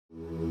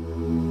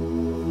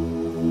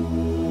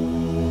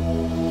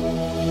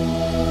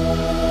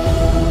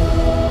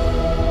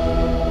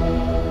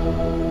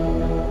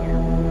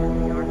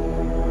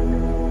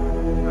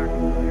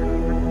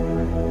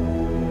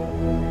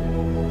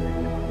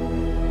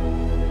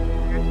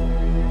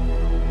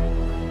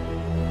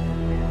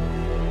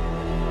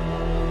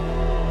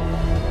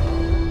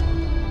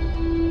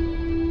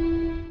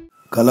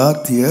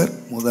கலாத்தியர்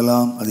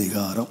முதலாம்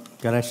அதிகாரம்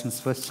Galatians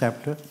first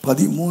chapter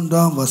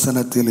 13ஆம்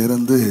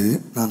வசனத்திலிருந்து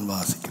நான்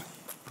வாசிக்கிறேன்.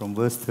 from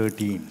verse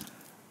 13.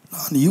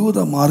 நான்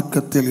யூத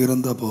மார்க்கத்தில்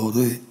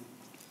இருந்தபோது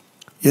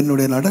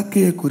என்னுடைய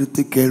நடக்கையை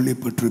குறித்து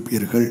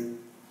கேள்விப்பட்டிருப்பீர்கள்.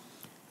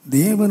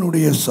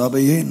 தேவனுடைய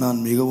சபையை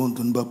நான் மிகவும்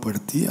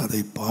துன்பப்படுத்தி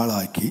அதை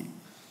பாழாக்கி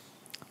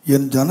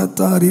என்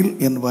ஜனத்தாரில்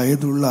என்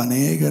வயதுள்ள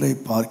அநேகரை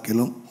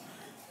பார்க்கிலும்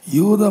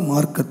யூத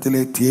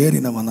மார்க்கத்திலே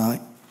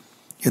தேறினவனாய்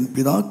என்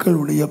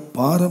பிதாக்களுடைய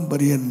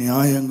பாரம்பரிய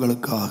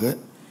நியாயங்களுக்காக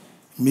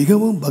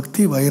மிகவும்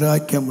பக்தி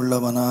வைராக்கியம்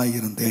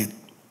உள்ளவனாயிருந்தேன்.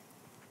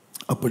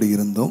 அப்படி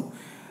இருந்தும்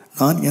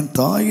நான் என்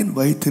தாயின்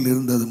வயிற்றில்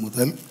இருந்தது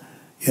முதல்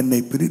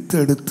என்னை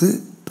பிரித்தெடுத்து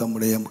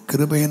தம்முடைய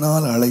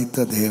கிருபையினால்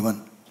அழைத்த தேவன்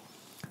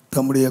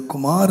தம்முடைய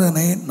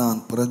குமாரனை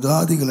நான்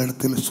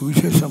பிரஜாதிகளிடத்தில்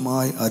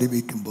சுவிசேஷமாய்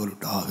அறிவிக்கும்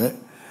பொருட்டாக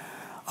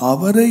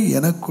அவரை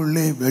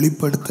எனக்குள்ளே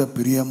வெளிப்படுத்த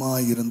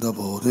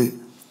பிரியமாயிருந்தபோது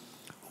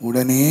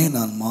உடனே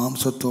நான்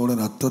மாம்சத்தோடு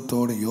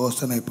இரத்தத்தோடு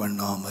யோசனை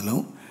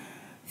பண்ணாமலும்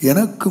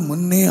எனக்கு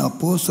முன்னே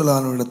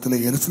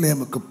அப்போஸ்தலர்களிடத்தில்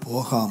எருசலேமுக்கு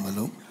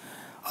போகாமலும்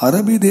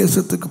அரபி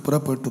தேசத்துக்கு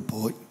புறப்பட்டு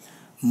போய்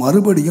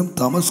மறுபடியும்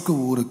தமஸ்கு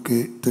ஊருக்கு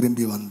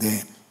திரும்பி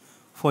வந்தேன்.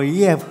 For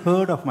ye have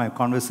heard of my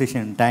conversation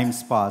in times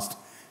past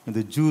in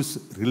the Jews'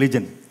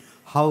 religion,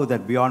 how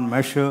that beyond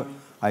measure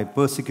I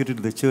persecuted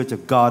the church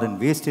of God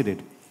and wasted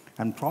it,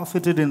 and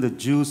profited in the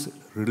Jews'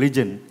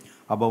 religion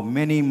above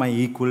many my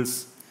equals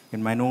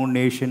in mine own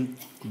nation,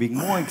 being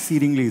more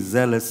exceedingly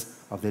zealous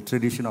of the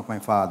tradition of my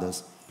fathers.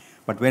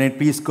 But when it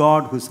pleased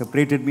God, who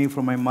separated me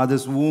from my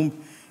mother's womb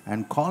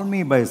and called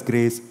me by his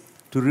grace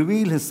to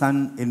reveal his Son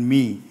in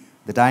me,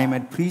 that I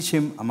might preach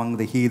him among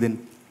the heathen,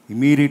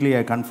 immediately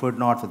I conferred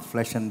not with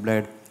flesh and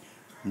blood,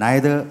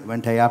 neither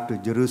went I up to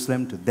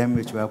Jerusalem to them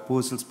which were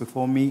apostles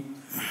before me,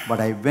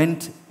 but I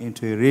went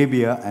into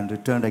Arabia and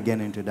returned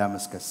again into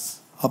Damascus.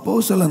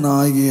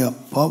 அப்போஸ்தலனாகிய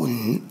பவுல்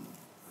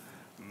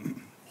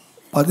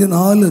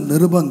 14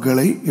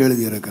 நிருபங்களை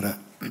எழுதியிருக்கிறார்.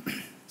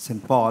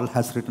 St. Paul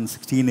has written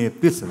 16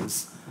 epistles.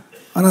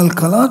 ஆனால்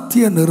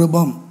கலாத்திய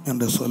நிருபம்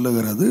என்று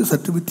சொல்லுகிறது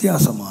சற்று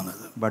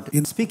வித்தியாசமானது. But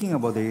in speaking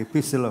about the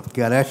epistle of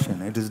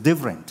Galatians, it is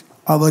different.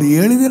 அவர்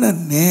எழுதின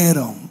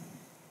நேரம்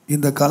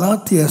இந்த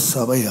கலாத்திய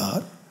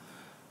சபையார்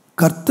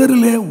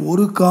கர்த்தரிலே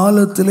ஒரு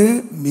காலத்திலே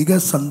மிக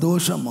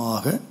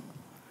சந்தோஷமாக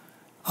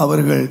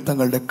அவர்கள்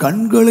தங்களுடைய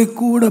கண்களை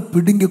கூட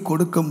பிடுங்கி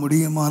கொடுக்க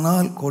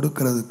முடியுமானால்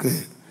கொடுக்கிறதுக்கு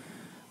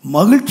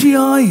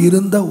மகிழ்ச்சியாய்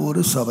இருந்த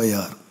ஒரு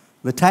சபையார்.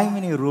 The time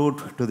when he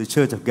wrote to the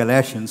church of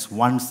Galatians,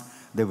 once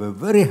they were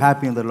very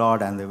happy in the Lord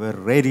and they were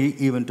ready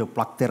even to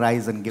pluck their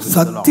eyes and give it to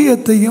the Lord.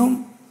 சத்தியத்தையும்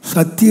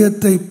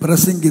சத்தியத்தை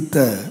பிரசங்கித்த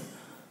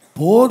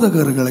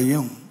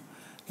போதகர்களையும்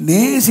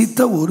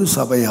நேசித்த ஒரு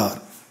சபையார்.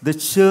 The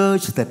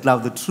church that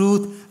loved the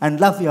truth and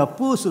loved the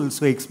apostles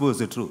who exposed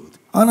the truth.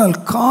 ஆனால்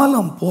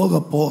காலம்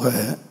போக போக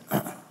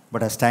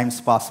But as times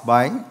passed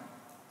by,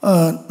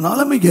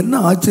 நாளைக்கு என்ன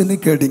ஆச்சுன்னு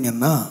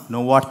கேட்டீங்கன்னா,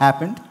 know what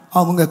happened?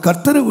 அவங்க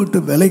கர்த்தரை விட்டு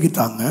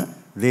விலகிட்டாங்க.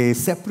 They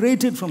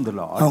separated from the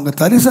Lord. அவங்க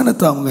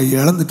தரிசனத்தை அவங்க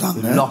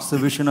இழந்துட்டாங்க. They lost the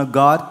vision of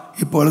God.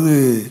 இப்பொழுது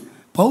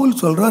பவுல்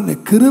சொல்றார், நீ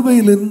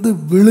கிருபையிலிருந்து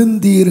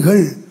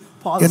விழுந்தீர்கள்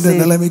என்ற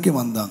நிலைமைக்கு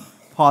வந்தாங்க.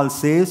 Paul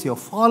says, you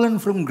have fallen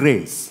from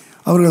grace.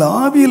 அவர்கள்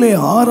ஆவியிலே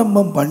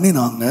ஆரம்பம்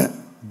பண்ணினாங்க.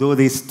 Though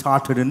they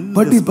started in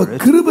but இப்ப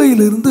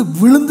கிருபையிலிருந்து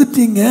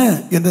விழுந்துட்டீங்க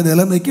என்ற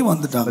நிலைமைக்கு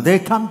வந்துட்டாங்க. But they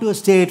come to a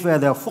state where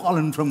they have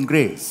fallen from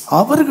grace.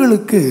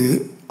 அவர்களுக்கு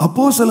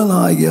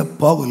அப்போஸ்தலனாகிய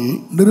பவுல்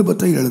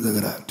நிருபத்தை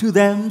எழுதுகிறார். To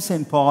them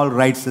St. Paul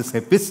writes this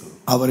epistle.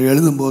 அவர்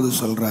எழுதும்போது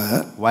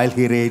சொல்றார், while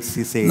he writes,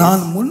 he says,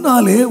 நான்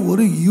முன்னாலே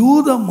ஒரு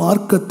யூத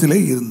மார்க்கத்திலே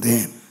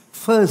இருந்தேன்.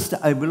 First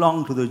I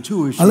belonged to the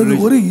Jewish அல்லது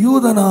religion. ஒரு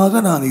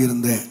யூதனாக நான்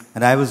இருந்தேன்.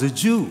 And I was a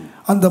Jew.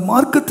 அந்த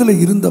மார்க்கத்திலே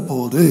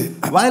இருந்தபோது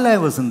while I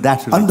was in that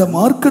religion, அந்த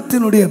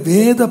மார்க்கத்தினுடைய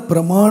வேத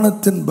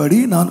பிரமாணத்தின்படி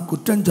நான்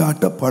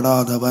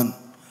குற்றஞ்சாட்டப்படாதவன்.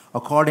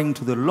 according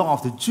to the law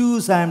of the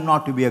Jews, I am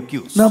not to be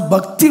accused. நான்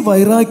பக்தி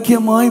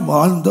வைராக்கியமாய்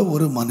வாழ்ந்த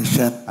ஒரு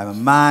மனுஷன். I am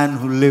a man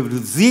who lived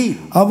with zeal.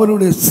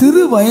 அவருடைய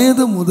சிறு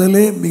வயது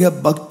முதலே மிக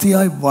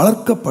பக்தியாய்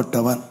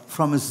வளர்க்கப்பட்டவன்.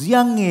 From his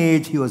young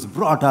age he was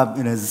brought up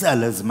in a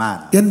zealous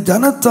manner. என்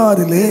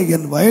ஜனத்தாரிலே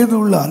என்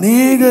வயதுள்ள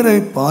அநேகரை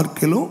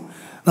பார்க்கிலும்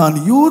நான்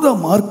யூத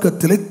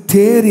மார்க்கத்திலே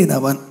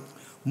தேறினவன்.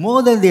 More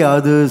than the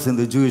others in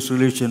the Jewish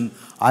religion,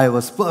 I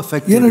was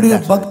perfect. என்னுடைய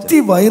பக்தி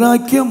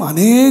வைராக்கியம்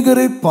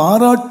அநேகரை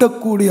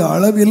பாராட்டக்கூடிய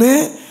அளவிலே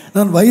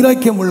நான்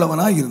வைராக்கியம்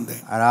உள்ளவனாய்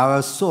இருந்தேன். And I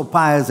was so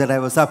pious that I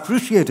was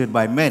appreciated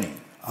by many.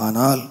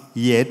 ஆனால்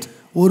Yet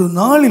ஒரு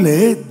நாளிலே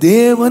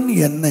தேவன்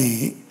என்னை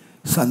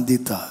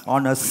சந்தித்தார்.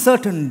 on a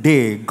certain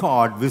day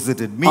God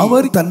visited me.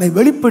 அவர் தன்னை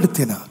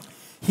வெளிப்படுத்தினார்.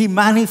 He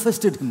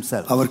manifested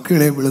himself. அவர்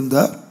கீழே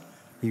விழுந்தார்.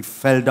 He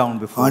fell down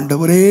before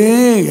ஆண்டவரே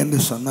என்று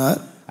சொன்னார்.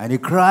 and he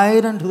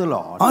cried unto the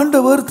Lord.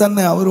 ஆண்டவர்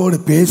தன்னை அவரோடு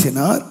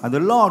பேசினார். And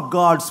the Lord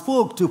God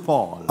spoke to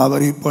Paul.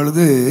 அவர்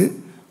இப்பொழுது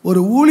ஒரு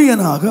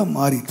ஊழியனாக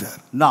மாறிட்டார்.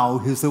 Now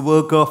he is a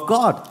worker of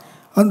God.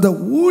 அந்த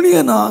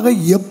ஊழியனாக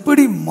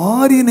எப்படி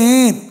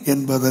மாறினேன்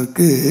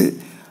என்பதற்கு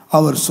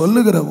அவர்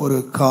சொல்லுகிற ஒரு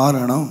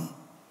காரணம்,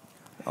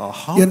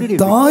 என்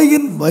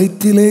தாயின்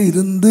வயிற்றிலே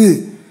இருந்து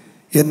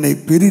என்னை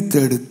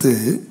பிரித்தெடுத்து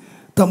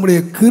தம்முடைய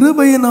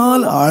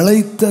கிருபையினால்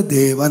அழைத்த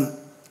தேவன்.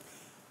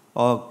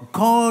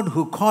 God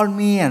who called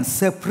me and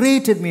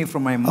separated me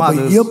from my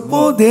mother's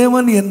எப்போ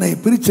தேவன் என்னை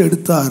பிரிச்சு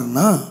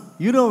எடுத்தார்னா,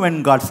 you know when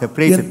God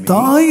separated me,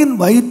 தாயின்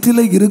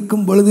வயிற்றிலே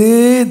இருக்கும் பொழுதே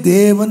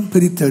தேவன்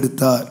பிரித்து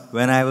எடுத்தார்.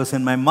 when I was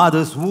in my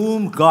mother's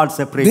womb, God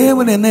separated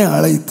தேவன் me. என்னை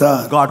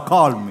அழைத்தார். God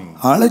called me.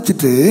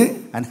 அழைச்சிட்டு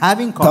And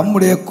having called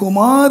தம்முடைய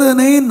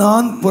குமாரனை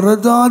நான்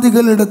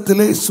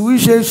புறஜாதிகளிடத்திலே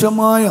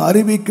சுவிசேஷமாய்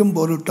அறிவிக்கும்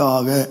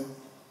பொருட்டாக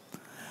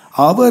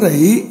அவரை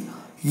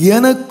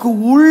எனக்கு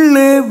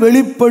உள்ளே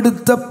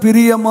வெளிப்படுத்த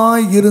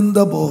பிரியமாய்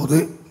இருந்தபோது,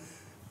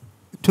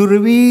 to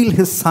reveal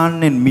his son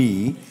in me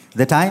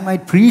that I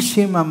might preach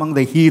him among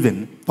the heathen.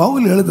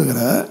 Pavul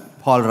எழுதுகிறார்,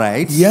 Paul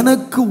writes,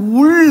 எனக்கு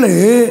உள்ளே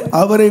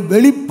அவரை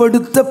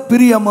வெளிப்படுத்த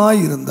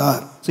பிரியமாய்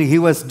இருந்தார். so he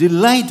was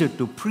delighted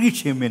to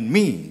preach him in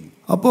me.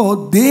 அப்போ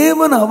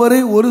தேவன் அவரை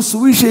ஒரு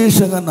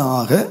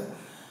சுவிசேஷகனாக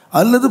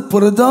அல்லது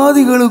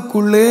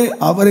புறஜாதிகளுக்குள்ளே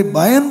அவரை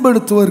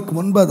பயன்படுத்துவதற்கு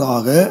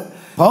முன்பதாக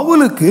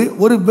பவுலுக்கு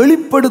ஒரு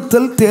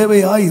வெளிப்படுத்தல்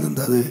தேவையாய்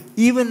இருந்தது.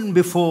 Even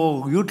before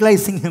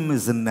utilizing him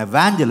as an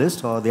evangelist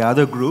or the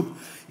other group,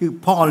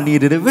 Paul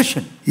needed a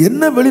vision.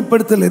 என்ன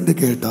வெளிப்படுத்தல் என்று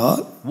கேட்டால்,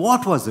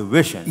 What was the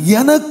vision?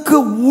 எனக்கு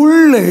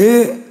உள்ளே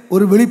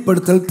ஒரு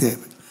வெளிப்படுத்தல்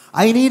தேவை.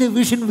 I need a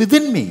vision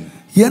within me.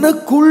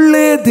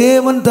 எனக்குள்ளே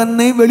தேவன்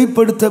தன்னை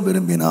வெளிப்படுத்த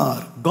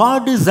விரும்பினார். God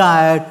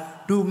desired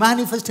to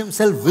manifest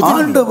himself within me.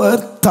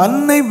 ஆண்டவர்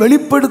தன்னை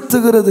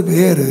வெளிப்படுத்துகிறது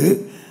வேறு,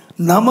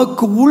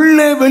 நமக்கு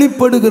உள்ளே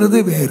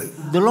வெளிப்படுகிறது வேறு.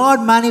 The Lord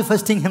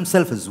manifesting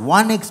himself is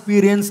one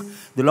experience.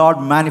 The Lord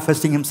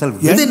manifesting himself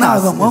within us.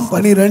 என்னாகமம்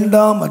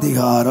 12ஆம்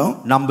அதிகாரம்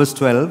Numbers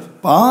 12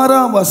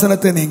 6ஆம்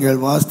வசனத்தை நீங்கள்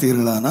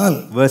வாசித்தீர்களானால்,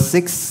 verse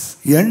 6.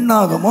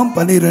 என்னாகமம்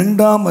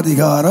 12ஆம்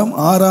அதிகாரம்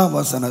 6ஆம்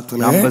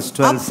வசனத்திலே, Numbers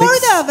 12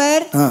 அப்பொழுது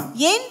அவர்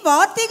என்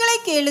வார்த்தைகளை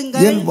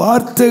கேளுங்கள், என்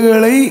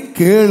வார்த்தைகளை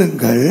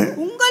கேளுங்கள்,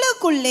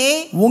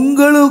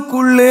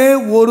 உங்களுக்குள்ளே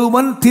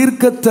ஒருவன்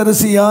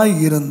தீர்க்கதரிசியாய்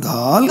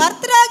இருந்தால்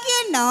கர்த்தராகிய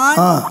நான்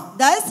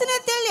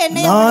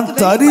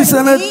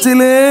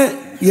தரிசனத்திலே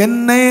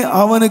என்னை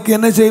அவனுக்கு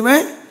என்ன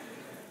செய்வேன்?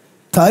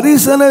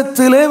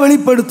 தரிசனத்திலே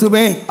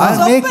வெளிப்படுத்துவேன்.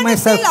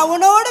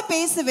 அவனோடு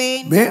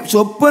பேசுவேன்.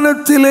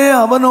 சொப்பனத்திலே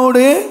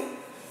அவனோடு.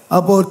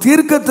 அப்போ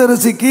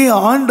தீர்க்கதரிசிக்கு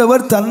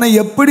ஆண்டவர் தன்னை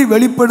எப்படி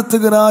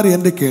வெளிப்படுத்துகிறார்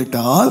என்று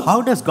கேட்டால், how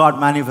does God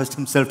manifest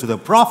himself to the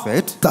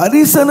prophet?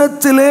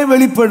 தரிசனத்திலே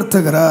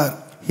வெளிப்படுத்துகிறார்.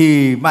 He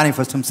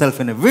manifests himself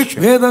in a vision.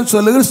 வேதம்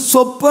சொல்லுகிறது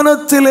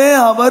சொப்பனத்திலே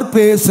அவர்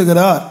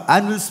பேசுகிறார்.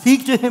 And will speak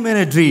to him in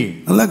a dream.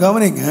 நல்லா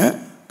கவனிங்க.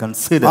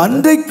 Consider.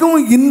 அன்றைக்கும்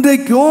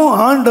இன்றைக்கும்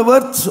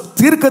ஆண்டவர்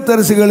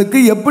தீர்க்கதரிசிகளுக்கு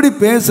எப்படி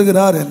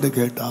பேசுகிறார் என்று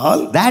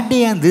கேட்டால், that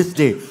day and this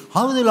day,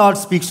 how the Lord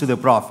speaks to the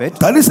prophet?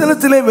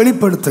 தரிசனத்திலே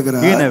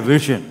வெளிப்படுத்துகிறார். In a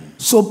vision.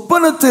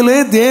 சொப்பனத்திலே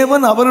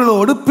தேவன்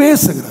அவர்களோடு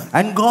பேசுகிறார்.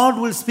 And God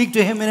will speak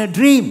to him in a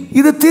dream.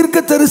 இது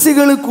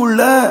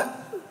தீர்க்கதரிசிகளுக்குள்ள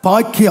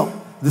பாக்கியம்.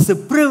 This is a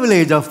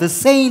privilege of the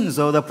saints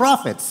or the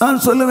prophets. நான்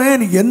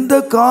சொல்லுவேன், எந்த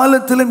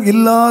காலத்திலும்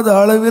இல்லாத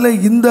அளவில்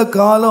இந்த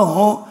காலம்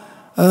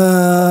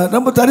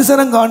நம்ம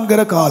தரிசனம்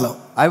காண்கிற காலம்.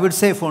 I would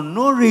say for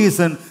no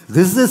reason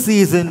this is the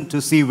season to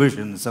see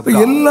visions of God.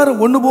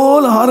 எல்லாரும் ஒண்ணு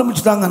போல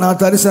ஆரம்பிச்சிட்டாங்க.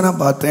 நான்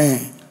தரிசனம் பார்த்தேன்.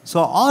 So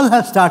all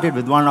have started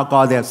with one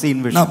accord. They have seen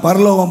visions. நான்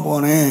பரலோகம்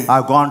போனேன்.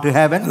 I've gone to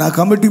heaven. நான்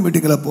கமிட்டி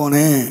மீட்டிங்ல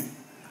போனேன்.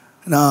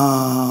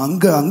 நான்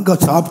அங்க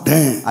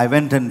சாப்பிட்டேன். I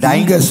went and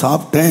dined. இங்க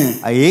சாப்பிட்டேன்.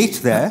 I ate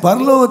there.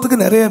 பரலோகத்துக்கு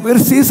நிறைய பேர்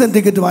சீசன்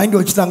டிக்கெட் வாங்கி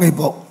வச்சிட்டாங்க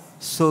இப்போ.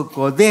 So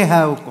they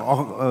have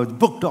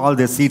booked all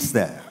their seats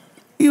there.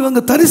 இவங்க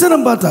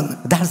தரிசனம் பார்த்தாங்க.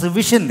 That's a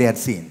vision they had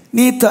seen.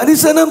 நீ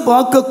தரிசனம்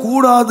பார்க்க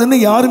கூடாதுன்னு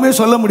யாருமே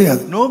சொல்ல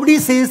முடியாது. Nobody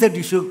says that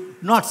you should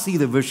not see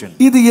the vision.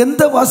 இது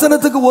எந்த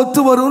வசனத்துக்கு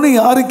ஒத்து வரும்னு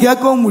யாரும்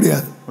கேட்கவும்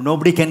முடியாது.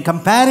 Nobody can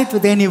compare it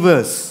with any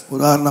verse.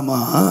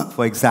 உதாரணமா,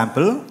 for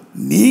example,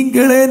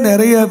 நீங்களே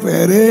நிறைய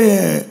பேரே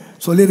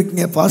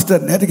சொல்லிருக்கீங்க,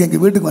 பாஸ்டர் நேற்றுக்கு எங்க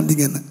வீட்டுக்கு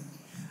வந்தீங்கன்னு.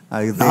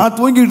 நான்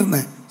தூங்கிட்டு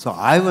இருந்தேன். So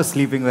I was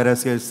sleeping whereas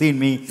you have seen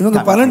me. இவங்க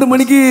 12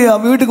 மணிக்கு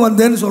வீட்டுக்கு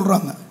வந்தேன்னு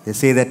சொல்றாங்க. They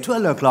say that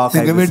 12 o'clock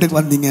எங்க வீட்டுக்கு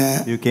வந்தீங்க,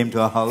 you came to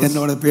our house,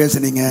 என்னோட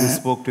பேசுனீங்க, you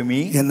spoke to me,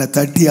 என்ன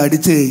தட்டி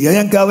அடிச்சு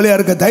ஏன் கவலையா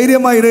இருக்க,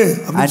 தைரியமா இரு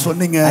அப்படி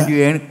சொன்னீங்க. And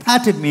you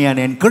patted me and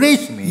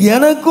encouraged me.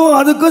 எனக்கும்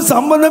அதுக்கும்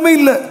சம்பந்தமே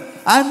இல்ல.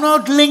 I'm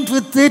not linked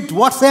with it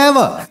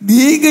whatsoever.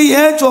 நீங்க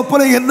ஏன்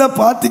சொப்பனை என்ன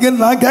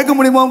பார்த்தீங்கன்னு நான் கேட்க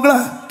முடியுமா உங்கள?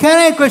 Can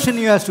I question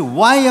you as to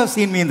why you have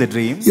seen me in the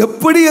dream?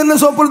 எப்படி என்ன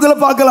சொப்பனத்துல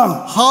பார்க்கலாம்?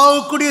 How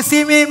could you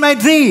see me in my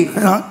dream?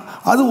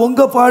 அது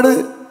உங்க பாடு,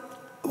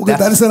 உங்க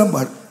தரிசனம்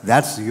பாடு.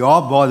 That's your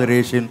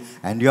botheration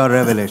and your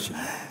revelation.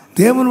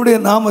 தேவனுடைய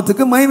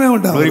நாமத்துக்கு மகிமை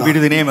உண்டாவதாக. Glory be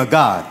to the name of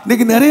God.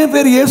 இன்னைக்கு நிறைய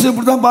பேர் இயேசு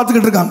இப்படி தான்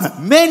பார்த்துக்கிட்டு இருக்காங்க.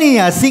 Many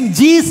are seeing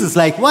Jesus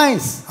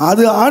likewise.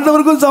 அது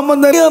ஆண்டவருக்கும்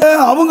சம்பந்தம் இல்ல,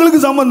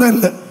 அவங்களுக்கு சம்பந்தம்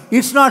இல்ல.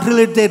 It's not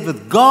related with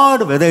God,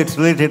 whether it's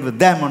related with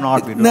them or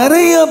not.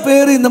 நிறைய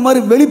பேர் இந்த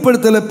மாதிரி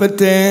வெளிப்படுத்தலை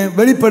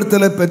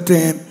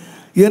பெற்றேன்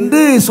என்று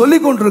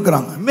சொல்லிக்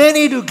கொண்டிருக்கிறாங்க.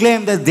 Many do claim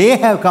that they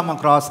have come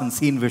across and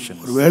seen visions.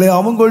 ஒருவேளை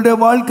அவங்களுடைய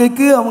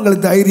வாழ்க்கைக்கு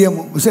அவங்களுக்கு தைரியம்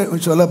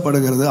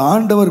சொல்லப்படுகிறது.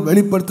 ஆண்டவர்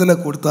வெளிப்படுத்தலை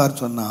கொடுத்தார்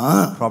சொன்னா,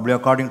 probably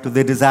according to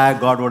their desire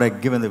God would have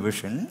given the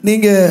vision.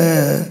 நீங்க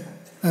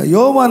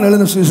யோவான்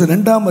எழுதின சுவிசேஷம்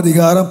 2ஆம்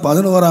அதிகாரம்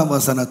 11ஆம்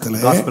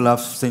வசனத்திலே, Gospel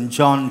of St.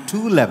 John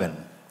 2:11,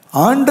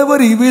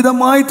 ஆண்டவர்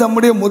இவ்விதமாய்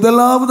தம்முடைய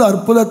முதலாவது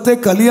அற்புதத்தை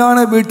கல்யாண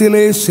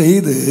வீட்டிலே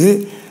செய்து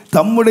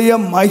தம்முடைய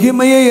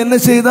மகிமையை என்ன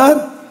செய்தார்?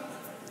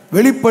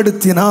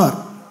 வெளிப்படுத்தினார்.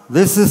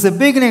 This is the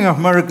beginning of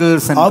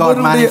miracles and God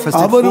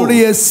manifested.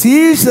 அவருடைய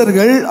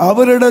சீஷர்கள்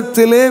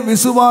அவரிடத்திலே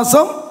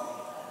விசுவாசம்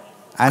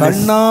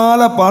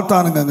கண்ணால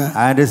பார்த்தானுங்க.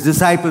 And his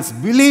disciples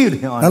believed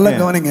on him. நல்லா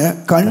கவனிங்க,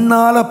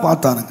 கண்ணால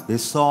பார்த்தானுங்க.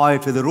 They saw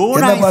it with their own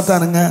eyes. என்ன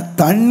பார்த்தானுங்க?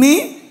 தண்ணி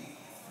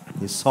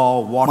They saw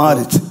water.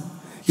 மாறிச்சு.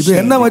 இது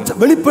என்ன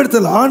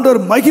வெளிப்படுத்தல்? ஆண்டவர்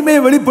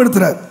மகிமையை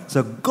வெளிப்படுத்துறார். So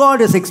God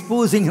is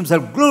exposing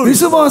himself glory.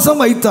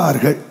 விசுவாசம்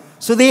வைத்தார்கள்.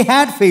 So they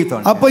had faith on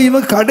him. அப்ப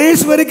இவன்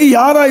கடைசி வரைக்கும்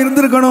யாரா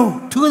இருந்திருக்கணும்?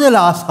 To the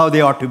last how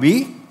they ought to be.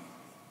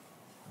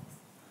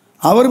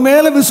 அவர்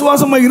மேல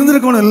விசுவாசமா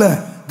இருந்திருக்கணும் இல்ல?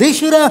 They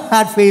should have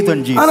had faith on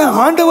Jesus. ஆனா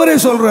ஆண்டவரே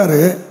சொல்றாரு,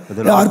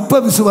 அற்ப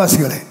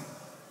விசுவாசிகளே,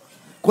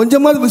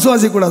 கொஞ்சமாவது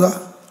விசுவாசிக்க கூடாதா?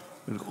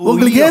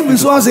 உங்களுக்கு ஏன்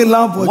விசுவாசம்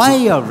இல்லாம போச்சு? Why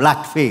you have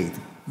lacked faith?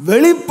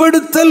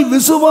 வெளிப்படுத்தல்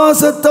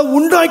விசுவாசத்தை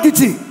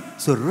உண்டாக்கிச்சு.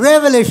 So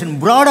revelation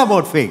brought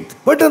about faith.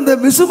 But அந்த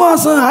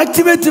விசுவாசம்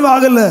ஆக்டிவேட்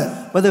ஆகல.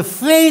 But the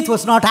faith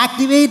was not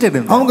activated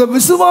in them. அவங்க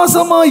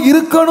விசுவாசமா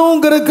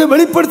இருக்கணும்ங்கறதுக்கு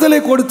வெளிப்படுத்தலை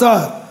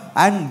கொடுத்தார்.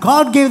 And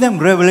God gave them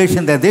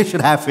revelation that they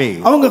should have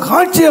faith. அவங்க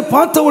காட்சியை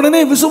பார்த்த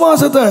உடனே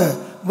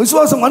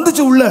விசுவாசம்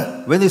வந்துச்சு உள்ள.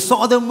 When they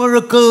saw the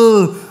miracle,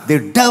 they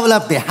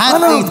developed, they had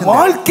faith.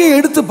 வாழ்க்கையை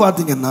எடுத்து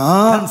பாத்தீங்கன்னா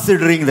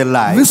considering the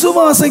life,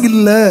 விசுவாசம்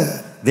இல்ல.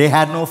 they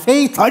had no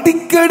faith.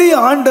 அடிக்கடி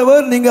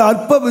ஆண்டவர் நீங்க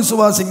அற்ப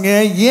விசுவாசிங்க,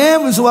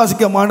 ஏன்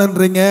விசுவாசிக்க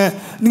மாட்டேன்றீங்க,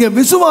 நீங்க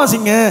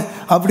விசுவாசிங்க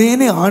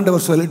அப்படின்னு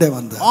ஆண்டவர் சொல்லிட்டே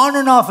வந்தார். On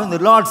and off, and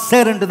the Lord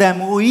said unto them,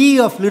 O ye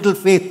of little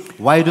faith,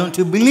 why don't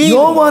you believe?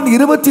 யோவான்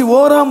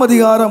 21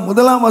 அதிகாரம்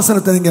 1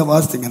 வசனத்தை நீங்க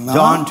வாசித்தீங்கன்னா,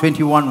 John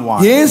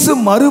 21:1, இயேசு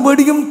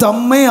மறுபடியும்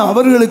தம்மை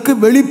அவர்களுக்கு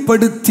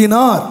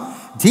வெளிப்படுத்தினார்.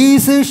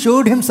 Jesus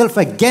showed himself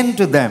again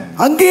to them.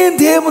 அங்கே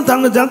தேவன்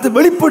தன்னை ஜனத்தை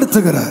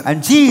வெளிப்படுத்துகிறார். And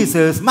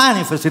Jesus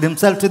manifested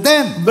himself to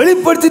them.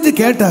 வெளிப்படுத்திட்டு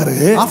கேட்டாரு.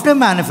 After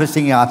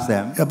manifesting, he asked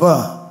them, அப்பா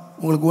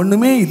உங்களுக்கு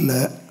ஒண்ணுமே இல்ல,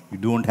 you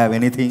don't have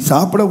anything,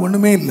 சாப்பிட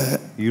ஒண்ணுமே இல்ல,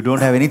 you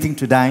don't have anything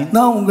to dine.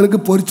 நான்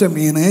உங்களுக்கு பொரிச்ச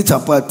மீன்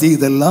சப்பாத்தி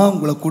இதெல்லாம்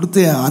உங்களுக்கு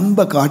கொடுத்து என்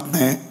அன்பை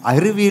காட்டினேன்.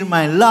 I reveal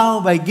my love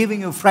by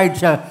giving you fried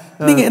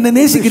நீங்க என்ன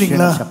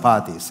நேசிக்கிறீங்களா?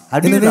 chapatis. How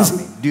do you love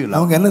me? Do you love me?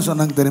 அவங்க என்ன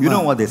சொன்னாங்க தெரியுமா? You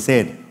know what they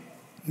said?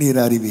 நீர்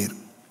அறிவீர்.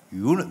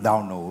 Thou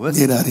knowest.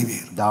 நீர்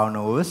அறிவீர். Thou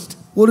knowest.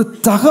 ஒரு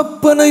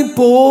தகப்பனை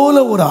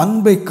போல ஒரு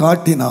அன்பை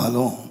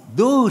காட்டினாலும்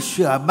those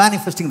are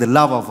manifesting the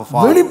love of a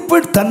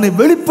father. தன்னை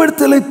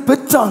வெளிப்படுத்தலை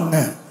பெற்றாங்க.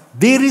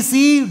 They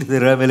received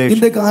the revelation.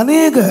 இன்றைக்கு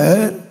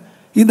அநேகர்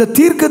இந்த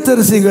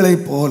தீர்க்கதரிசிகளை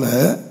போல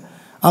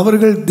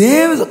அவர்கள்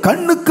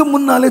கண்ணுக்கு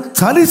முன்னாலே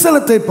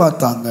தரிசனத்தை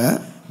பார்த்தாங்க.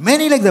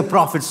 Many like the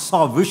prophets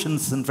saw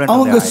visions in front of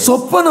அவங்க their eyes.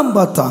 சொப்பனம்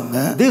பார்த்தாங்க.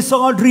 They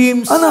saw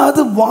dreams. ஆனா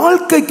அது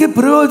வாழ்க்கைக்கு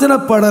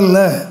பிரயோஜனப்படல.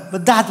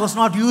 But that was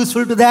not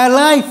useful to their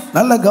life.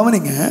 நல்லா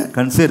கவனிங்க.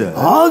 Consider.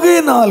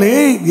 ஆகையினாலே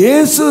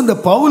இயேசு இந்த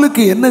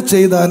பவுலுக்கு என்ன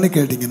செய்தார்னு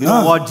கேட்டீங்கன்னா, You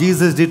know what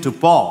Jesus did to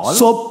Paul?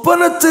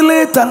 சொப்பனத்திலே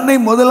தன்னை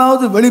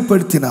முதலாவது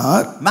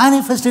வெளிப்படுத்தினார்.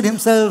 Manifested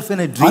himself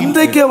in a dream.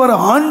 அன்றைக்கு அவர்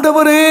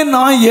ஆண்டவரே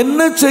நான்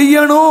என்ன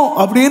செய்யணும்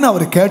அப்படின்னு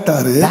அவர்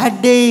கேட்டாரு. That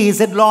day he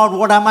said, Lord,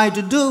 what am I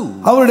to do?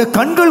 அவருடைய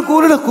கண்கள்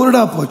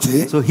குருடா போச்சு.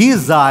 So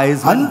his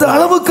eyes, அந்த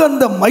அளவுக்கு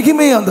அந்த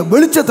மகிமை அந்த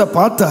வெளிச்சத்தை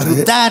பார்த்தாரு.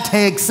 to that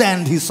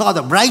extent he saw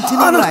the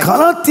brightening light.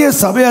 கலாத்திய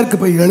சபையாருக்கு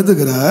போய்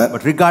எழுதுகிறார்.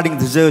 But regarding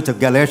the church of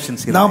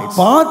Galatians, he நான்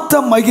writes,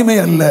 பார்த்த மகிமை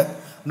அல்ல,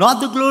 not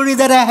the glory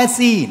that I have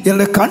seen,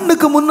 என்னோட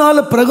கண்ணுக்கு முன்னால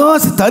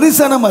பிரகாச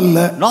தரிசனம் அல்ல,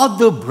 not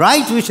the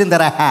bright vision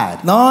that I had.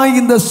 நான்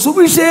இந்த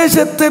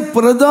சுவிசேஷத்தை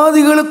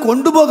பிரஜாதிகளுக்கு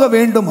கொண்டு போக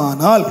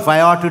வேண்டுமானால், If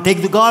I ought to take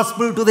the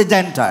gospel to the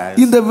Gentiles,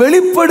 இந்த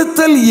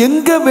வெளிப்படுத்தல்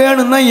எங்க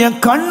வேணும்னா என்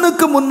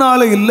கண்ணுக்கு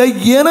முன்னால இல்லை,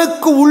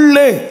 எனக்கு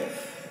உள்ளே.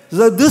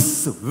 so this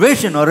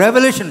vision or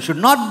revelation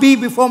should not be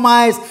before my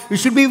eyes, it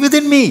should be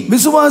within me.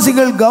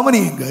 விசுவாசிகள்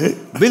கவனியுங்கள்.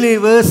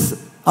 Believers,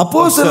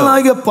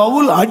 அப்போஸ்தலனாகிய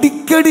பவுல்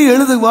அடிக்கடி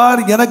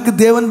எழுதுவார், எனக்கு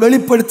தேவன்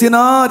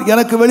வெளிப்படுத்தினார்,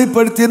 எனக்கு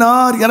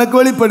வெளிப்படுத்தினார், எனக்கு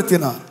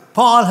வெளிப்படுத்தினார்.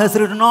 Paul has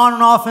written on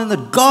and off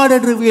that God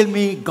had revealed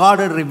me, God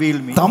had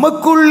revealed me.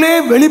 தமக்குள்ளே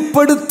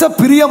வெளிப்படுத்த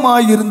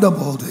பிரியமாயிருந்த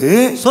போது,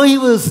 So he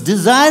was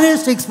desirous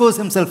to expose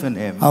himself in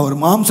him. அவர்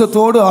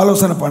மாம்சத்தோடு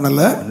ஆலோசனை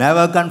பண்ணல,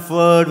 Never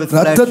conferred with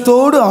flesh,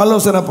 இரத்தத்தோடு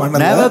ஆலோசனை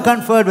பண்ணல, never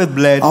conferred with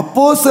blood,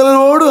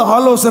 அப்போஸ்தலரோடு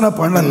ஆலோசனை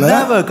பண்ணல,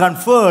 never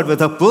conferred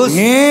with a person.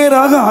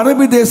 நேராக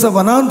அரபி தேச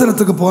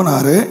வனாந்திரத்துக்கு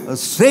போனாரு.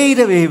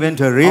 Straight away he went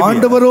to Arabia.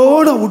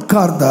 ஆண்டவரோடு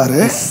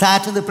உட்கார்ந்தாரு. He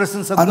sat in the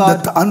presence of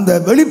God.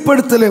 அந்த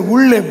வெளிப்படுத்தலை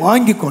உள்ளே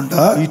வாங்கி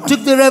கொண்டார். He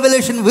took the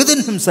revelation within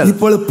himself.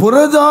 இப்பொழுது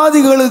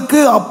புறஜாதிகளுக்கு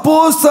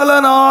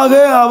அப்போஸ்தலனாக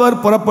அவர்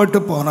புறப்பட்டு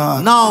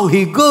போனார். Now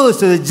he goes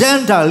to the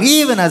Gentile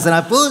even as an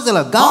apostle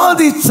of God.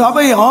 ஆதி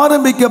சபை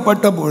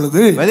ஆரம்பிக்கப்பட்ட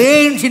பொழுது When the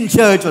ancient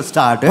church was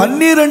started,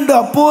 12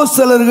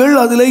 அப்போஸ்தலர்கள்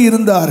அதிலே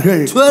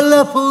இருந்தார்கள். 12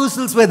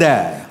 apostles were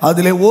there.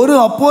 அதிலே ஒரு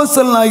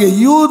அப்போஸ்தலனாகிய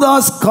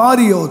யூதாஸ்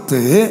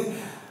காரியோத்து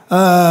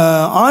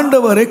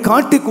ஆண்டவரை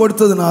காட்டி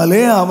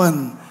கொடுத்ததினாலே அவன்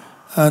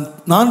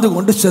நான்கு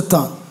கொண்டு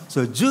செத்தான்.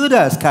 So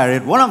Judas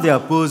carried one of the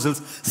apostles,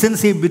 since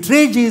he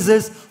betrayed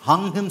Jesus,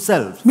 hung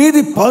himself.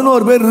 மீதி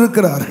 11 பேர்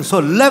இருக்கிறார்கள். So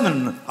 11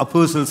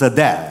 apostles are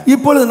there.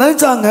 இப்பொழுது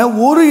நினைச்சாங்க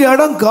ஒரு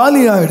இடம்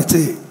காலி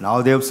ஆயிடுச்சு. Now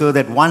they observe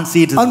that one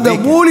seat is அந்த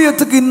vacant.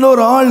 ஊழியத்துக்கு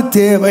இன்னொரு ஆள்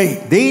தேவை.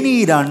 They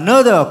need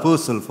another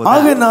apostle for that.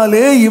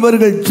 ஆகையாலே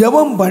இவர்கள்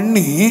ஜெபம்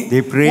பண்ணி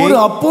They prayed. ஒரு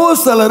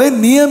அப்போஸ்தலரை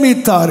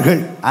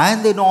நியமித்தார்கள். And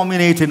they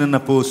nominated an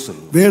apostle.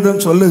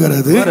 வேதம்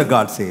சொல்லுகிறது, What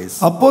God says.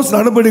 அப்போஸ்தலர்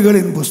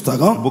நடபடிகளின்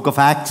புத்தகம் Book of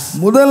Acts,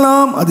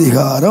 முதலாம்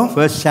அதிகாரம்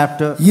first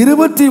chapter,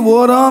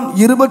 21ஆம்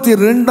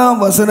 22ஆம்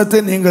வசனத்தை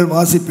நீங்கள்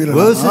வாசிப்பீர்கள்.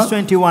 verses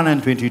 21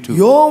 and 22.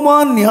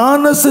 யோவான்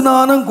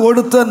ஞானஸ்நானம்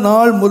கொடுத்த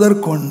நாள்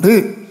முதற்கொண்டு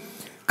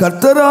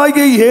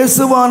கர்த்தராகிய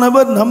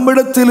இயேசுவானவர்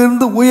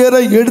நம்மிடத்திலிருந்து உயர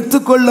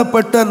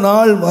எடுத்துக்கொள்ளப்பட்ட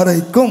நாள்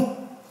வரைக்கும்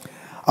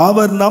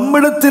அவர்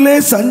நம்மிடத்திலே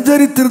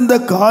சஞ்சரித்திருந்த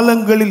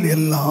காலங்களில்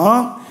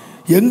எல்லாம்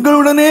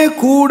எங்களுடனே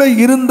கூட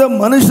இருந்த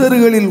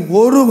மனுஷர்களில்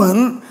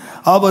ஒருவன்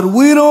அவர்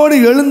உயிரோடு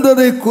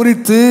எழுந்ததை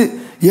குறித்து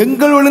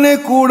எங்களுடனே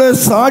கூட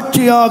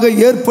சாட்சியாக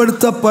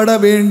ஏற்படுத்தப்பட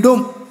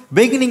வேண்டும்.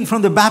 Beginning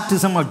from the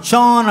baptism of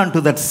John unto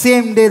that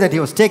same day that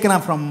he was taken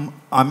up from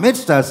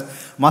amidst us,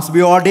 must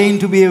be ordained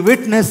to be a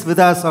witness with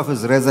us of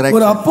his resurrection.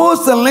 ஒரு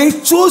அப்போஸ்தலனை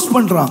சூஸ்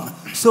பண்றாங்க.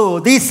 So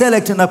they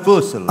select an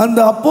apostle. அந்த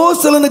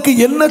அப்போஸ்தலனுக்கு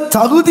என்ன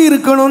தகுதி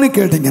இருக்கணும்னு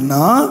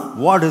கேட்டீங்கன்னா,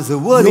 What is the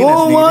worthiness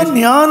யோவான்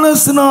needed?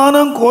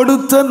 ஞானஸ்நானம்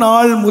கொடுத்த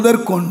நாள்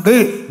முதற்கொண்டு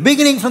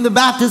Beginning from the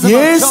baptism of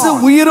இயேசு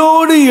John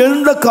உயிரோடு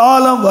எழுந்த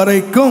காலம்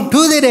வரைக்கும்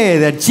to the day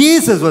that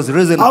Jesus was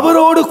risen,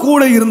 அவரோடு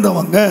கூட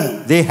இருந்தவங்க,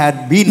 they had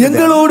been with them.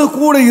 எங்களோடு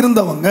கூட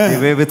இருந்தவங்க,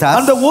 They were with us.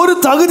 அந்த ஒரு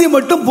தகுதி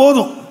மட்டும்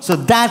போதும். So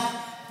that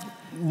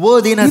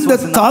worthiness இந்த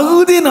was enough.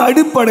 தகுதியின்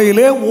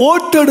அடிப்படையிலே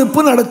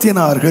ஓட்டெடுப்பு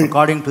நடத்தினார்கள்.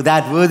 According to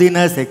that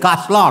worthiness, they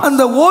cast lots.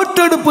 அந்த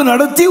ஓட்டெடுப்பு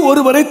நடத்தி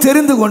ஒருவரை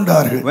தெரிந்து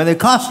கொண்டார்கள். When they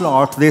cast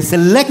lots, they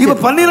selected. இப்ப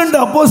 12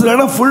 அப்போஸ்தலர்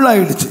இடம் ஃபுல்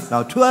ஆயிடுச்சு.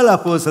 Now 12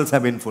 apostles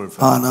have been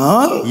fulfilled.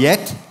 ஆனால்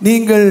Yet,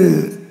 நீங்கள்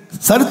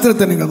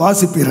சரித்திரத்தை நீங்கள்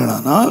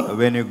வாசிப்பீர்களானால்,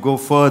 when you go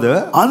further,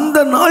 அந்த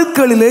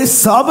நாட்களிலே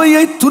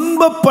சபையை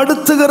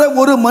துன்பப்படுத்துகிற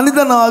ஒரு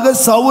மனிதனாக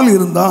சவுல்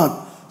இருந்தான்.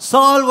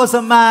 Saul was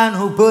a man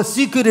who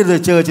persecuted the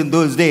church in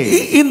those days.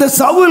 இந்த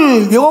சவுல்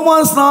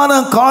யோவான் ஸ்நான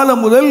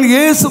காலம் முதல்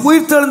இயேசு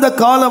உயிர்த்தெழுந்த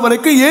காலம்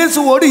வரைக்கும்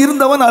இயேசுவோடு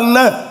இருந்தவன் அல்ல.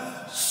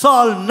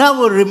 Saul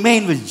never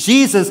remained with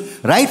Jesus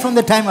right from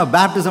the time of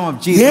baptism of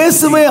Jesus.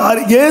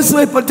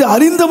 இயேசுவை பற்றி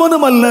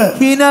அறிந்தவனும் அல்ல.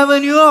 He never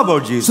knew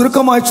about Jesus.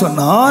 சுருக்கமாய்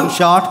சொன்னால், In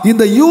short,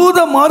 இந்த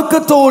யூத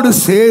மார்க்கத்தோடு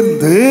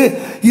சேர்ந்து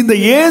இந்த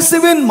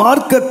இயேசுவின்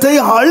மார்க்கத்தை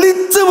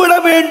அழித்து விட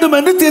வேண்டும்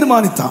என்று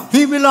தீர்மானித்தான்.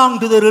 he belonged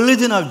to the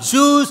religion of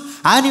Jews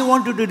and he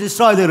wanted to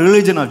destroy the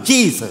religion of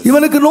Jesus.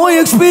 இவனுக்கு no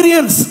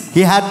experience.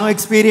 He had no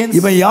experience.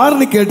 இவன்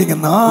யாருன்னு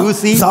கேட்டீங்கன்னா, Who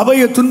is he?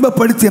 சபையை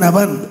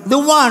துன்பப்படுத்தினவன்,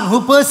 The one who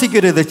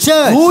persecuted the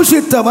church.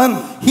 தூஷித்தவன்,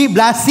 He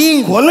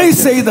blasphemed. கொலை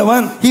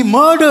செய்தவன். He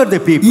murdered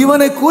the people.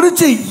 இவனை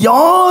குறித்து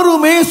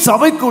யாருமே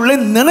சபைக்குள்ளே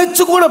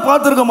நினைச்சு கூட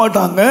பார்த்திருக்க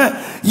மாட்டாங்க.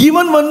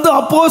 இவன் வந்து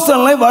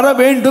அப்போஸ்தலனாய் வர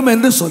வேண்டும்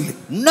என்று சொல்லி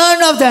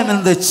None of them in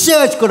the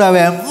church could have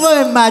ever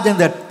imagined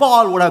that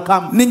Paul would have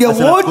come. நீங்க as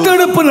an apostle.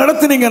 ஓட்டெடுப்பு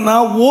நடத்தினீங்கன்னா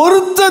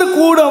ஒருத்தர்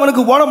கூட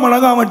அவனுக்கு ஓட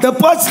மடங்காம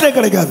டெபாசிட்டே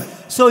கிடைக்காது.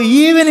 So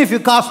even if you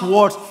cast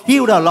votes, he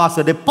would have lost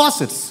the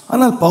deposits.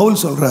 ஆனால் பவுல்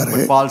சொல்றாரு,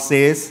 But Paul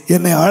says,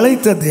 என்னை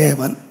அழைத்த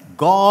தேவன்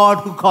God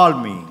who called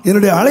me,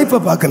 என்னுடைய அழைப்பை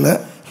பார்க்கல,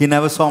 he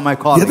never saw my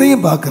calling.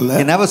 எதையும் பார்க்கல,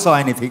 He never saw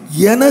anything.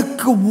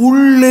 எனக்கு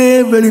உள்ளே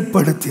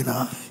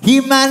வெளிப்படுத்தினார். He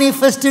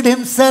manifested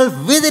himself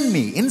within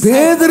me. Inside.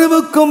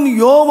 பேதுருவுக்கும்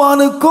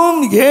யோவானுக்கும்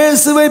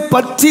இயேசுவை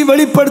பற்றி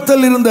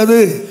வெளிப்படுத்தல்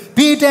இருந்தது.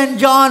 Peter and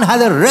John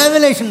had a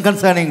revelation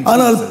concerning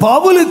ஆனால் Jesus.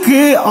 பவுலுக்கு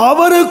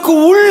அவருக்கு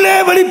உள்ளே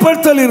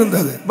வெளிப்படுத்தல்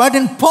இருந்தது. But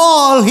in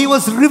Paul, he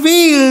was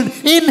revealed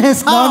in his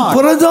நான் heart,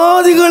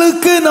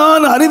 புறஜாதிகளுக்கு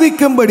நான்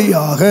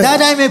அறிவிக்கும்படியாக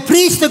that I may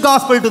preach the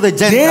gospel to the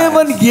Gentiles.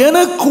 தேவன்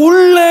எனக்கு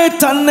உள்ளே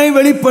தன்னை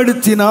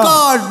வெளிப்படுத்தினார்.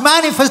 God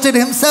manifested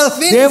himself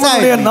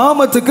தேவனுடைய inside me.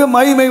 நாமத்துக்கு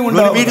மகிமை Glory be to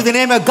உண்டாவதாக. the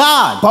name of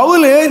God.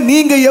 பவுலே,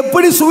 நீங்க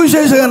எப்படி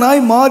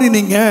சுவிசேஷகனாய்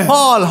மாறினீங்க?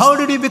 Paul, how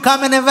did you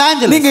become an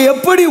evangelist? நீங்க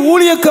எப்படி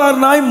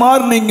ஊழியக்காரனாய்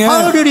மாறினீங்க?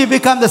 How did you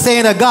become the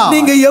saint of God?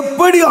 நீங்க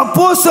எப்படி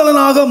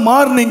அப்போஸ்தலனாக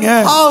மாறினீங்க?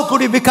 How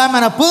could you become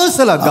an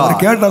apostle of our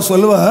God? கேட்டா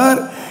சொல்லுவார்,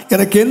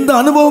 எனக்கு எந்த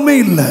அனுபவமே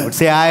இல்லை. Would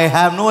say, I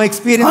have no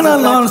experience.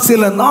 ஆனால் நான்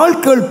சில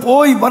நாட்கள்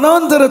போய்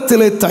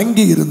வனாந்தரத்திலே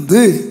தங்கி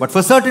இருந்து, But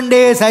for certain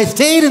days I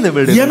stayed in the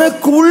wilderness.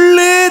 எனக்கு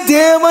உள்ளே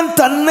தேவன்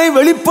தன்னை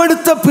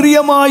வெளிப்படுத்த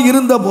பிரியமாய்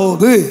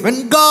இருந்தபோது, When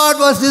God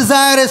was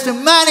desirous to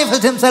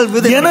manifest himself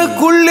within me,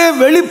 எனக்குள்ளே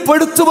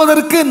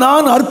வெளிப்படுத்துவதற்கு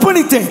நான்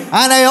அர்ப்பணித்தேன்.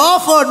 and I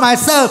offered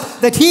myself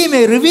that he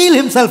may reveal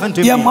himself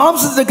unto N me.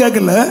 மாம்சத்தை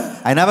கேட்கல,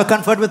 I never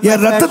conferred with my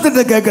N flesh.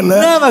 ரத்தத்தை கேட்கல,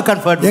 Never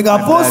conferred with எங்க my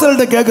blood.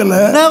 அப்போஸ்தலர்ட்ட கேட்கல,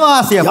 Never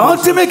asked the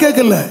apostle. யாருமே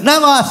கேட்கல.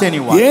 Never asked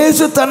anyone.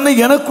 இயேசு தன்னை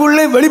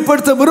எனக்குள்ளே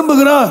வெளிப்படுத்த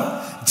விரும்புகிறார்.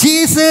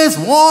 Jesus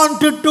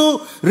wanted to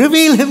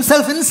reveal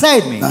himself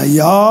inside me. நான்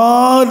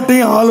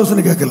யார்கிட்டையும்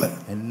ஆலோசனை கேட்கல.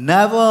 I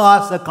never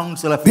asked the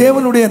counsel of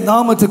தேவனுடைய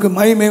நாமத்துக்கு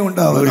மகிமை Glory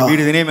உண்டாவதாக. be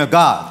to the name of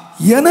God.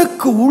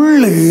 எனக்கு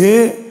உள்ளே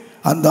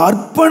அந்த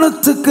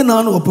அர்ப்பணத்துக்கு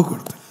நான் ஒப்பு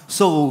கொடுத்தேன்.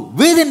 So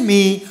within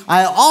me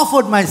I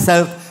offered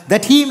myself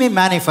that he may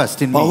manifest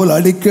in me. Pavul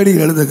அடிக்கடி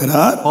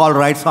எழுதுகிறார், Paul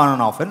writes on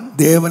and often,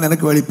 தேவன்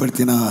எனக்கு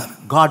வெளிப்படுத்தினார்.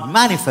 God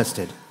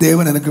manifested.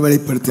 தேவன் எனக்கு God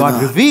வெளிப்படுத்தினார்.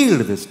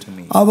 revealed this to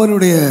me.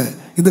 அவருடைய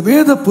இந்த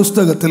வேத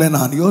புஸ்தகத்துல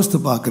நான் யோசித்து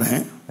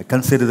பார்க்கிறேன். I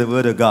consider the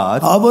word of God.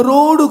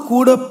 அவரோடு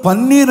கூட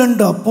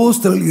 12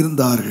 அப்போஸ்தலர்கள்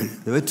இருந்தார்கள்.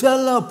 There were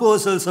 12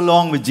 apostles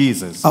along with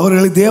Jesus.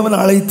 அவர்களை தேவன்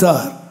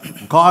அழைத்தார்.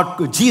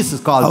 Jesus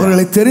called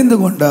அவர்களை them தெரிந்து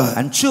கொண்டார்.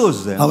 and chose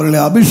them அவர்களை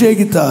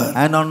அபிஷேகித்தார்.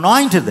 and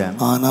anointed them.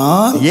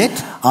 ஆனால் Yet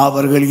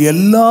அவர்கள்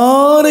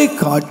எல்லாரை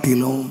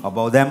காட்டிலும்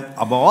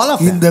above all of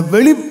them, இந்த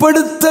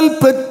வெளிப்படுத்தல்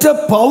பெற்ற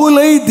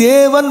பவுலை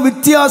தேவன்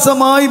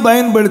வித்தியாசமாய்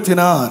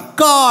பயன்படுத்தினார்.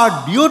 God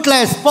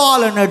utilized Paul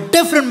in a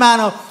different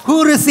manner, who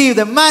received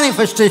the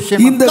manifestation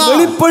of இந்த God.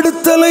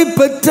 வெளிப்படுத்தலை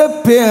பெற்ற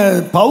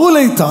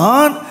பவுலை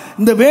தான்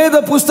இந்த வேத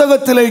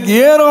புஸ்தகத்திலே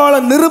ஏராள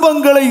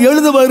நிருபங்களை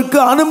எழுதுவதற்கு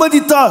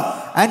அனுமதித்தார்.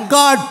 And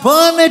God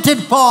permitted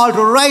Paul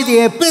to write the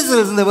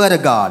epistles in the word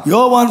of God.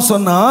 யோவான்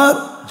சொன்னார்,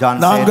 John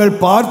said, நாங்கள்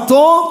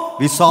பார்த்தோம்,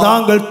 we saw,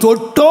 நாங்கள்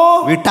தொட்டோம்,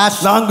 we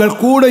touched, நாங்கள்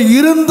கூட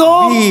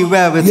இருந்தோம் we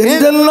were with him.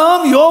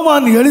 என்றெல்லாம்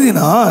யோவான்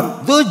எழுதினார்.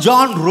 Though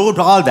John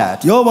wrote all that,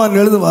 யோவான்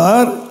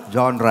எழுதுவார்,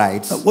 John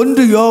writes,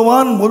 1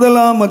 யோவான்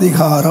 1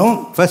 அதிகாரம்,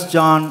 1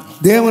 John,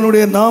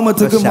 தேவனுடைய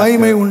நாமத்துக்கு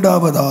மகிமை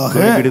உண்டாவதாக.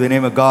 glory be to the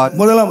name of God.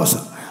 1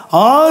 வசனம்,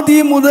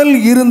 ஆதி முதல்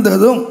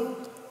இருந்ததும்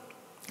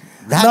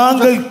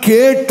நாங்கள்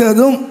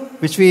கேட்டதும்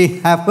which we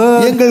have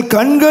heard, எங்கள்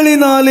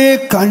கண்களினாலே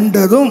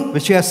கண்டதும்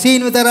which we have seen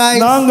with our eyes,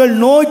 நாங்கள்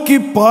நோக்கி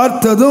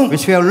பார்த்ததும்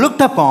which we have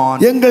looked upon,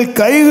 எங்கள்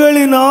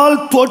கைகளினால்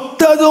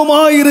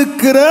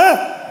தொட்டதுமாயிருக்கிற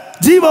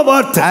ஜீவ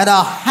வார்த்தை. and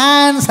our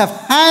hands have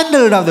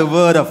handled of the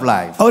word of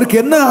life. அவருக்கு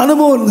என்ன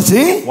அனுபவம்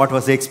இருந்துச்சு? What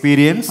was the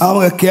experience?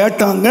 அவங்க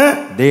கேட்டாங்க,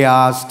 They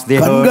asked, they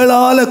heard,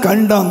 கண்களால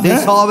கண்டாங்க, they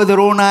saw with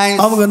their own eyes,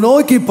 அவங்க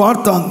நோக்கி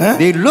பார்த்தாங்க,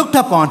 they looked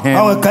upon him,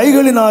 அவங்க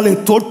கைகளினாலே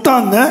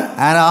தொட்டாங்க.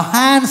 and our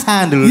hands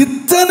handled.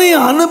 இத்தனை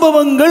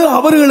அனுபவங்கள்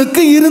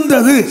அவர்களுக்கு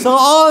இருந்தது. So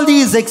all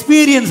these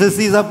experiences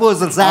these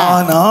apostles had.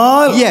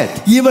 ஆனால் Yet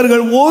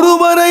இவர்கள்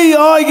ஒருவரை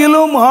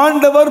ஆகிலும்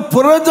ஆண்டவர்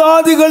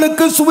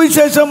புறஜாதிகளுக்கு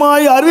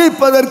சுவிசேஷமாய்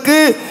அறிவிப்பதற்கு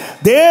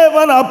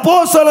தேவன்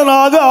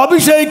அப்போஸ்தலனாக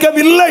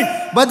அபிஷேகிக்கவில்லை.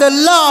 but the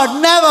Lord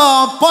never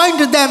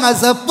appointed them as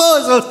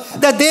apostles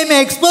that they may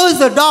expose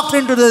the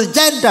doctrine to the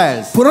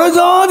Gentiles.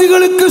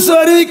 புறஜாதிகளுக்கு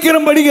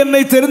அறிவிக்கிறபடி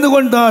என்னை தெரிந்து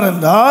கொண்டார்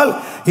என்றால்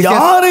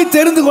யாரை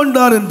தெரிந்து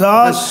கொண்டார்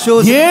என்றால்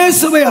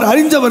இயேசுவை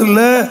அறிந்தவர்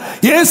இல்ல,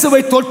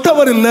 இயேசுவை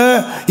தொட்டவர் இல்ல,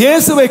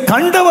 இயேசுவை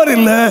கண்டவர்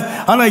இல்ல,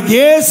 ஆனா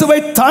இயேசுவை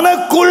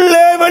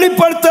தனக்குள்ளே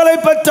வெளிப்படுத்தலை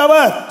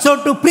பெற்றவர். So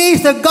to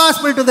preach the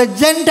gospel to the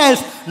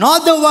Gentiles, not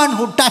the one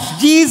who touched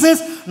Jesus,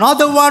 not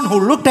the one who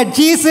looked at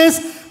Jesus,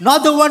 not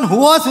the one who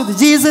was with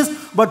Jesus,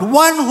 but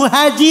one who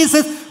had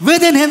Jesus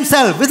within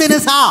himself, within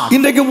his heart.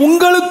 இன்றைக்கு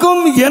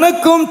உங்களுக்கும்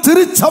எனக்கும்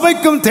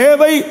திருச்சபைக்கும்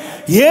தேவை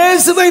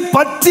இயேசுவை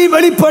பற்றி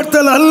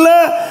வெளிப்படுத்தல் அல்ல,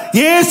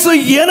 இயேசு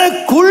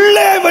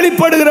எனக்குள்ளே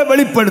வெளிப்படுகிற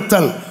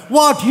வெளிப்படுத்தல்.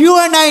 What you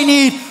and I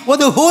need, what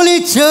the holy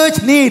church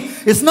need,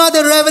 is not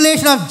the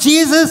revelation of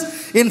Jesus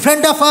in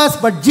front of us,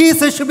 but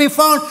Jesus should be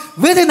found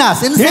within us,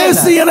 inside us.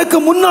 இயேசு எனக்கு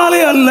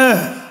முன்னாலே அல்ல,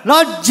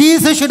 not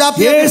Jesus should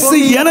appear before இயேசு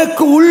me.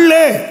 எனக்கு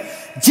உள்ளே.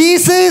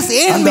 Jesus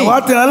in அந்த me.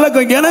 வார்த்தை நல்ல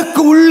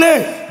எனக்கு உள்ளே.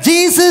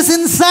 Jesus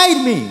inside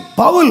me.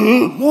 பவுல்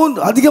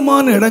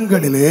அதிகமான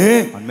இடங்களிலே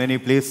On many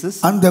places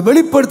அந்த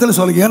வெளிப்படுத்தல்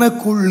சொல்ல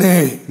எனக்குள்ளே,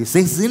 he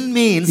says in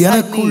me, inside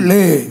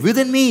எனக்குள்ளே, me,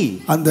 within me.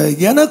 அந்த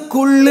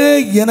எனக்குள்ளே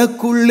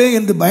எனக்குள்ளே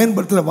என்று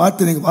பயன்படுத்துற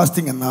வார்த்தை நீங்க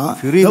வாசித்தீங்கன்னா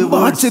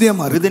ரொம்ப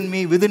ஆச்சரியமா இருக்கு.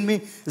 within me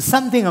is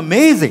something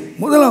amazing.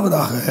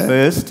 முதலாவதாக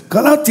First,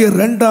 கலாத்தியர்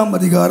 2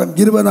 அதிகாரம்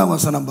 20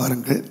 வசனம்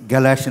பாருங்கள்.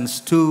 Galatians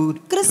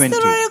 2:20.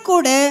 கிறிஸ்துவோடு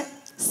கூட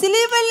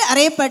சிலுவையில்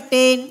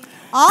அறையப்பட்டேன்,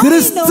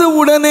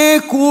 கிறிஸ்துவுடனே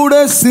கூட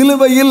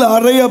சிலுவையில்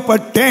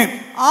அறையப்பட்டேன்,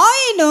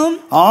 ஆயினும்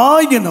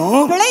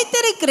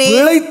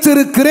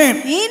பிழைத்திருக்கிறேன்.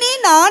 இனி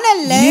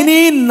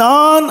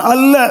நான்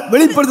அல்ல,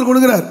 வெளிப்படுத்தி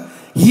கொடுக்கிறார்.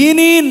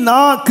 இனி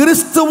நான்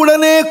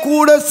கிறிஸ்துவுடனே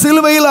கூட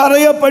சிலுவையில்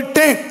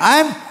அறையப்பட்டேன். I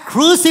am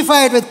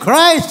crucified with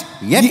Christ,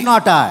 yet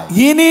not I.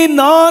 இனி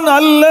நான்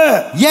அல்ல,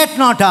 yet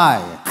not I.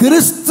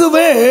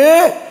 கிறிஸ்துவே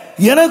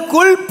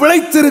எனக்குள்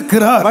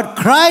பிழைத்திருக்கிறார். But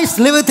Christ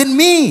liveth in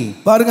me.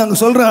 பாருங்க அங்க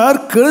சொல்றார்,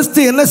 கிறிஸ்து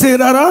என்ன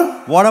செய்யறாரா?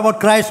 What about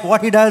Christ,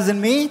 what he does in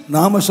me?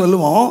 நாம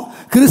சொல்லுவோம்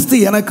கிறிஸ்து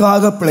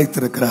எனக்காக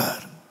பிழைத்திருக்கிறார்.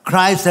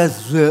 Christ has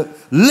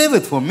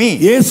liveth for me.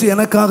 இயேசு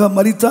எனக்காக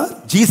மரித்தார்.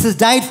 Jesus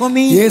died for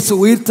me. இயேசு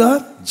உயிர்த்தார்.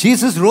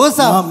 Jesus rose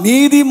up. நாம்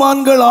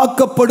நீதிமான்கள்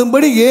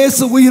ஆக்கப்படும்படி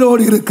இயேசு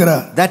உயிரோடு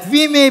இருக்கிறார். That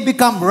we may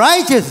become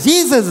righteous,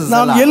 Jesus is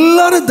alive. நாம்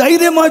எல்லாரும்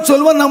தைரியமா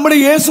சொல்வோம் நம்முடைய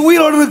இயேசு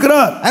உயிரோடு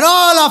இருக்கிறார். And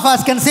all of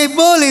us can say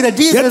boldly that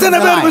Jesus is alive. எத்தனை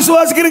பேர்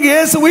விசுவாசிக்கிறீங்க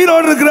இயேசு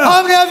உயிரோடு இருக்கிறார்?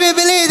 How many of you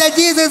believe that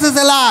Jesus is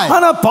alive?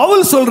 ஆனா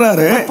பவுல்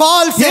சொல்றாரு,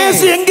 Paul says,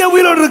 இயேசு எங்கே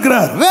உயிரோடு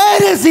இருக்கிறார்?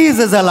 Where is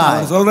Jesus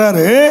alive?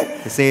 சொல்றாரு,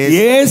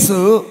 இயேசு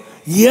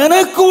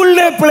எனக்கு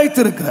உள்ளே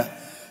பிழைத்திருக்கிறார்.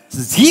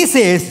 He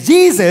says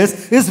Jesus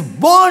is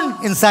born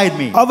inside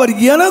me. அவர்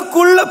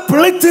எனக்குள்ள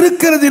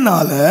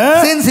பிழைத்திருக்கிறதுனால,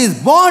 since he is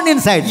born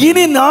inside me,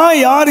 இனி நான்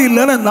யார்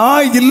இல்லைன்னா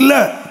நான் இல்ல.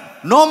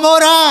 No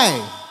more I.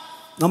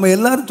 நம்ம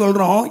எல்லாரும்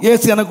சொல்றோம்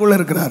இயேசு எனக்குள்ள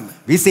இருக்கிறார்.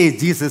 We say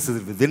Jesus is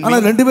within me. ஆனா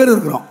ரெண்டு பேர்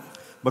இருக்கிறோம்.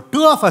 But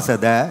two of us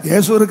are there.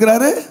 இயேசு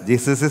இருக்கிறாரு,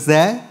 Jesus is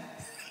there.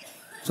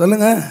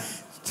 சொல்லுங்க.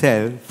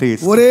 Tell please.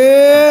 ஒரே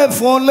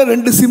போன்ல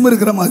ரெண்டு சிம்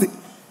இருக்கிற மாதிரி.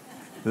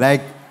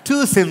 Like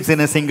two SIMs in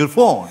a single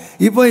phone.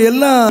 இப்போ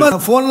எல்லா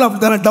போன்ல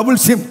அப்படிதானே double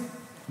sim.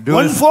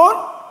 One phone,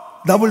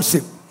 double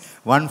SIM.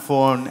 One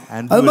phone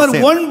and அது dual மாதிரி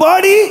SIM. one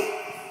body,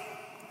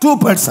 two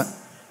person.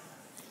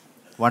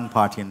 One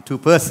party and two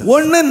persons.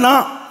 ஒன்னு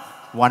நான்,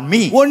 One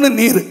me, ஒன்னு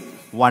நீர்.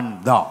 one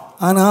thou.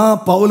 ஆனா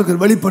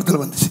பவுலுக்கு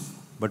வெளிப்படுத்தல் வந்துச்சு.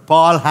 But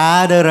Paul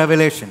had a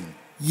revelation.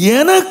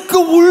 எனக்கு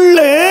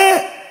உள்ளே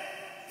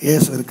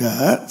இயேசு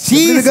இருக்கார்.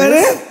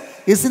 Jesus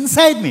is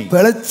inside me.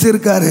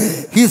 பிழைச்சிருக்காரு.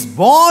 He is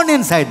born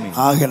inside me.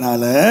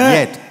 ஆகனால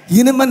Yet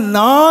இனிமே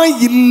நான்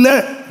இல்ல.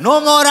 no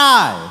more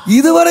I.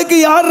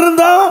 இதுவரைக்கும் யார்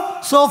இருந்தா?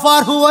 So far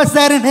who was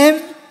there in him?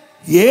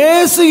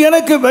 இயேசு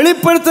எனக்கு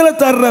வெளிப்படுத்தல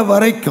தர்ற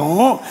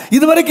வரைக்கும்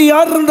இதுவரைக்கும்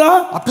யார் இருந்தா?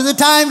 Up to the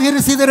time he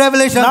received the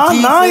revelation of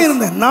நான் Jesus.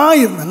 இருந்தேன்.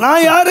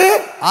 நான் யாரு?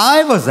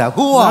 I was there.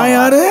 Who was? நான்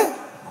யாரு?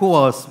 Who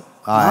was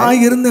I?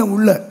 நான் இருந்தேன்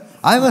உள்ள.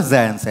 I was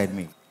there inside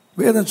me.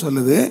 வேதம்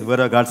சொல்லுது. The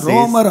word of God says.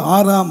 ரோமர்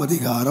 6ஆம்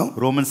அதிகாரம்.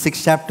 Romans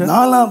 6th chapter.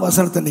 4ஆம்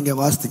வசனத்தை நீங்க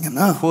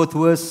வாசித்தீங்கன்னா 4th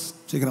verse.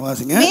 சீக்கிரம்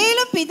வாசிங்க.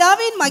 மேலும்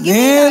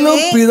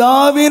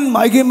பிதாவின்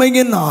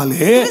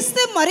மகிமையினாலே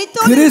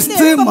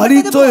கிறிஸ்து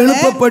மரித்தோ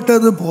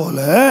எழுப்பப்பட்டது போல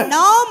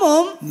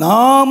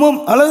நாமும்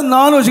அல்லது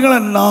நான்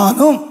வச்சுக்கலாம்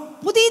நானும்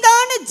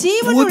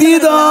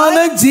புதிதான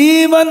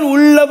ஜீவன்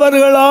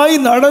உள்ளவர்களாய்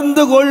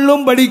நடந்து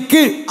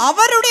கொள்ளும்படிக்கு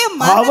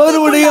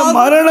அவருடைய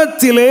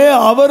மரணத்திலே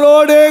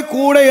அவரோட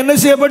கூட என்ன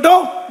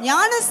செய்யப்பட்டோம்?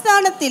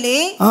 ஞானஸ்நானத்திலே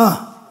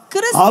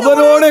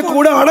அவரோட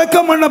கூட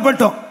அடக்கம்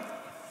பண்ணப்பட்டோம்.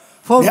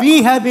 For we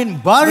have been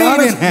buried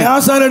in him.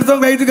 ஞானஸ்நானம்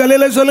எடுத்தவங்க கைட்டு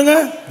அல்லேலூயா சொல்லுங்க.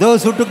 Those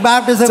who took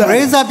baptism,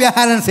 raise up your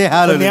hand and say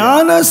hallelujah.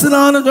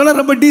 ஞானஸ்நானம் சொன்னா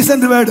ரொம்ப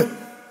descent word.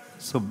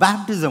 So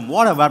baptism,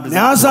 what a baptism.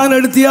 ஞானஸ்நானம்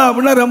எடுத்தியா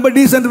அப்படினா ரொம்ப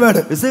descent word.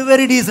 It's a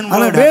very decent word.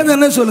 ஆனா வேதம்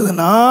என்ன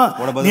சொல்லுதுன்னா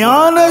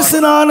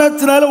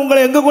ஞானஸ்நானத்தினால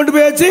உங்களை எங்க கொண்டு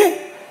போயாச்சு?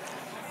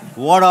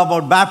 What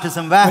about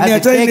baptism? Where has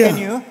it taken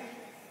you?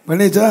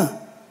 பண்ணிச்சா?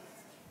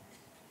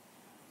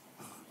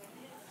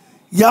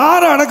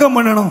 யாரை அடக்கம்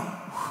பண்ணணும்?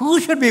 Who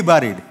should be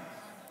buried?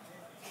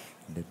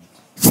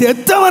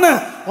 செத்தவன.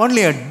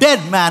 Only a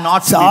dead man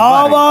ought to be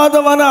buried.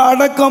 சாவாதவன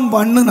அடக்கம்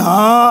பண்ணுனா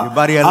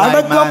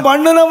அடக்கம்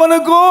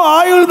பண்ணினவனுக்கும்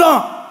ஆயுள்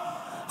தான்.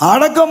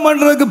 அடக்கம்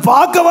பண்றதுக்கு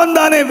பார்க்க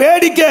வந்தானே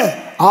வேடிக்கை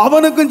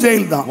அவனுக்கும்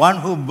ஜெயில் தான். One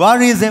who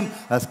buries him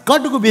has got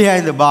to go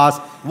behind the bars.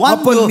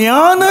 அப்ப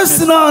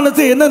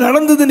ஞானஸ்நானத்தை என்ன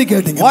நடந்ததுன்னு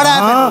கேட்டீங்க. What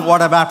happened?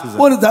 What a baptism.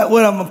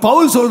 ஒரு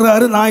பவுல்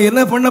சொல்றாரு நான்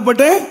என்ன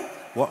பண்ணப்பட்டேன்?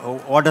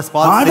 What does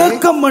Paul say?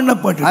 அடக்கம்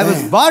பண்ணப்பட்டேன். I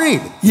was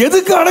buried.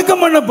 எதுக்கு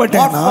அடக்கம்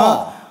பண்ணப்பட்டேன்னா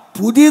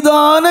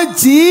புதிதான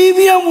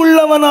ஜீவியம்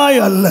உள்ளவனாய்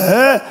அல்ல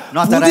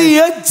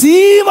புதிய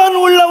ஜீவன்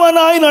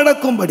உள்ளவனாய்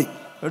நடக்கும்படி.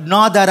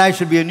 Not that I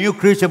should be a new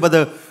creature but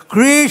the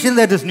creation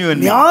that is new in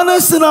me.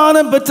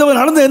 ஞானஸ்நானம் பெற்றவன்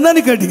நடந்து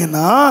என்னன்னு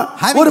கேட்டீங்கன்னா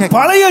ஒரு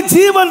பழைய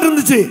ஜீவன்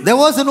இருந்துச்சு. There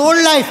was an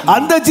old life.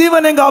 அந்த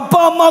ஜீவன் எங்க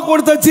அப்பா அம்மா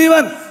கொடுத்த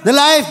ஜீவன். The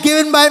life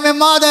given by my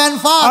mother and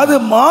father. அது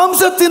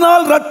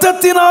மாம்சத்தினால்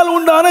இரத்தத்தினால்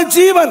உண்டான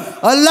ஜீவன்.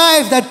 A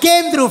life that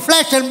came through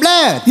flesh and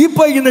blood.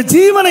 இப்போ இந்த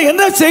ஜீவனை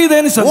என்ன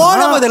செய்தேன்னு சொன்னா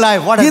What about the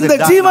life? What has it இந்த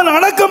done? ஜீவன்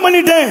அடக்கம்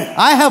பண்ணிட்டேன்.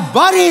 I have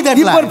buried that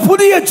life. இப்போ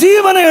புதிய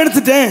ஜீவனை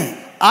எடுத்துட்டேன்.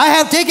 I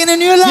have taken a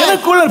new life.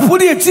 எனக்குள்ள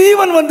புதிய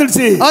ஜீவன்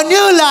வந்துருச்சு. A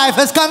new life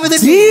has come with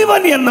it.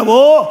 ஜீவன்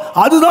என்னவோ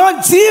அதுதான்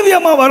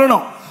ஜீவியமா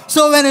வரணும்.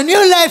 So when a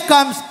new life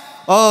comes,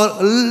 a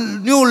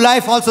new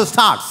life also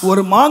starts.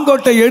 ஒரு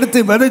மாங்கொட்டை எடுத்து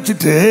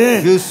விதைச்சிட்டு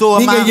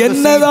நீங்க mango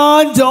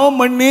என்னதான் ஜெபம்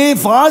பண்ணி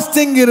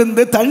ஃபாஸ்டிங்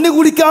இருந்து தண்ணி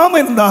குடிக்காம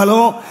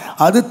இருந்தாலும்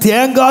அது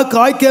தேங்காய்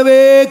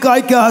காய்க்கவே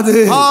காய்க்காது.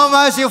 How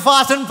much you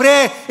fast and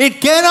pray, it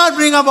cannot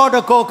bring about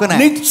a coconut.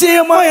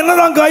 நிச்சயமா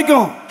என்னதான்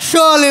காய்க்கும்?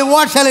 Surely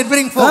what shall it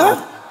bring forth?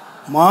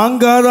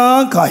 மாங்காய்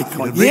தான்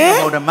காய்க்கும். Bring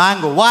about a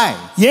mango. Why?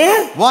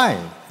 ஏன்? Why?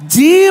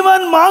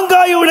 ஜீவன்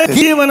மாங்காயோட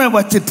ஜீவனை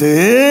வச்சிட்டு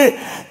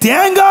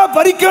தேங்காய்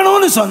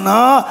பறிக்கணும்னு சொன்னா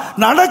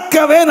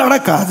நடக்கவே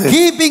நடக்காது.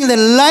 Keeping the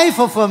life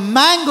of a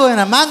mango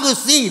and a mango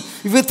seed,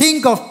 if you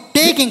think of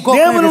taking coconut,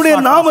 தேவனுடைய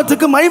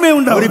நாமத்துக்கு மகிமை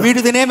உண்டாவதாக. Glory be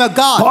to the name of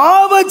God.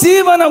 பாவ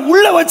ஜீவனை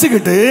உள்ள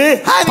வச்சிட்டு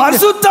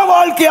பரிசுத்த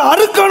வாழ்க்கையை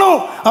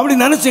அறுக்கணும் அப்படி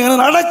நினைச்சீங்கன்னா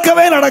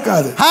நடக்கவே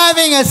நடக்காது.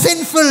 Having a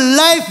sinful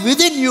life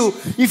within you,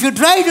 if you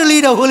try to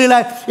lead a holy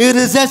life, it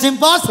is just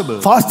impossible.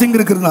 Fasting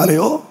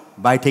இருக்கிறதுனாலயோ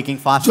by taking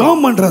fasting,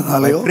 ஜெபம்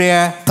பண்றதுனாலயோ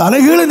prayer,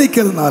 தலைகீழ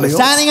நிக்கிறதுனாலயோ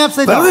standing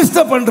upside down,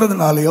 பிரதிஷ்டை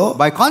பண்றதுனாலயோ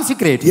by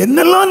consecrating,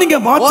 என்னெல்லாம் நீங்க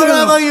மாற்றணும்,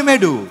 whatever you may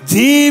do,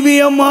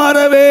 ஜீவியம்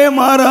மாறவே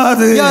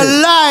மாறாது. your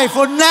life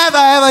would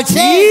never ever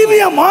change.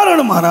 ஜீவியம்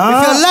மாறணுமானா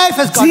if your life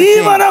has got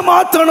ஜீவனை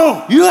மாற்றணும்.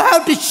 you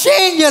have to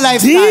change your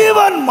lifestyle.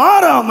 ஜீவன்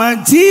மாறாம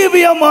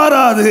ஜீவியம்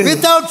மாறாது.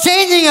 without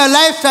changing your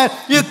lifestyle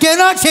you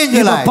cannot change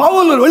your life.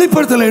 Pavul ஒரு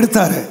வெளிப்படுத்தலை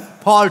எடுத்தாரு.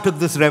 Paul took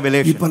this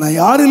revelation. இப்ப நான்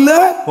யார் இல்ல?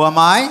 Who am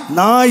I?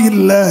 நான்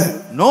இல்ல.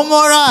 No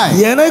more I.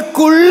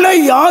 எனக்குள்ள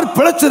யார்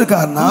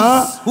பிழைச்சிருக்கார்னா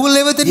who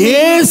liveth in me?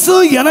 இயேசு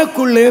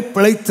எனக்குள்ளே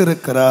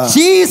பிழைத்திருக்கிறார்.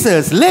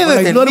 Jesus liveth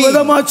in me. இன்னொரு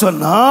விதமா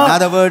சொன்னா in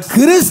other words,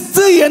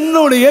 கிறிஸ்து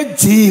என்னுடைய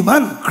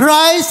ஜீவன்.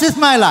 Christ is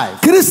my life.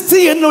 கிறிஸ்து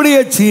என்னுடைய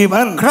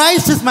ஜீவன்.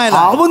 Christ is my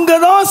life. அவங்க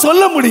தான்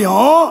சொல்ல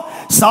முடியும்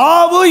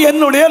சாவு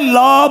என்னுடைய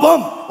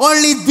லாபம்.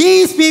 Only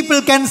these people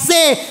can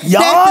say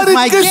death is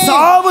my யாருக்கு gain.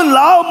 சாவு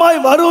லாபமாய்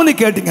வரும்னு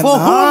கேட்டீங்கன்னா, For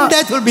whom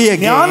death will be a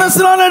gain.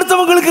 ஞானஸ்நானம்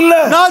எடுத்தவங்களுக்கு இல்ல,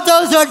 Not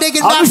those who are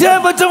taken baptism.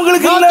 அபிஷேகம்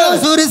பெற்றவங்களுக்கு இல்ல, Not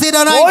those who receive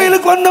anointing.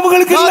 கோயிலுக்கு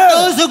வந்தவங்களுக்கு இல்ல. Not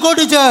those who go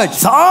to church.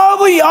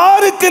 சாவு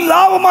யாருக்கு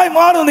லாபமாய்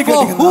மாறும்னு For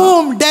கேட்டீங்கன்னா,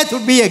 whom death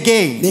would be a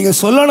gain. நீங்க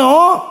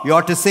சொல்லணும், You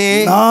ought to say,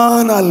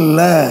 நான்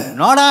அல்ல,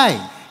 not I.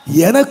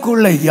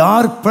 எனக்குள்ள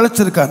யார்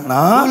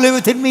பிழைச்சிருக்கான்னா, Who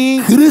liveth in me?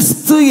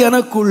 கிறிஸ்து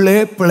எனக்குள்ளே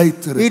It's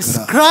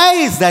பிழைத்திருக்கிறார்.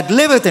 Christ that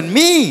liveth in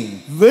me.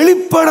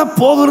 வெளிப்பட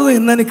போகிறது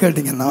என்னன்னு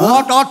கேட்டீங்கன்னா,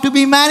 What ought to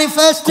be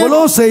manifested?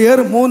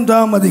 கொலோசையர்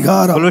 3ஆம்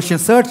அதிகாரம்.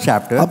 Colossians 3rd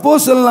chapter.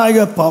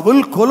 அப்போஸ்தலனாகிய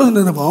பவுல் கொலோசை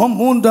நிருபம்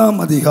 3ஆம்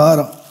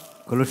அதிகாரம்.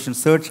 Colossians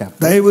 3rd chapter.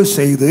 தயவு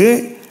செய்து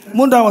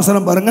 3ஆம்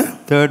வசனம் பாருங்க.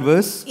 3rd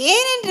verse.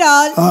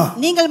 ஏனென்றால்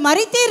நீங்கள்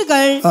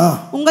மரித்தீர்கள்,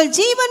 உங்கள்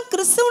ஜீவன்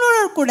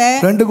கிறிஸ்துவோடு கூட.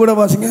 ரெண்டு கூட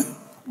வாசிங்க.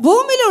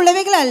 பூமியில்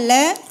உள்ளவைகள் அல்ல,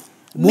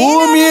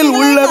 பூமியில்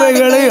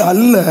உள்ளவைகளை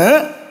அல்ல,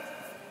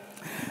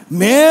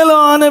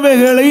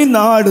 மேலானவைகளை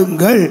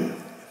நாடுங்கள்.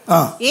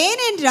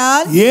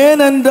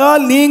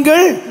 ஏனென்றால்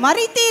நீங்கள்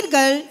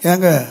மரித்தீர்கள்.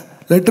 ஏங்க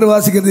லெட்டர்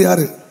வாசிக்கிறது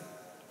யாரு?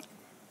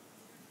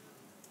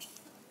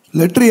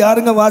 லெட்டர்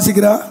யாருங்க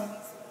வாசிக்கிறா?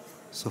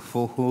 So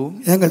for whom?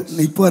 ஏங்க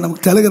இப்போ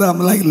நமக்கு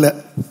டெலிகிராம்லாம் இல்ல.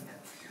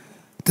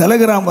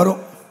 டெலிகிராம் வரும்,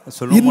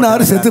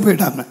 இன்னாரு செத்து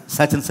போயிட்டாங்க,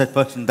 such and such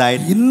person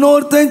died.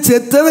 இன்னொருத்தன்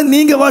செத்ததை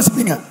நீங்க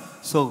வாசிப்பீங்க.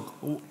 So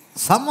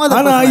some other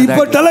ஆனா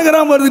இப்போ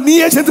டெலிகிராம் வருது,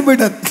 நீயே செத்து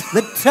போயிட்ட.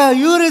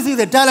 You receive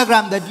the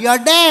telegram that you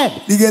are dead.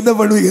 நீங்க என்ன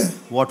பண்ணுவீங்க?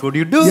 What would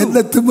you do?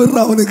 என்ன திமிர்ற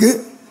அவனுக்கு,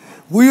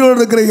 உயிரோடு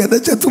இருக்கிற என்ன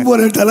செத்து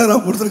போற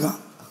டெலிகிராம் கொடுத்துருக்கான்.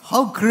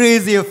 How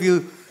crazy of you,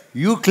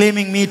 you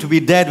claiming me to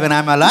be dead when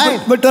I'm alive.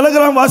 But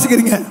Telegram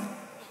வாசிக்கிறீங்க.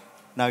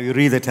 Now you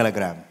read the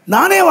telegram.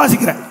 நானே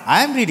வாசிக்கிறேன். I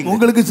am reading.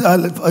 உங்களுக்கு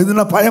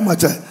இதுனா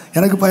பயமாச்சா?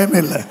 எனக்கு பயமே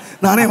இல்லை,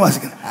 நானே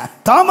வாசிக்கிறேன்.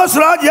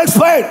 Thomasraj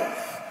expired.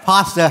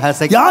 Pastor has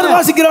expired. யார்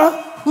வாசிக்கிறா?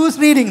 Who's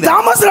reading that?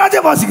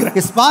 தாமஸ்ராஜே வாசிக்கிறேன்.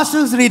 His pastor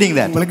is reading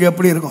that. உங்களுக்கு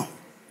எப்படி இருக்கும்?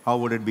 How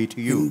would it be to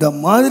you? இந்த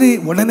மாதிரி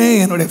உடனே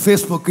என்னுடைய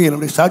ஃபேஸ்புக்,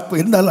 என்னுடைய ஷார்ட்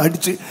இருந்தாலும்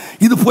அடிச்சு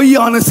இது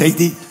பொய்யான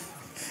செய்தி,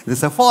 This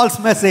is a false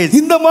message.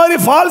 இந்த மாதிரி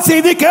ஃபால்ஸ்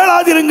செய்தி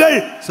கேளாதிருங்கள்.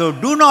 So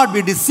do not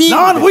be deceived.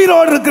 நான்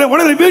உயிரோடு இருக்கிறேன்,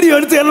 உடனே வீடியோ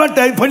எடுத்து எல்லாம்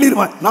டைப்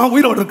பண்ணிடுவேன், நான்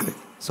உயிரோடு இருக்கிறேன்.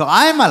 So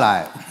I am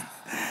alive.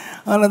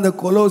 ஆனா அந்த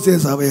கொலோசே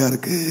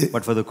சபையாருக்கு,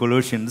 But for the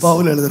Colossians,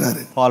 Pavul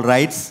எழுதுறாரு, Paul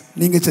writes,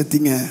 நீங்க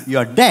செத்தீங்க. you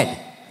are dead.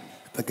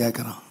 இப்ப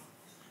கேட்கறான்,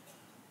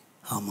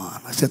 ஆமா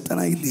நான்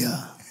செத்தனா இல்லையா?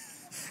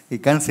 He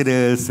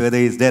considers whether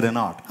he is dead or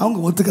not. அவங்க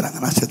ஒத்துக்கிறாங்க,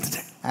 நான்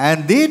செத்துட்டேன். And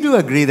they do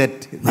agree that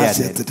they are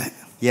dead. செத்துட்டேன்.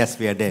 Yes,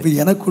 we are dead. இப்ப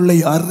எனக்குள்ள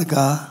யார்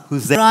இருக்கா?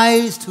 Who's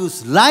Christ, whose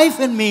life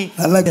in me.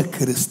 நல்ல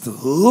கிறிஸ்து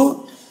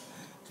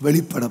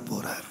வெளிப்பட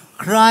போறார்.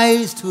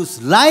 Christ, whose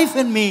life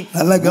in me.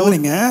 நல்ல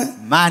கவனிங்க,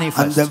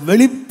 manifest. அந்த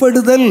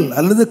வெளிப்படுதல்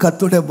அல்லது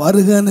கர்த்தருடைய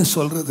வருகைன்னு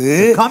சொல்றது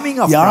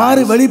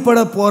யாரு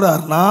வெளிப்பட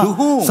போறார்னா,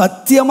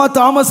 சத்தியமா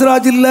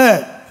தாமஸ்ராஜ் இல்ல.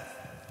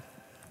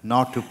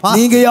 Not to pass.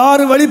 நீங்க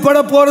யாரு வெளிப்பட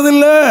போறது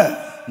இல்ல.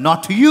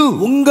 Not to you.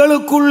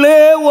 உங்களுக்குள்ளே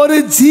ஒரு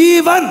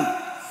ஜீவன்,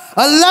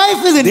 a life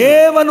within you.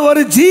 தேவன்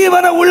ஒரு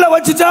ஜீவனை உள்ள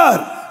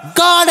வச்சிட்டார்.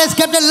 God has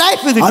kept a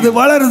life within you. அது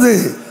வளருது.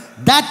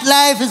 That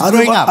life is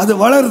growing up. அது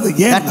வளருது.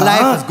 That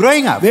life is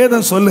growing up.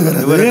 வேதம்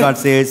சொல்லுகிறது. The word of God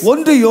says.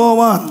 1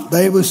 யோவான்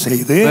தயவு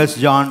செய்து. 1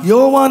 John.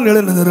 யோவான்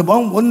எழுதின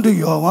நிருபம் 1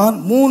 யோவான்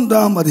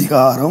 3ஆம்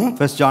அதிகாரம்.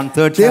 1 John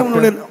 3rd chapter.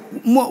 தேவனுடைய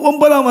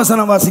 9ஆம்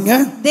வசனம் வாசிங்க.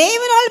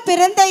 தேவனால்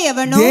பிறந்த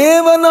எவனும்,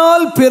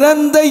 தேவனால்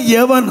பிறந்த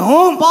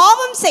எவனும்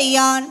பாவம்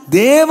செய்யான்.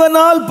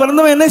 தேவனால்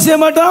பிறந்தவன் என்ன செய்ய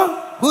மாட்டான்?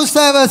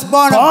 Whosoever is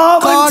born of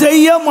பாவம் God.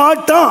 செய்ய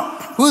மாட்டான்.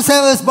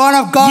 Whosoever is born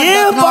of God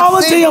ஏன் does not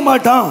பாவம் sin. செய்ய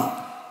மாட்டான்?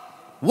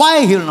 Why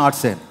he will not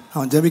sin?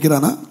 அவன்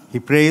ஜெபிக்கிறானா? He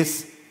prays.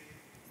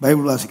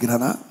 Bible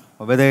வாசிக்கிறானா?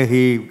 Or whether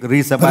he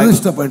reads the Bible.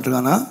 பிரதிஷ்டை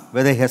பண்ணிருக்கானா?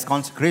 Whether he has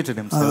consecrated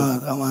himself.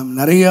 அவன்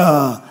நிறைய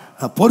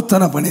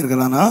பொருத்தனை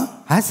பண்ணியிருக்கிறானா?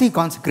 Has he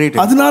consecrated?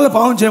 அதனால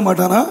பாவம் செய்ய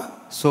மாட்டானா?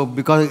 So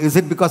is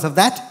it because of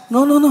that?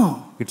 No, no, no.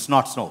 It's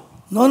not so.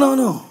 No, no,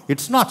 no.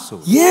 It's not so.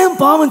 ஏன்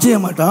பாவம் செய்ய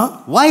மாட்டான்?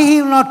 Why he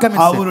will not commit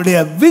sin?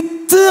 அவருடைய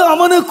வித்து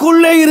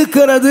அவனுக்குள்ளே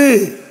இருக்கிறது.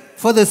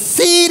 For the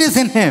seed is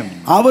in him.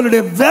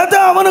 அவருடைய விதை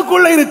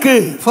அவனுக்குள்ளே இருக்கு.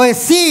 For a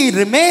seed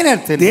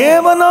remaineth in him.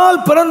 தேவனால்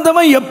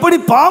பிறந்தவன் எப்படி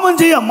பாவம்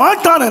செய்ய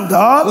மாட்டான்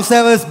என்றால்,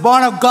 whosoever is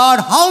born of God,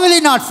 how will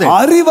he not sin?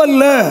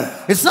 அறிவல்ல,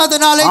 It's not the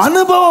knowledge.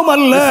 அனுபவம்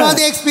அல்ல, It's not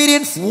the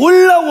experience.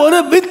 உள்ள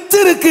ஒரு வித்து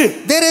இருக்கு.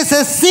 There is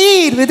a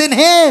seed within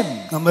him.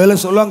 நம்ம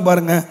எல்லாம் சொல்லுவாங்க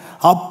பாருங்க,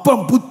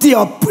 அப்பம் புத்தி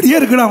அப்படியே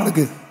இருக்குடா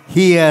அவனுக்கு.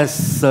 He has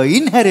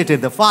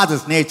inherited the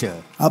father's nature.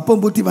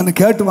 அப்பம் புத்தி வந்து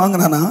கேட்டு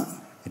வாங்கினானா?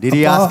 Did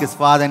he ask his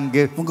father and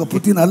give? உங்க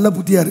புத்தி நல்ல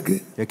புத்தியா இருக்கு.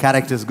 Your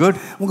character is good.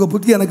 உங்க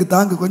புத்தி எனக்கு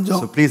தாங்க கொஞ்சம்.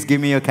 So please give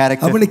me your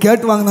character. அப்படி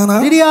கேட்டு வாங்கினானா?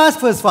 Did he ask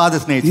for his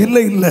father's nature? இல்ல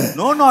இல்ல.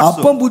 No, not so.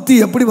 அப்பம் புத்தி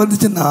எப்படி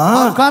வந்துச்சுன்னா,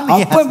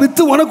 அப்பம்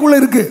வித்து உனக்குள்ள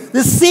இருக்கு.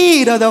 The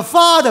seed of the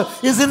father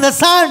is in the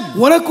son.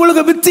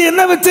 உனக்குள்ள வித்து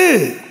என்ன with?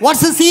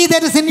 What's the seed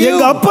that is in you?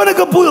 எங்க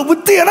அப்பனுக்கு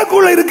வித்து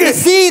எனக்குள்ள இருக்கு.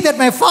 The seed that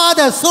my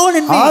father has sown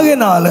in me.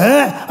 ஆகையால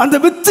அந்த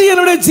வித்து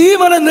என்னுடைய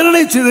ஜீவனை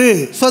நிர்ணயிச்சது.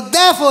 So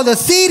therefore the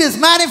seed is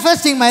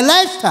manifesting my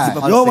lifestyle.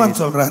 யோவான்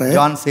சொல்றாரு,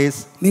 John says,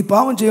 நீ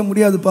பாவம் செய்ய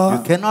முடியாதுப்பா.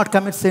 you cannot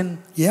commit sin.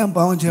 ஏன்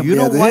பாவம் செய்ய You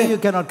know முடியாது? why you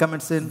cannot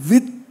commit sin?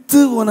 With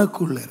with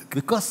உனக்குள்ள இருக்கு.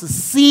 Because the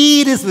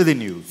seed is within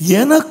you.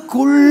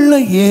 எனக்குள்ள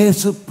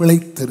இயேசு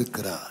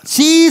பிழைத்திருக்கிறார்.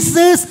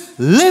 Jesus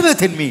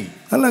liveth in me.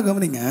 நல்லா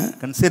கவனிங்க.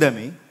 Consider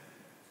me.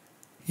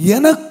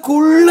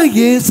 எனக்குள்ள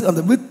இயேசு,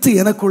 அந்த வித்து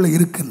எனக்குள்ள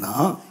இருக்குன்னா,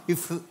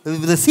 If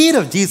the seed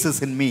of Jesus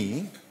in me,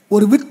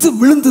 ஒரு with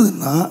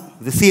விழுந்ததுன்னா,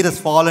 the seed has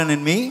fallen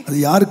in me, அது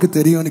யாருக்கு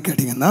தெரியும்னு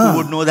கேட்டீங்கன்னா, who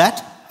would know that?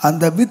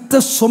 அந்த வித்தை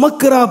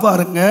சுமக்கிறா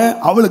பாருங்க,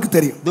 அவளுக்கு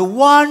தெரியும். The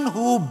one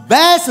who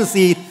bears the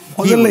seed.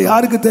 முதல்ல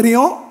யாருக்கு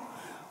தெரியும்?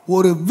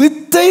 ஒரு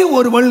வித்தை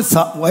ஒருவள்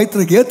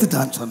வயித்துல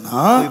ஏத்துட்டான்னு சொன்னா,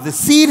 if the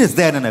seed is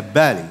there in a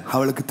belly,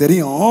 அவளுக்கு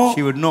தெரியும்.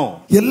 she would know.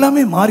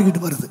 எல்லாமே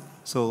மாறிக்கிட்டு வருது.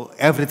 So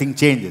everything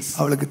changes.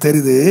 அவளுக்கு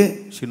தெரியுது.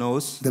 She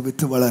knows. இந்த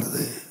வித்து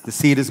வளருது. The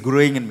seed is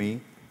growing in me.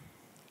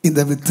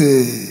 இந்த வித்து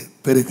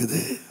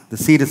பெருகுது. The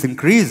seed is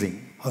increasing.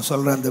 அவ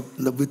சொல்ற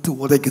இந்த வித்து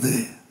உதைக்குது.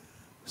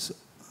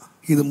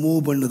 இது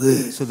மூவ் பண்ணுது.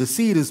 So the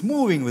seed is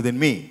moving within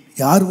me.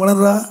 யார்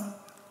வளர்றா?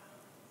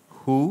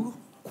 Who?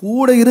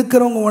 கூட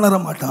இருக்கிறவங்க உணர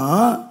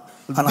மாட்டான்.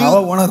 ஆனா அவ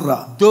உணர்றா.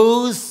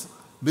 Those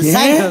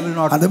beside her will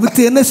not. அந்த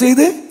வித்து என்ன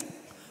செய்யுது?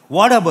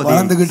 What about it?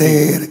 வளர்ந்துகிட்டே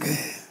இருக்கு.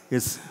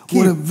 Yes.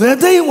 ஒரு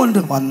விதை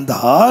ஒன்று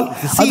வந்தால்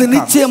அது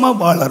நிச்சயமா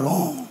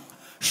வளரும்.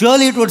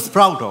 Surely it would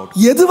sprout out.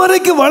 எது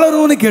வரைக்கும்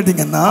வளரும்னு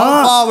கேட்டீங்கன்னா,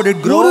 How would it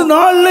grow? ஒரு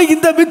நாள்ல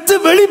இந்த வித்து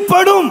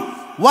வெளிப்படும்.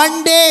 One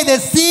day the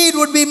seed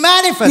would be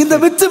manifested. இந்த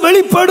வித்து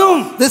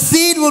வெளிப்படும். The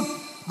seed would be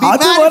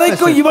அது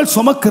வரைக்கும் இவள்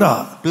சுமக்கிறா.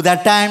 To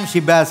that time she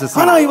bears the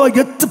seed. ஆனா இவ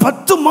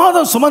 10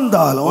 மாதம்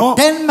சுமந்தாலும்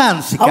 10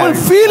 months she அவள்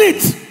carried. feel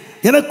it.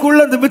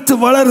 எனக்குள்ள இந்த வித்து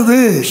வளருது.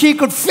 She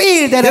could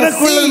feel that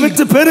எனக்குள்ள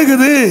வித்து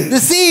பெருகுது.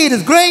 the seed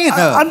is growing in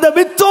her. அந்த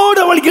வித்தோடு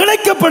அவள்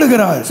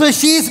இணைக்கப்படுகிறாள். So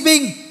she is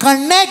being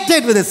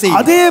connected with the seed.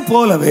 அதே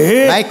போலவே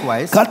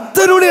Likewise,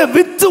 கர்த்தருடைய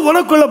வித்து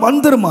உனக்குள்ள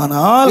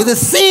வந்திருமானால், if the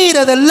seed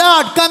of the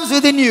Lord comes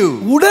within you,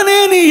 உடனே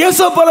நீ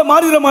இயேசு போல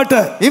மாறிட மாட்ட.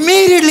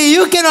 immediately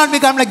you cannot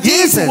become like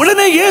Jesus.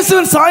 உடனே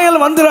இயேசுவின்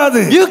சாயல்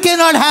வந்துராது. You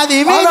cannot have the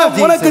image of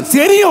Jesus. உனக்கு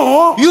தெரியும்,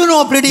 You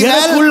know pretty well.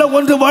 எனக்குள்ள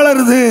ஒன்று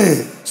வளருது.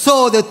 So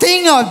the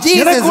thing of Jesus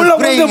is எனக்குள்ள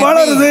growing ஒன்று in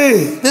வளருது.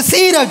 me. The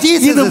seed of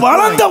Jesus இது is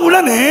வளர்ந்த growing.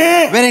 உடனே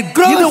When it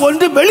grows, இது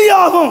ஒன்று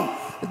வெளியாகும்.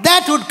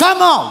 that would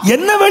come out.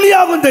 என்ன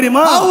வெளியாகும்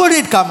தெரியுமா? How would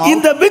it come out?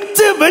 இந்த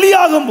வித்து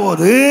வெளியாகும்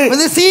போது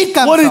When the seed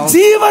comes ஒரு out,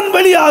 ஜீவன்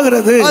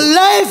வெளியாகிறது. a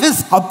life is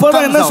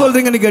அப்பதான் என்ன comes out.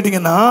 சொல்றீங்கன்னு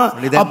கேட்டீங்கன்னா,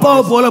 Only then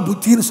அப்பாவை போல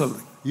புத்தின்னு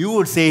சொல்றீங்க. You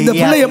would say இந்த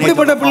he பிள்ளை has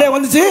எப்படிப்பட்ட nature பிள்ளை of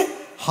வந்துச்சு?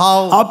 how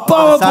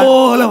அப்பாவை son,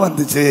 போல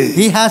வந்துச்சு.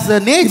 he has the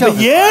nature of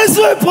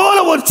இயேசுவை போல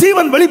ஒரு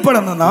ஜீவன்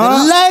வெளிப்படணும்னா,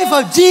 the life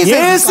of Jesus.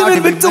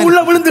 இயேசுவின் வித்து உள்ள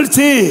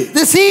விழுந்துருச்சு.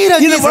 The seed of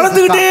இது Jesus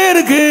வளர்ந்துகிட்டே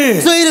இருக்கு.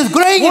 so it is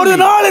growing. ஒரு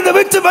நாள் இந்த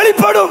வித்து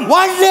வெளிப்படும்.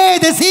 One day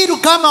the seed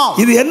will come out.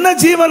 இது என்ன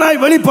ஜீவனாய்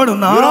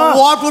வெளிப்படும்னா, You know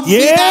what would be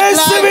that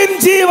life? இயேசுவின்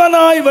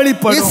ஜீவனாய்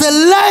வெளிப்படும். It's the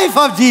life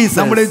of Jesus.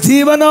 நம்முடைய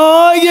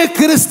ஜீவனாய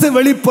கிறிஸ்து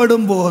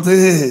வெளிப்படும் போது,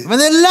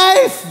 When the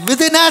life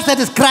within us, that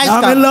is Christ,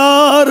 நாம் comes,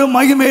 எல்லாரும்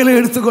மகிமையில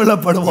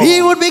எடுத்துக்கொள்ளப்படுவோம். we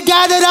would be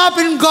gathered up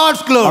in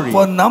God's glory.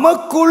 அப்போ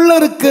நமக்குள்ள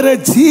இருக்கிற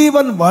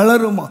ஜீவன்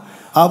வளரும்.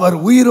 அவர்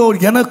உயிரோடு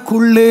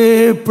எனக்குள்ளே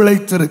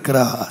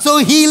பிழைத்திருக்கிறார். So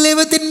he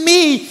liveth in me,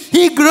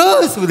 he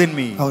grows within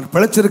me. Our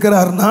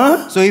பிழைச்சிருக்கிறார்னா,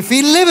 So if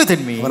he liveth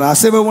in me, அவர்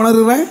அசைவை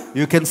உணர்றேன்.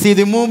 you can see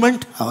the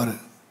movement. அவர்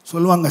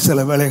சொல்லுவாங்க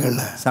சில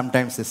வேளைகள்ல,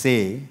 Sometimes they say,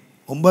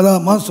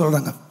 9ஆம் மாதம்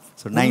சொல்றாங்க,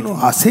 so 9th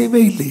இன்னும்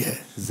அசைவே இல்லையே.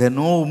 is there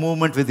no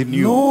movement within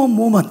you? No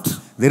moment.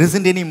 There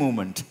isn't any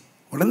movement.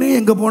 உடனே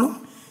எங்க போகணும்?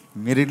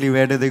 Immediately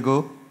where do they go?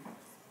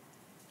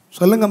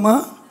 சொல்லுங்கம்மா.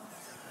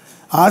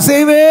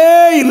 அசைவே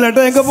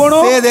இல்லட்டா எங்க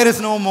போகணும்? Say there is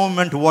no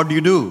movement, what do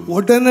you do?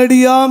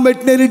 உடனடியா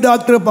வெட்டனரி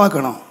டாக்டரை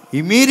பார்க்கணும்.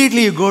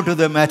 Immediately you go to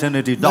the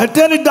maternity doctor.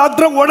 Veterinary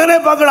டாக்டரை உடனே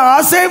பார்க்கணும்.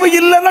 அசைவு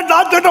இல்லைன்னா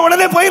டாக்டர்கிட்ட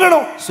உடனே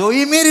போயிடணும். So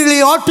immediately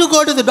you ought to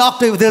go to the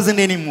doctor if there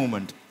isn't any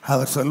movement.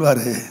 அவர்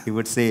சொல்வாரு, He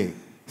would say,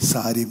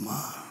 சாரிம்மா,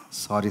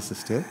 sorry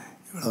sister,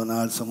 இவ்வளவு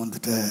நாள்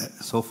சுமந்துட்ட,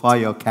 so far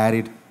you have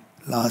carried,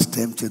 last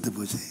time செத்து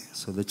போச்சு,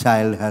 so the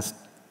child has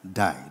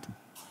died.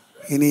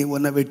 இனி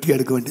உன்னை வெட்டி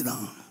எடுக்க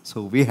வேண்டியதான். So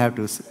we have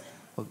to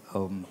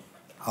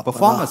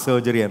perform a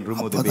surgery and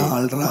remove the அப்பதான் baby.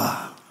 அல்றா.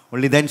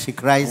 Only then she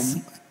cries.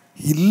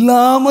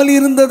 இல்லாமல்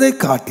இருந்ததை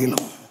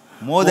காட்டிலும்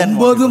More than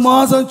 9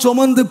 மாதம்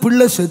சுமந்து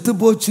பிள்ளை செத்து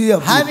போச்சு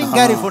having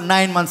carried for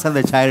 9 months and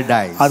the child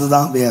dies.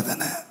 அதுதான்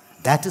வேதனை.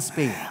 That is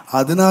pain.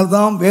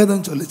 அதனால்தான்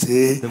வேதம் சொல்லுச்சு,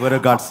 The word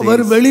of God says,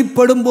 அவர்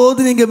வெளிப்படும் போது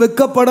நீங்க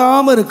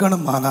வெட்கப்படாம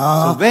இருக்கணுமானா,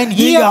 So when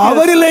he நீங்க appears-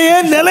 அவரிலேயே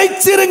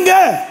நிலைச்சிருங்க.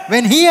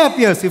 when he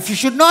appears, if you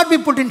should not be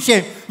put in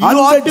shame, you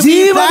அந்த ought to be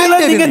ஜீவனில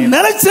planted நீங்க in him.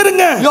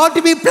 நிலைச்சிருங்க. You ought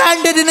to be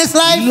planted in his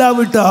life.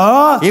 இல்லாவிட்டா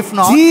If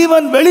not,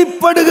 ஜீவன்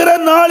வெளிப்படுகிற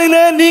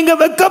நாளிலே நீங்க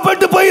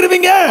வெட்கப்பட்டு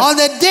போயிருவீங்க. on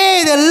the day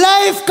the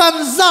life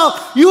comes out,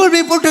 you will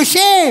be put to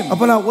shame.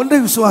 அப்ப நான் ஒன்றை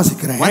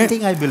விசுவாசிக்கிறேன், One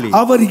thing I believe.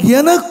 அவர்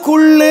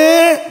எனக்குள்ளே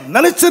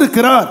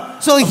நிலைச்சிருக்கிறார்.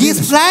 So he is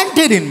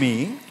planted in me.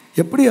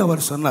 எப்படி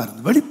அவர் சொன்னார்?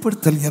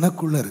 வெளிப்படுத்தல்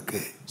எனக்குள்ள இருக்கு.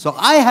 So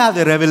I have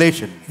the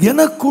revelation.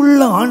 எனக்குள்ள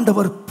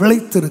ஆண்டவர் The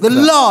பிழைத்திருக்கிறார்.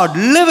 Lord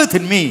liveth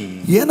in me.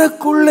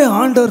 எனக்குள்ளே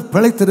ஆண்டவர்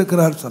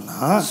பிழைத்திருக்கிறார் சொன்னா,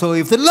 So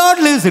if the Lord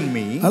lives in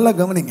me, நல்லா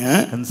கவனிங்க.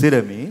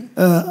 consider me.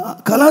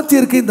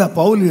 கலாத்தியருக்கு இந்த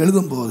பவுல்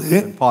எழுதும்போது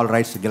When Paul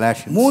writes to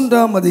Galatians,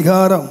 3ஆம்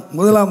அதிகாரம்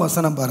 1ஆம்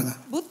வசனம் பாருங்க.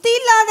 புத்தி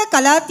இல்லாத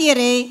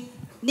கலாத்தியரே,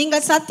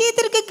 நீங்கள்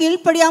சத்தியத்திற்கு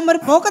கீழ்ப்படியாமல்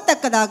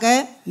போகத்தக்கதாக,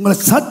 உங்களை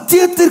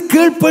சத்தியத்திற்கு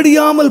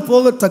கீழ்ப்படியாமல்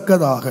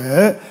போகத்தக்கதாக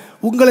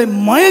உங்களை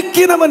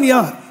மயக்கினவன்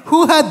யார்? Who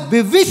hath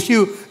bewitched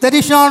you that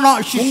you shall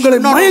not உங்களை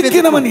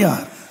மயக்கினவன்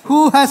யார்?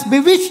 Who has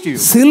bewitched you?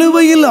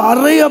 சிலுவையில்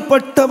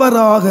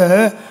அறையப்பட்டவராக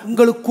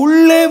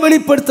உங்களுக்குள்ளே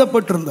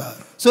வெளிப்படுத்தப்பட்டிருந்தார்.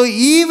 So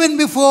even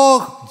before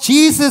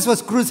Jesus was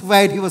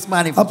crucified, he was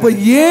manifested. அப்ப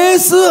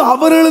இயேசு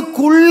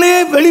அவர்களுக்குள்ளே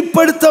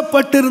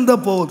வெளிப்படுத்தப்பட்டிருந்த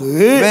போது,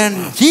 when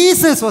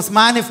Jesus was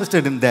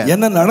manifested in them,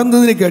 என்ன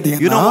நடந்ததுன்னு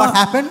கேட்டீங்கன்னா, you know what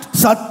happened?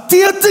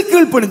 சத்தியத்துக்கு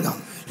கீழ்ப்படிந்தான்.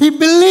 He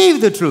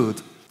believed the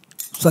truth.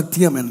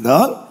 சத்தியம்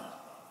என்றால்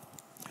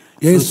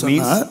இயேசு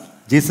சொன்னார்,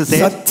 Jesus said,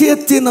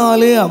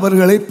 சத்தியத்தினாலே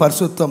அவர்களை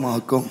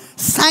பரிசுத்தமாக்கும்.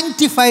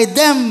 sanctify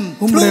them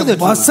through the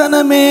truth.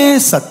 வசனமே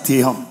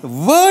சத்தியம். The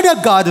word of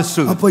God is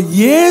truth. அப்ப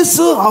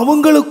இயேசு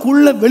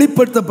அவங்களுக்குள்ள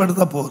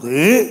வெளிப்படுத்தப்பட்ட போது,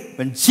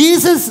 when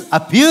Jesus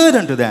appeared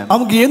unto them,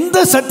 அவங்க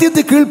எந்த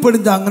சத்தியத்துக்கு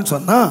கீழ்ப்படிஞ்சாங்கன்னு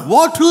சொன்னா,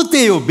 what truth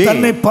they obeyed?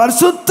 தன்னை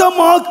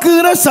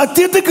பரிசுத்தமாக்குற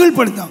சத்தியத்துக்கு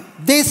கீழ்ப்படிஞ்சாங்க.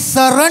 They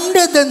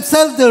surrendered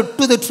themselves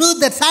to the truth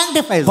that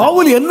sanctifies them.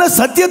 Pavul என்ன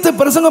சத்தியத்தை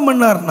பிரசங்கம்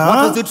பண்ணார்னா,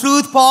 What was the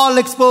truth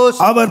Paul exposed?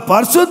 அவர்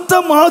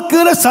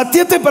பரிசுத்தமாக்குற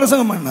சத்தியத்தை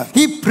பிரசங்கம் பண்ணார்.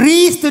 He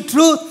preached the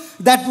truth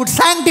that would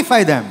sanctify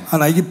them.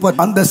 ஆனா இப்ப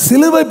அந்த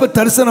சிலுவை இப்ப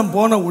தரிசனம்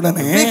போன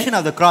உடனே, The vision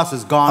of the cross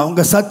is gone.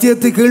 அவங்க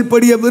சத்தியத்துக்கு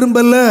கீழ்ப்படிய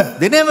விரும்பல.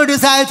 They never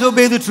desired to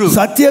obey the truth.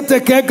 சத்தியத்தை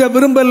கேட்க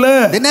விரும்பல.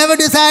 They never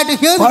desired to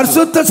hear the truth.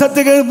 பரிசுத்த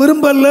சத்தியத்தை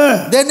விரும்பல.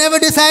 They never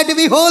desired to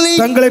be holy.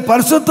 தங்களை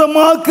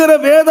பரிசுத்தமாக்குற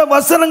வேத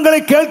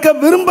வசனங்களை கேட்க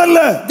விரும்பல.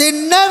 They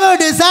never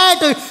desired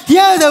to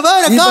hear the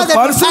word of God that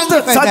would பரிசுத்த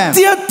sanctify them.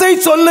 சத்தியத்தை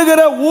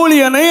சொல்லுகிற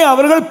ஊழியனை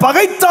அவர்கள்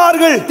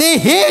பகைத்தார்கள். They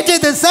hated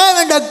the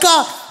servant of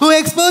God who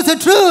exposed the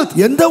truth.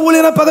 எந்த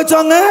ஊழியனை பகைச்சாங்க?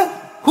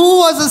 Who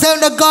was the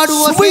servant of God who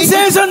was hated?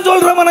 சுவிசேஷம்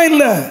சொல்றவன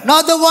இல்ல.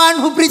 Not the one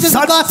who preaches the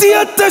gospel.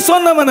 சத்தியத்தை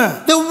சொன்னவன.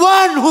 The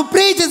one who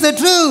preaches the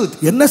truth.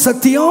 என்ன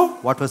சத்தியம்?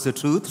 What was the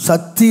truth?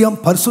 சத்தியம்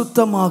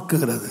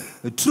பரிசுத்தமாக்குகிறது.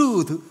 The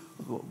truth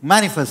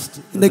manifest.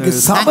 இன்னைக்கு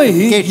சபை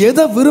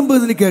எதை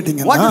விரும்புதுன்னு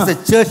கேட்டீங்கன்னா, What does the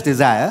church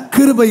desire?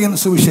 கிருபையின்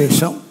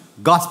சுவிசேஷம்,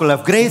 Gospel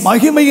of grace,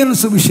 மகிமையின்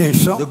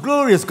சுவிசேஷம், the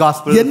glorious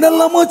gospel.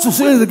 என்னெல்லாமோ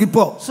சுவிசேஷம்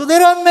இப்போ. So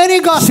there are many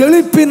gospels.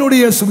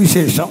 செழிப்பினுடைய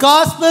சுவிசேஷம்.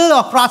 Gospel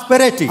of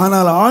prosperity.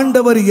 ஆனால்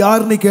ஆண்டவர்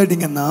யாருன்னு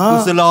கேட்டீங்கன்னா,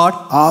 Who's the Lord?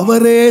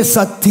 அவரே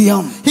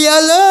சத்தியம். He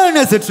alone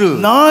is the truth.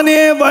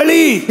 நானே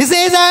வழி. He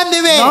says, I am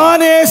the way.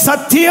 நானே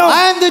சத்தியம்.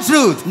 I am the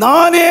truth.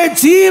 நானே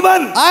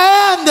ஜீவன். I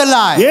am the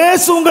life.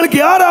 இயேசு உங்களுக்கு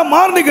யாரா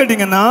மாறுன்னு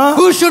கேட்டீங்கன்னா,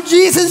 Who should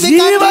Jesus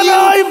become to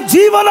you?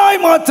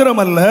 ஜீவனாய்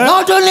மாத்திரமல்ல,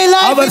 Not only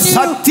life our in you.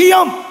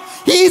 சத்தியம்.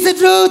 He is the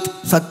truth.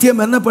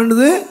 சத்தியம் என்ன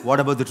பண்ணுது? What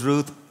about the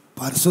truth?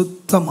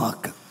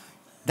 பரிசுத்தமாக்கு.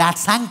 That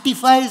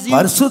sanctifies you.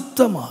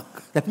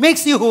 பரிசுத்தமாக்கு. That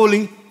makes you holy.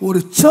 ஒரு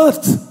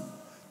சர்ச்,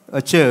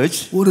 A church,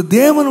 ஒரு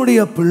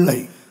தேவனுடைய பிள்ளை,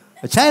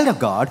 a child of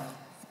God,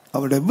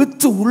 அவருடைய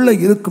வித்து உள்ள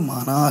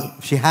இருக்குமானால்,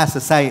 she has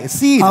a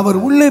seed. அவர்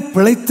உள்ளே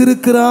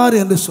பிழைத்திருக்கிறார்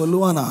என்று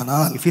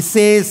சொல்லுவானானால், If he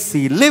says,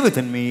 He liveth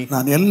in me,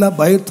 நான் எல்லா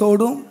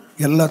பயத்தோடும்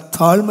எல்லா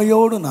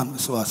தாழ்மையோடும் நான்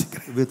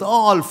விசுவாசிக்கிறேன். with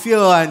all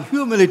fear and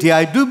humility,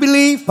 I do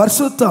believe.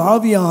 பரிசுத்த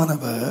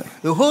ஆவியானவர்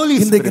The Holy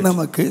இன்றைக்கு Spirit.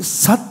 நமக்கு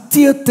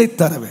சத்தியத்தை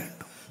தர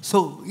வேண்டும். So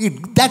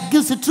that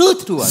gives the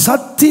truth to us.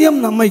 சத்தியம்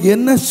நம்மை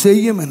என்ன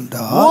செய்யும்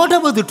என்றால், What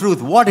about the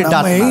truth? What it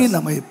does to us?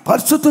 நம்மை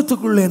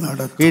பரிசுத்தத்துக்குள்ளே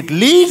நடத்தும். It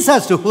leads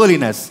us to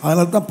holiness.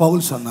 அதனால தான்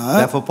பவுல் சொன்னார்,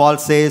 Therefore Paul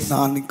says,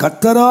 நான்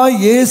கர்த்தராய்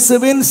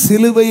இயேசுவின்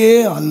சிலுவையே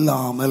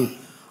அல்லாமல்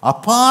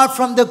apart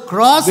from the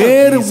cross of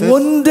வேறு Jesus,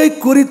 ஒன்றை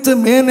குறித்து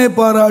மேன்மை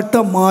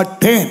பாராட்ட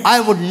மாட்டேன். I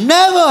would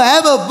never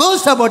ever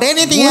boast about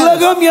anything else.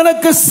 உலகம்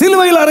எனக்கு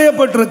சிலுவையில்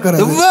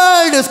அறையப்பட்டிருக்கிறது. The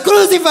world is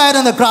crucified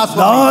on the cross for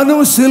me.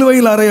 நானும்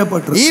சிலுவையில்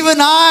அறையப்பட்டிருக்கிறேன்.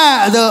 Even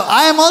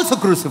I am also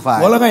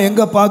crucified. உலகம்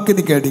எங்க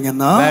பாக்குன்னு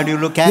கேட்டீங்கன்னா, Where do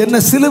you look at?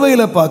 என்ன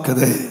சிலுவையில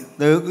பாக்குது.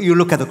 You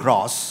look at the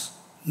cross.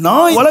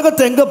 நான்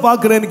உலகத்தை எங்க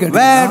பாக்குறேன்னு Where do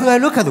கேட்டீங்கன்னா, I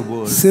look at the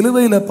world?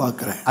 சிலுவையில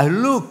பாக்குறேன். I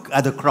look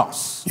at the cross.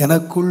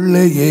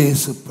 எனக்குள்ளே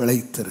இயேசு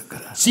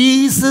பிழைத்திருக்கிறார்.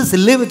 Jesus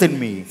liveth in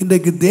me.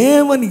 இன்றைக்கு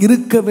தேவன்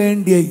இருக்க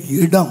வேண்டிய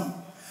இடம்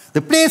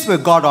The place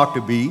where God ought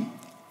to be,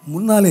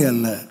 முன்னாலே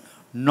அல்ல,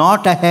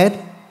 not ahead,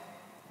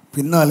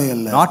 பின்னாலே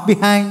அல்ல, not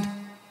behind.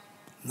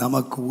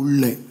 நமக்கு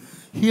உள்ளே.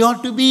 He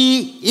ought to be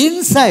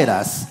inside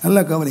us.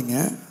 நல்லா கவனிங்க.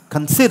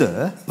 Consider,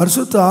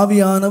 பரிசுத்த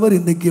ஆவியானவர்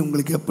இன்றைக்கு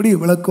உங்களுக்கு எப்படி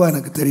விளக்குவா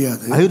எனக்கு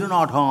தெரியாது. I do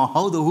not know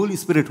how the Holy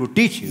Spirit would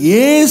teach you.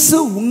 இயேசு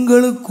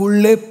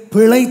உங்களுக்குள்ளே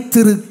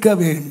பிழைத்திருக்க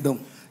வேண்டும்.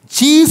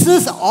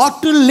 Jesus ought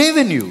to live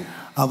in you.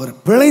 அவர்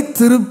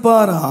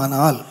பிழைத்திருப்பார்.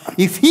 ஆனால்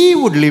If he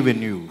would live in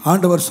you,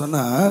 ஆண்டவர்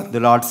சொன்னார்,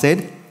 the Lord said,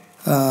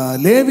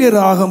 லேவியர்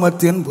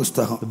ஆகமத்தின்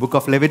புஸ்தகம், the book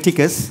of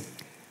Leviticus,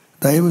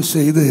 தயவு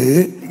செய்து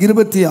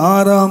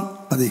 26ஆம்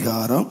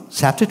அதிகாரம்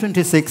chapter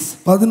 26,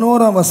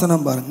 11ஆம்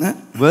வசனம் பாருங்க.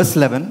 verse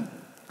 11.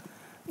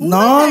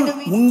 நான்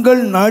உங்கள்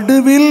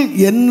நடுவில்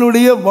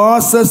என்னுடைய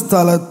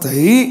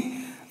வாசஸ்தலத்தை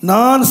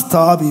நான்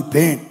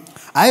ஸ்தாபிப்பேன்.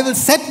 I will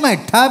set my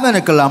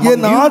tabernacle among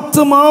N you.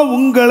 ஆத்துமா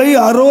உங்களை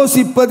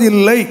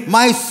அரோசிப்பதில்லை.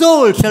 My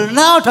soul shall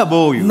not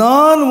abhor you.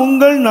 நான்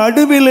உங்கள்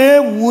நடுவிலே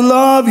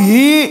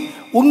உலாவி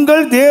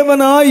உங்கள்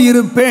தேவனாய்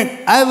இருப்பேன்.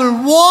 I will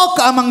walk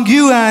among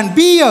you and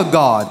be your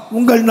God.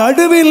 உங்கள்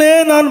நடுவிலே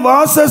நான்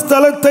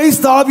வாசஸ்தலத்தை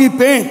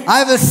ஸ்தாபிப்பேன். I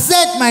will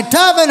set my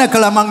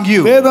tabernacle among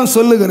you. வேதம்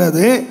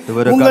சொல்லுகிறது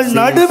உங்கள்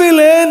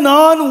நடுவிலே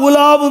நான்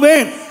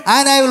உலாவுவேன்.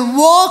 And I will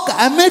walk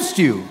amidst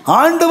you.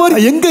 ஆண்டவர்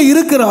எங்க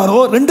இருக்கிறாரோ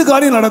ரெண்டு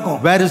காரியம் நடக்கும்.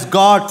 Where is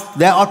God?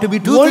 There ought to be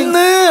two things.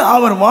 ஒன்னு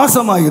அவர்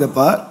வாசமாக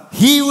இருப்பார்.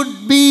 He would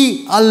be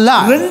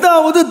alive.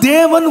 இரண்டாவது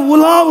தேவன்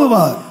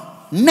உலாவுவார்.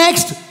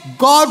 Next,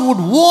 God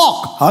would walk.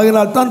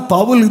 ஆகையால் தான்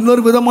பவுல்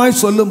இன்னொரு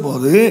விதமாய்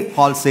சொல்லும்போது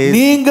Paul says,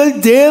 நீங்கள்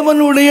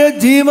தேவனுடைய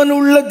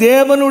ஜீவனுள்ள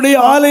தேவனுடைய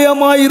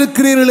ஆலயமாய்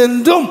இருக்கிறீர்கள்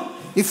என்றும்,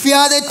 if you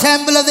are the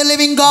temple of the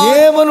living God,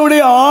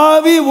 தேவனுடைய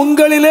ஆவி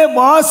உங்களிலே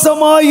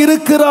வாசமாய்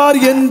இருக்கிறார்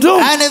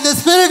என்றும், and if the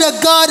Spirit of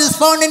God is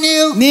found in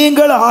you,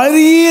 நீங்கள்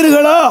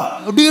அறியீர்களா?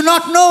 do you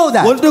not know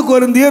that? 1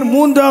 கொரிந்தியர்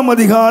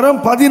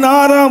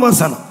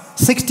 3:16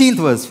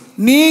 16th verse.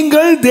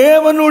 நீங்கள்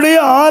தேவனுடைய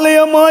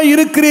ஆலயமாய்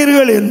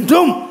இருக்கிறீர்கள்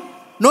என்றும்,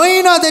 Know ye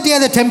not that ye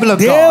are the temple of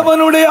God?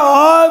 தேவனுடைய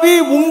ஆவி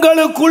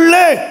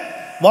உங்களுக்குள்ளே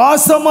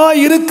வாசமாய்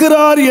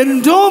இருக்கிறார்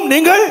என்றும்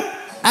நீங்கள்,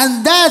 And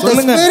that the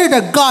Spirit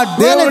of God dwelleth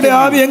in தேவனுடைய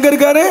ஆவி you. எங்க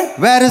இருக்காரு?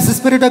 Where is the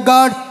Spirit of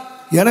God?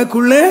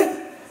 எனக்குள்ளே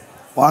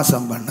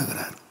வாசம்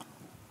பண்ணுகிறார்.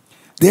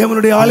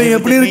 தேவனுடைய ஆலயம்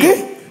எப்படி இருக்கு?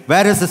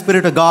 Where is the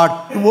Spirit of God?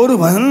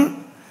 ஒருவன்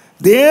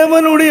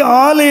தேவனுடைய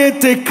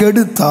ஆலயத்தை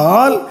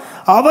கெடுத்தால்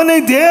அவனை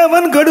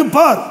தேவன்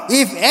கெடுப்பார்.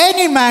 If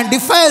any man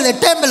defile the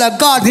temple of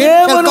God,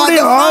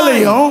 தேவனுடைய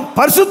ஆலயம்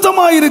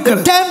பரிசுத்தமாய்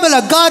இருக்கிறது. the temple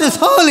of God is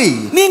holy.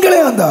 நீங்களே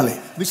அந்த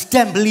ஆலயம். Which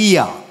temple ye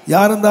are?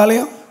 யார் அந்த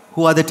ஆலயம்?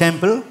 Who are the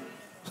temple?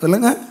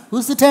 சொல்லுங்க.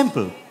 Who's the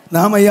temple?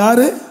 நாம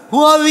யாரு?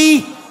 Who are we?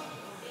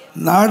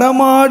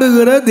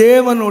 நடமாடுகிற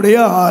தேவனுடைய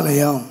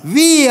ஆலயம்.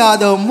 We are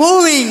the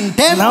moving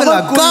temple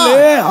of God.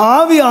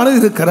 ஆவியானவர்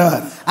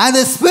இருக்கிறார். And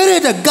the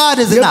Spirit of God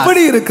is in us.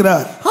 எப்படி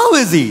இருக்கிறார்? How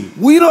is he?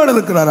 உயிரோடு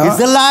இருக்கிறாரா?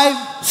 He's alive.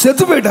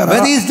 செத்து போயிட்டாரா?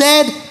 Whether he's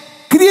dead.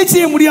 கிரியை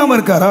செய்ய முடியாம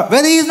இருக்காரா?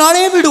 Whether he is not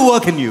able to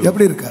work in you.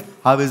 எப்படி இருக்கார்?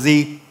 How is he?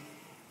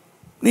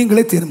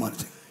 நீங்களே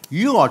தீர்மானிச்சு.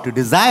 You ought to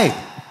decide.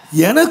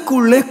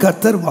 எனக்குள்ளே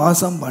கர்த்தர்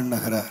வாசம்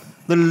பண்ணுகிறார்.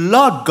 The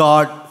Lord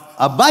God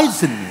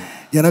abides in me.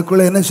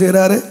 எனக்குள்ளே என்ன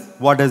செய்றாரு?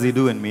 What does he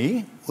do in me?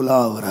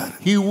 உலாவுறார்.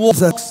 He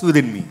walks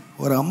within me.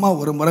 ஒரு அம்மா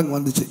ஒரு முறை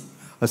வந்துச்சு.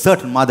 A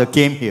certain mother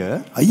came here.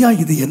 ஐயா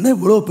இது என்ன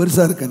இவ்வளவு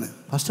பெருசா இருக்குன்னு.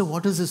 Pastor,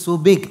 what is this so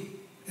big?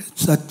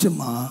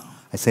 சர்ச்சுமா.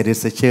 I said,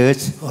 it's a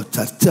church. O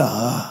Charcha?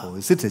 Oh,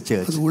 is it a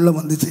church? அது உள்ள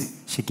வந்துச்சு.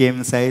 She came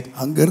inside.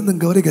 அங்க இருந்து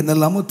இங்க வரைக்கும்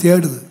என்னெல்லாமோ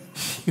தேடுது.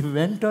 She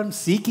went on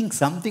seeking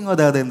something or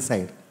the other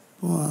inside.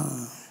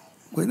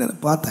 கொஞ்ச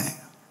நேரம் பார்த்தேன்.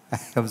 I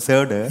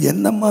observed her.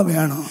 என்னம்மா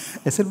வேணும்?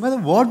 I said, Mother,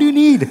 what do you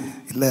need?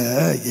 இல்ல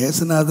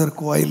இயேசுநாதர்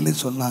கோயில்னு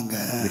சொன்னாங்க.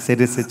 They said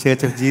it's a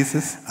church of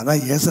Jesus.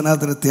 அதான்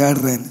இயேசுநாதரை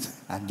தேடுறேன்.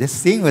 I'm just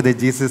seeing whether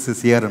Jesus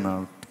is here or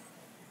not.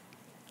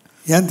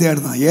 ஏன்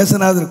தேடுதான்?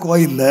 இயேசுநாதர்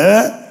கோயில்ல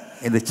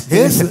In the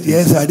church of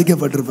இயேசு Jesus,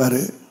 அடிக்கப்பட்டிருப்பாரு.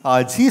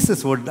 Jesus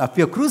would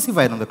appear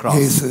crucified on the cross.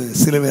 இயேசு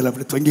சிலுவையில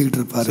அப்படி தொங்கிக்கிட்டு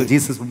So இருப்பாரு.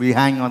 Jesus would be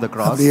hanging on the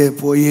cross. அப்படியே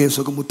போய்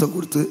இயேசுக்கு முத்தம்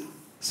கொடுத்து,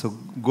 So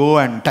go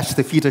and touch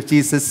the feet of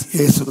Jesus.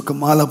 இயேசுக்கு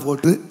மாலை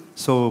போட்டு,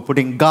 So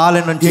putting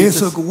garland on Jesus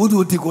இயேசுக்கு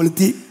ஊதுவத்தி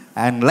கொளுத்தி,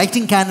 and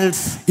lighting candles.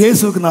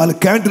 இயேசுக்கு 4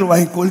 கேண்டில்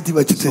வாங்கி கொளுத்தி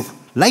வச்சுட்டு,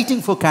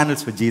 Lighting 4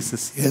 candles for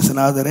Jesus.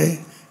 இயேசுநாதரே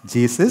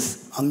Jesus,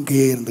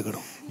 அங்கேயே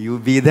இருந்துக்கணும். you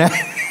be there.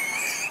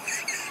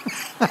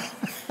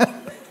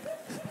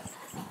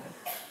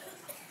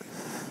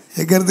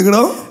 எங்க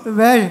இருந்துக்கணும்?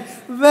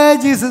 Where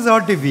Jesus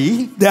ought to be.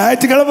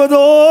 ஞாயிற்றுக்கிழமை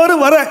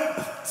தோறும் வரேன்.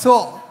 So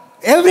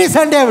every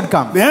Sunday I would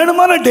come.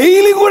 வேணுமான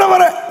daily கூட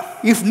வரேன்.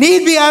 If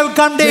need be, I would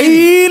come daily.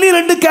 Daily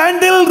 2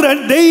 candle,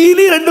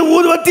 daily 2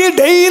 ஊதுவத்தி,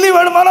 டெய்லி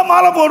வேணுமான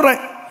மாலை போடுறேன்.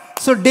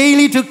 So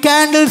daily 2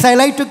 candles, I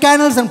light 2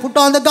 candles and put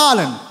on the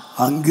garland.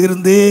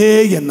 அங்கிருந்தே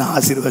என்ன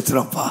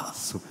ஆசீர்வதிச்சிரப்பா.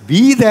 So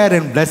be there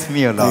and bless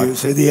me, O Lord.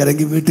 சரி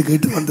இறங்கி வீட்டுக்கு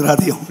கிட்ட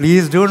வந்துடாதீங்க.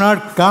 Please do not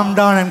come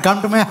down and come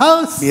to my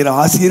house. நீர்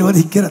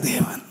ஆசீர்வதிக்கிற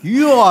தேவன்.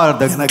 You are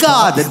the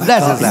God that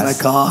blesses us.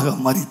 எனக்காக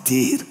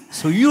மரித்தீர்.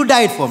 So you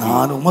died for me.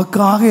 நான்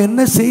உமக்காக என்ன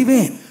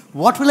செய்வேன்?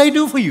 What will I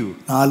do for you?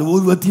 4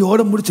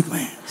 ஊதுவத்தியோட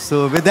முடிச்சுக்குவேன். So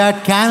with that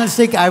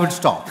candlestick I would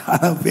stop.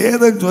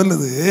 வேதம்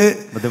சொல்லுது.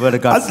 But the word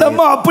of God says.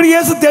 அந்தம்மா அப்படி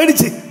இயேசு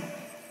தேடிச்சு.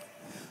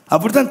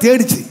 அப்படித்தான்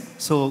தேடிச்சு.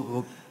 So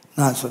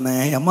நான்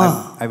சொன்னேன், அம்மா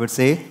I would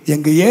say,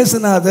 எங்க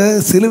இயேசுநாதர்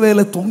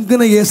சிலுவையில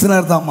தொங்கின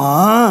இயேசுநாதர் தான்மா.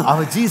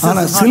 Our Jesus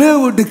ஆனா சிலுவை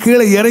விட்டு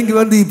கீழே இறங்கி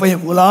வந்து இப்ப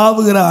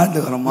உலாவுகிற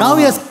ஆண்டவரம்மா. Now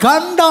he has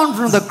come down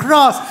from the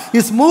cross. He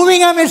is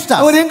moving amidst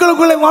us. அவர்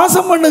எங்களுக்குள்ள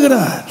வாசம்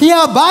பண்ணுகிறார். He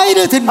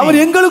abideth in our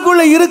me.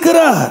 எங்களுக்குள்ள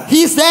இருக்கிறார்.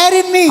 He is there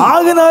in me.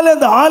 ஆகையால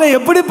அந்த ஆலயம்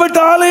எப்படிப்பட்ட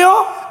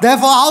ஆலயம்?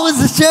 Therefore, how is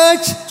the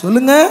church?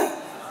 சொல்லுங்க.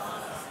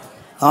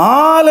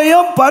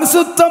 ஆலயம்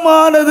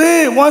பரிசுத்தமானது.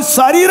 உன்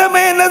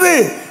சரீரமே என்னது?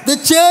 The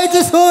church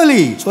is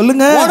holy.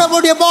 சொல்லுங்க. What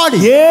about your body?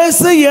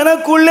 இயேசு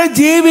எனக்குள்ளே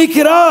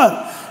ஜீவிக்கிறார்.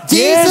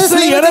 இயேசு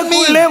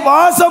எனக்குள்ளே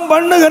வாசம்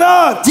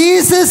பண்ணுகிறார்.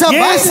 Jesus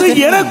abides in me.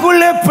 இயேசு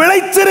எனக்குள்ளே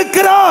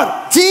பிழைத்திருக்கிறார்.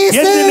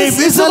 என்று நீ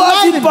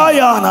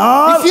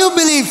விசுவாசிப்பாயானால், if you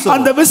believe so,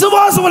 அந்த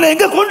விசுவாசம்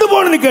எங்க கொண்டு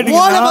போகணும்னு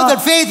கேட்டீங்கன்னா, what about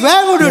that faith?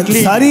 Where would it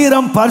lead?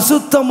 சரீரம்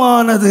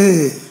பரிசுத்தமானது.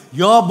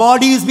 Your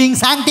body is being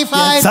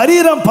sanctified.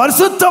 சரீரம்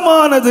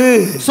பரிசுத்தமானது.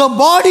 So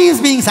body is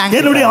being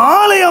என்னுடைய sanctified.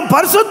 ஆலயம்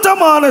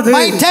பரிசுத்தமானது.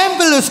 My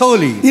temple is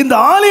holy. இந்த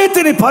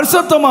ஆலயத்தை நீ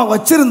பரிசுத்தமா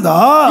வச்சிருந்தா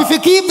If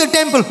you keep the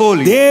temple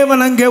holy,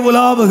 தேவன் அங்கே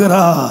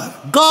உலாவுகிறார்.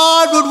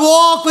 God would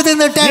walk within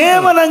the temple.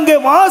 தேவன் அங்கே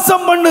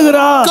வாசம்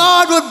பண்ணுகிறார்.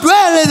 God would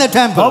dwell in the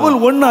temple. Pavul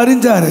ஒன்னு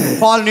அறிஞ்சாரு.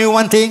 Paul knew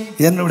one thing.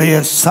 என்னுடைய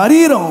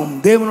சரீரம்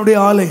தேவனுடைய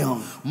ஆலயம்.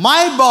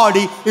 My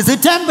body is the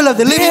temple of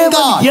the living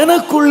God.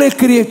 எனக்குள்ளே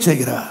கிரியை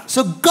செய்கிறார்.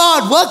 So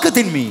God worketh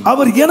in me.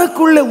 அவர்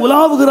எனக்குள்ளே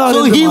உலாவுகிறார்.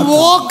 So he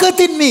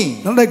walketh in me.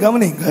 நல்லா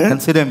கவனிங்க.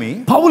 Consider me.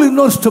 பவுல்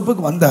இன்னொரு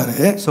ஸ்டெப்புக்கு வந்தாரு.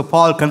 So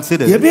Paul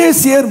considered.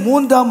 எபேசியர்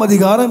 3ஆம்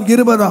அதிகாரம்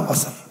 20ஆம்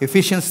வசனம்.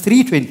 Ephesians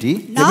 3:20.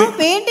 நாம்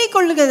வேண்டிக்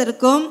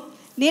கொள்ளுகிறதற்கும்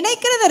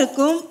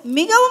நினைக்கிறதற்கும்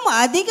மிகவும்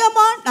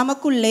அதிகமா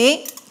நமக்குள்ளே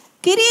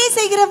கிரியை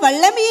செய்கிற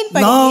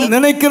வல்லமையின்படி நாம்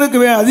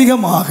நினைக்கிறதுக்கு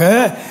அதிகமாக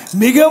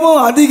மிகவும்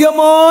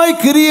அதிகமாய்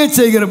கிரியை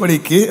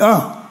செய்கிறபடிக்கு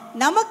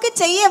நமக்கு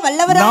செய்ய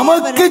வல்லவர்.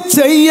 நமக்கு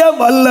செய்ய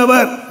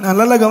வல்லவர்.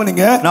 நல்லா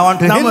கவனிங்க.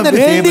 நாம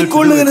வேண்டிக்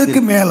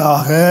கொள்ளுகிறதுக்கு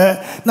மேலாக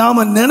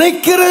நாம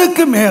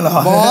நினைக்கிறதுக்கு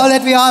மேலாக all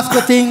that we ask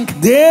or think,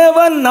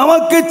 தேவன்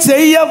நமக்கு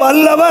செய்ய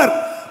வல்லவர்.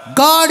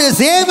 God is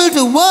able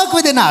to work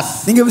within us.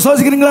 நீங்க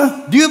விசுவாசிக்கிறீங்களா?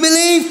 Do you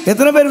believe?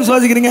 எத்தனை பேர்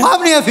விசுவாசிக்கிறீங்க? How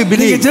many of you நீங்க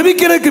believe?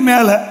 ஜெபிக்கிறதுக்கு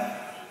மேல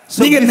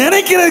நீங்க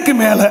நினைக்கிறதுக்கு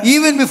மேல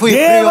even before you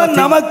pray, தேவன்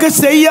நமக்கு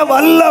செய்ய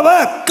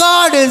வல்லவர்.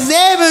 God is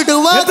able to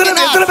work in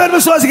us. எத்தனை பேர்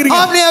விசுவாசிக்கிறீங்க?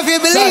 How many of you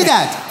believe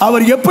that?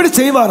 அவர் எப்படி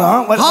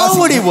செய்வாராம்? How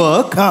would he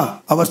work?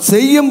 அவர்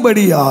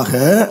செய்யும்படியாக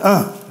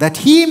that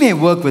he may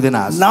work within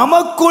us.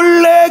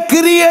 நமக்குள்ளே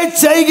கிரியை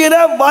செய்கிற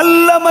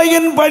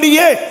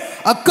வல்லமையின்படியே,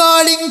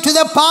 according to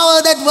the power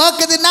that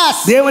worketh in us.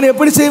 தேவன்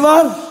எப்படி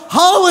செய்வார்?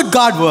 How would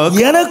God work?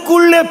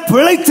 எனக்குள்ளே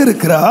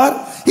பிழைத்திருக்கிறார்.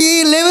 He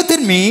liveth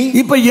in me.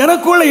 இப்ப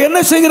எனக்குள்ள என்ன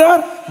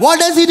செய்கிறார்? What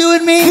does he do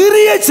in me?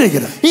 கிரியை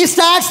செய்கிறார். He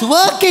starts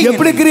working.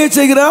 எப்படி கிரியை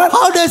செய்கிறார்?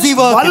 How does he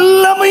work?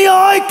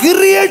 வல்லமையாய்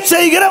கிரியை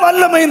செய்கிற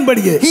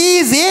வல்லமையின்படியே. He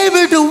is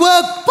able to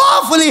work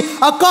powerfully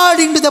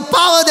according to the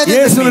power that is in me.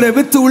 இயேசுவுடைய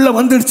with உள்ள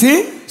வந்துருச்சு.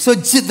 So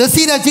the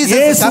seed of Jesus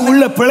is இயேசு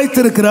உள்ள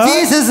பிழைத்திருக்கிறார்.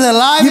 Jesus is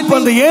alive in இப்ப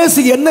அந்த me. இயேசு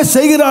என்ன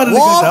செய்கிறார்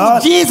என்று What கேட்டால்,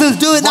 would Jesus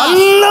do in us?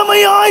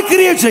 வல்லமையாய்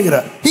கிரியை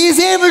செய்கிறார். He is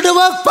able to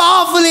work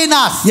powerfully in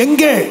us.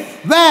 எங்கே?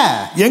 Where?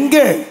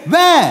 எங்கே?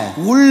 Where?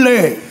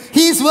 உள்ளே.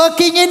 He is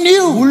working in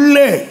you.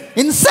 உள்ளே.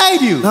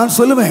 Inside you. நான்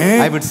சொல்லுவேன்,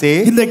 I would say,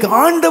 இன்றைக்கு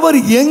ஆண்டவர்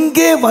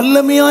எங்கே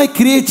வல்லமையாய்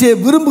கிரியை செய்ய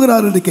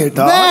விரும்புகிறார் என்று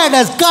கேட்டால், where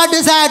does God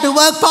desire to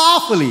work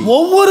powerfully?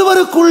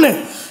 ஒவ்வொருவருக்குள்ளே.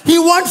 He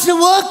wants to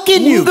work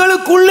in you.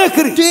 உங்களுக்குள்ளே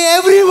கிரியை. To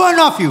every one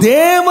of you.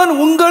 தேவன்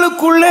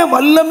உங்களுக்குள்ளே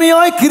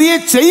வல்லமையாய் கிரியை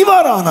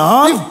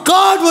செய்வாரானால், if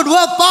God would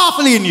work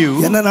powerfully in you,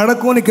 என்ன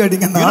நடக்கும்னு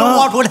கேட்டீங்கன்னா, you know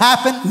what would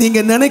happen?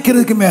 நீங்க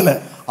நினைக்கிறதுக்கு மேல,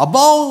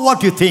 above what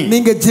you think,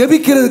 நீங்க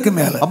ஜெபிக்கிறதுக்கு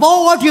மேல, above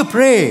what you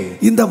pray.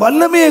 இந்த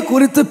வல்லமையை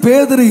குறித்து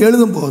பேதுரு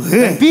எழுதும்போது,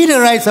 Peter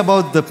writes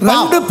about the power.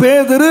 2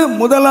 பேதுரு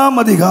 1ஆம்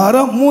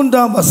அதிகாரம்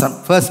 3ஆம் வசனம்.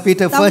 1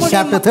 Peter 1st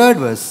chapter 3rd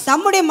verse.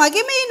 தம்முடைய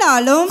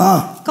மகிமையினாலும்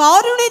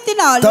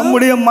காருண்யத்தினாலும்,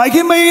 தம்முடைய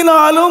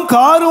மகிமையினாலும்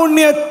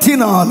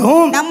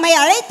காருண்யத்தினாலும் நம்மை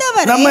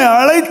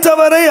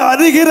அழைத்தவரை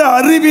அறிகிற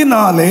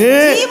அறிவினாலே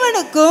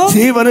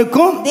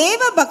ஜீவனுக்கும்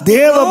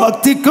தேவ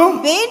பக்திக்கும்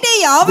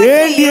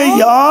வேண்டிய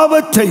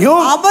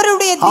யாவற்றையும்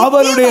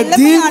அவருடைய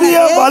திவ்ய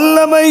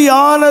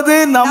வல்லமையானது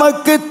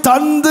நமக்கு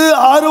தந்து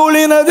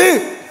அருளினது.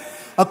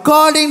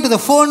 According to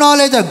the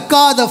foreknowledge of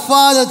God the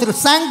Father through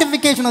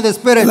sanctification of the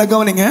Spirit.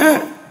 கவனிங்க,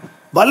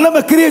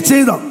 வல்லமை கிரியை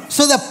செய்தான்.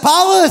 So the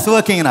power is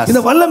working in us.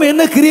 இந்த வல்லமை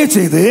என்ன கிரியை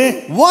செய்து?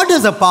 What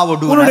does the power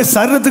do? உன்னுடைய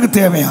சரீரத்துக்கு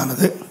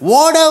தேவையானது,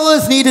 whatever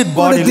is needed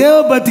bodily, தேவ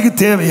பக்திக்கு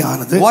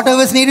தேவையானது,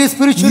 whatever is needed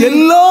spiritually,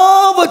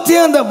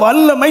 எல்லாவற்றையும் அந்த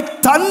வல்லமை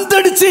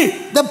தந்தடிச்சு,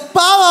 the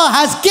power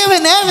has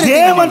given everything.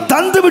 தேவன்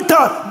தந்து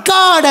விட்டார்.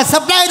 God has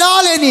supplied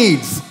all your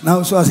needs.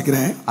 நான்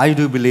விசுவாசிக்கிறேன். I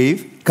do believe.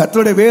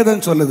 கர்த்தருடைய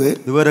வேதம் சொல்லுது,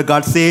 the word of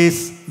God says,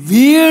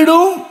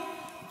 வீடும்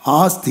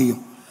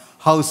ஆஸ்தியும்,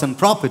 house and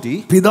property,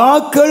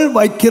 பிதாக்கள்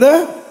வைக்கிற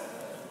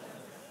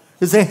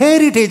is a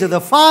heritage of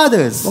the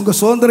fathers. உங்க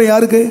சுதந்திரம்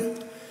யாருக்கு?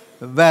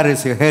 Where is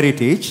your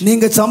heritage?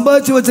 நீங்க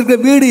சம்பாதிச்சு வச்சிருக்க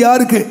வீடு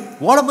யாருக்கு?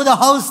 What about the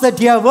house that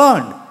you have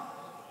earned?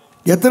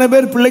 எத்தனை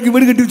பேர் பிள்ளைக்கு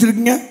வீடு கட்டி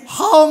வச்சிருக்கீங்க?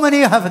 How many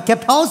have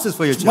kept houses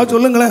for your children?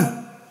 சொல்லுங்களேன்,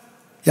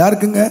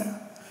 யாருக்குங்க?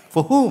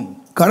 For whom?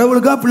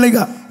 கடவுளுக்கா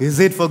பிள்ளைக்கா? Is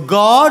it for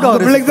God or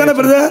பிள்ளைக்கு தானே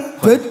பிரதர்?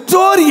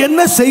 பெற்றோர்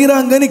என்ன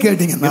செய்றாங்கன்னு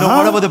கேட்டீங்கன்னா, you know,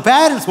 what about the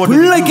parents? What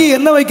பிள்ளைக்கு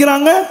என்ன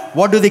வைக்கிறாங்க?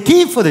 What do they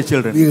keep for the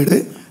children? வீடு.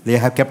 They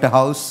have kept a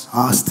house.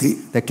 ஆஸ்தி.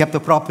 They kept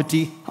the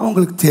property.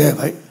 அவங்களுக்கு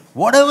தேவை.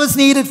 Whatever is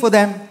needed for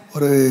them.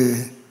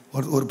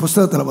 ஒரு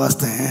புத்தகத்துல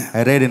வாசித்தேன்.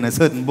 I read in a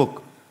certain book.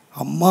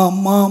 அம்மா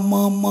அம்மா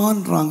அம்மா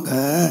அம்மான்றாங்க.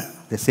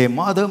 They say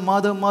mother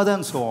mother mother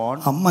and so on.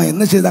 அம்மா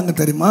என்ன செய்தாங்க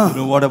தெரியுமா? You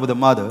know what about the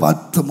mother?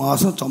 10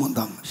 மாசம்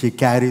சுமந்தாங்க. She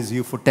carries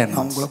you for 10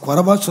 months. அவங்கள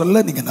குறைவா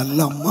சொல்ல, நீங்க நல்ல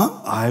அம்மா.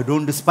 I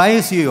don't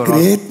despise you. You're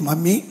great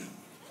mummy.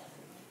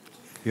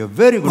 You're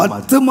very good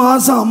mother. 10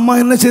 மாசம் அம்மா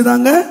என்ன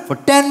செய்தாங்க? For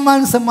 10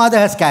 months a mother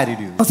has carried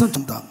you.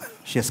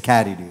 She has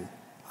carried you.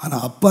 ஆனா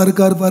அப்பா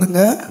இருக்காரு பாருங்க.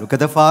 Look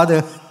at the father.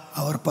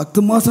 அவர்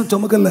 10 மாசம்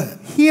சுமக்கல.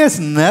 He has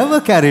never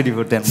carried you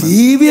for 10 months.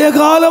 ஜீவிய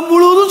காலம்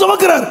முழுவதும்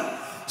சுமக்கிறார்.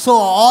 So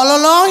all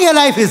along your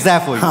life is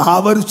there for you.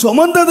 அவர்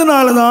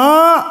சுமந்ததுனால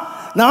தான்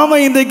நாம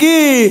இன்றைக்கு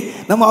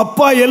நம்ம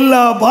அப்பா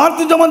எல்லா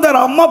பாரத்தையும் சுமந்தார்.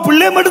 அம்மா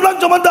பிள்ளை மட்டும்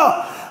தான் சுமந்தா.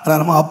 ஆனால்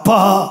நம்ம அப்பா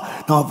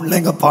நம்ம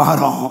பிள்ளைங்க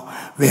பாரம்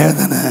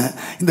வேதனை,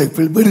 இந்த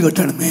வீடு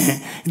கட்டணுமே,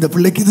 இந்த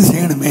பிள்ளைக்கு இது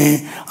செய்யணுமே,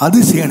 அது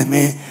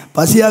செய்யணுமே,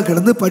 பசியாக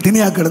கிடந்து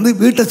பட்டினியாக கிடந்து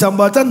வீட்டை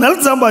சம்பாதிச்சா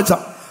நிலத்து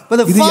சம்பாதிச்சான். But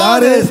the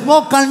father is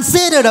more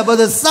considered about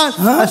the son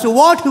as to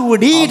what he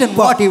would eat and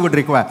what he would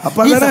require.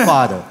 He's the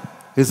father.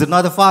 Is it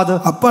not the father?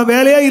 அப்பா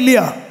வேலையா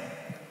இல்லையா?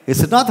 Is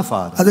it not the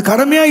father? அது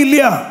கடமையா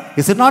இல்லையா?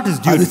 Is it not his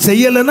duty? அது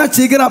செய்யலைன்னா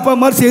சீக்கிரம் அப்பா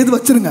மாதிரி செய்து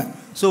வச்சிருங்க.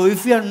 So if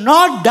you have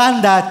not done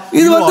that,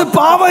 இது வந்து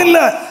பாவம் இல்ல.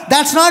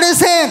 That's not a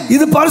sin.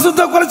 இது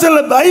பரிசுத்த குறைச்சல்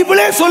இல்ல,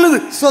 பைபிளே சொல்லுது.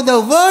 So the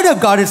word of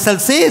God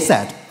itself says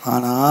that.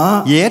 ஆனா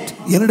yet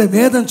என்னோட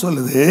வேதம்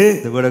சொல்லுது,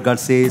 the word of God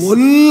says,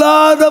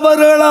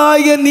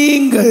 பொல்லாதவர்களாகிய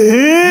நீங்கள்,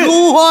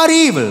 you are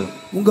evil.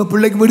 உங்க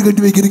பிள்ளைக்கு வீடு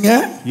கட்டி வைக்கிறீங்க,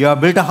 you have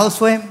built a house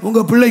for him, உங்க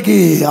பிள்ளைக்கு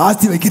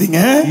ஆஸ்தி வைக்கிறீங்க,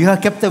 you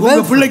have kept the wealth,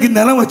 உங்க பிள்ளைக்கு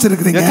நிலம்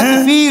வச்சிருக்கீங்க,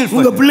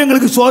 உங்க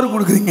பிள்ளைங்களுக்கு சோறு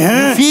கொடுக்குறீங்க,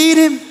 you feed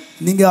him.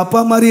 நீங்க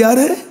அப்பா மாதிரி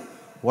யாரு?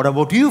 What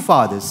about you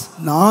fathers?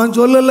 நான்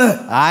சொல்லல,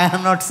 I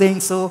am not saying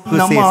so.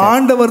 நம்ம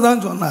ஆண்டவர்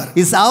தான் சொன்னார்.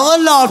 It's our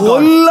Lord God.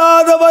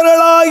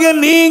 பொல்லாதவர்களாகிய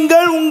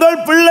நீங்கள் உங்கள்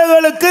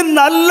பிள்ளைகளுக்கு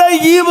நல்ல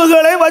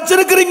ஈவுகளை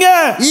வச்சிருக்கிறீங்க.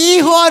 Ye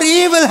who are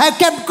evil have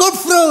kept good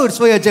fruits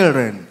for your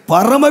children.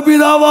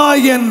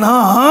 பரமபிதாவாகிய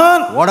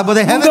நான் What about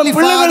the heavenly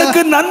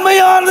பிள்ளைகளுக்கு Father?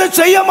 நன்மையானதை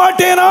செய்ய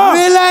மாட்டேனா?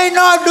 Will I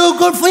not do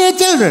good for your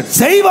children?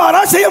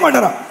 செய்வாரா செய்ய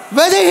மாட்டாரா?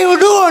 Whether he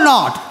will do or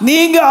not.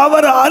 நீங்க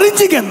அவரை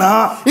அறிஞ்சிங்கன்னா,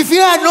 if you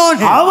had known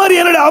him, அவர்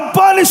என்னோட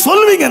அப்பான்னு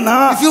சொல்வீங்கன்னா,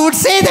 if you would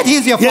say that he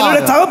is your என்னோட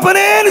father,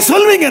 தகப்பனேன்னு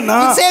சொல்வீங்கன்னா,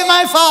 you say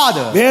my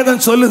father.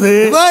 வேதம் சொல்லுது,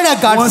 word of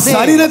God says,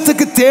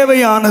 சரீரத்துக்கு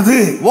தேவையானது,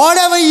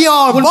 whatever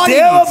your body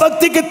தேவ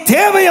பக்திக்கு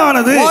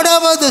தேவையானது,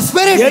 whatever the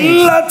spirit needs,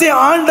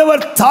 எல்லாத்தையும்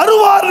ஆண்டவர்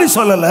தருவார்னு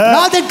சொல்லல,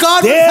 not that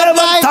God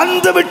தேவன்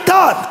தந்து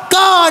விட்டார்.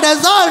 God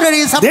has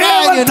already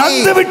supplied your needs.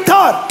 தந்து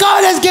விட்டார்.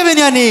 God has given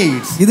your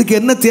needs. இதுக்கு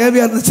என்ன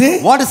தேவையா இருந்துச்சு?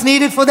 What is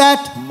needed for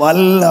that?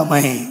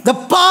 வல்லமை. The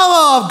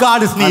power of God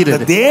is needed.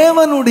 அந்த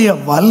தேவனுடைய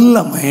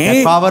வல்லமை,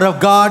 the power of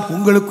God,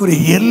 உங்களுக்கு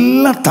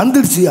எல்லாம்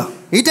தந்துடுச்சியா?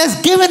 it has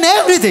given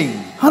everything.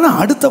 ஆனா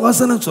அடுத்த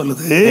வசனம்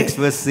சொல்லுது, next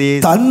verse says,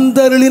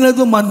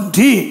 தந்தருளினதும்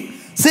அன்றி,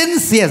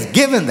 since he has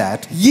given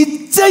that,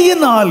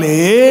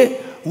 இச்சையினாலே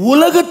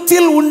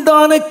உலகத்தில்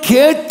உண்டான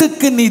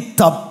கேட்டுக்கு நீ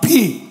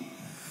தப்பி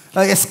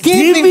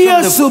escaping திவ்ய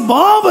from the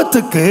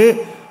சுபாவத்துக்கு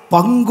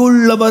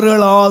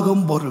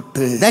பங்குள்ளவர்களாகும்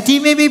பொருட்டு, that he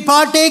may be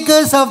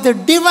partakers of the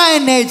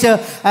divine nature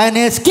and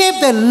escape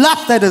the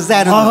lust that is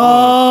there in the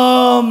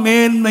world.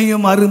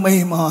 மேன்மையும்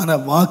அருமையுமான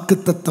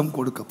வாக்குத்தத்தம்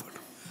கொடுக்கப்படும்.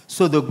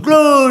 So the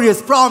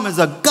glorious promise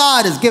of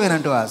God is given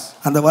unto us.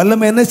 அந்த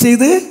வல்லமை என்ன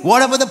செய்து?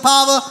 What about the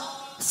power?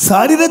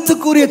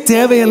 சரீரத்துக்குரிய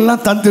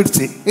தேவையெல்லாம்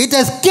தந்துடுச்சு. It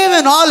has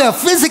given all your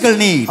physical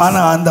needs.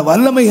 ஆனா அந்த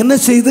வல்லமை என்ன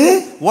செய்து?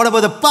 What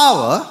about the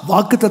power?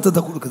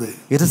 வாக்குத்தத்தத்தை கொடுக்குது.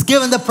 It has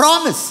given the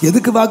promise.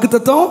 எதுக்கு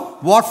வாக்குத்தத்தம்?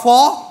 What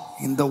for?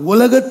 இந்த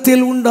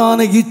உலகத்தில்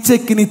உண்டான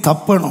இச்சைக்கு நீ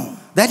தப்பணும்,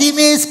 that he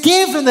may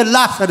escape from the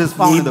lust that is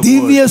found in the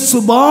திவ்ய world,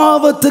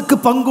 சுபாவத்துக்கு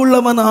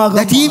பங்குள்ளவனாக,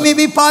 that he may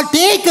be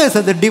partakers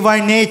of the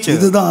divine nature.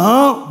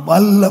 இதுதான்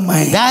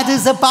வல்லமை. That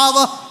is the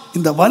power.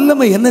 இந்த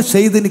வல்லமை என்ன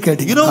செய்துன்னு You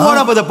கேட்டீங்க? know what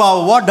about the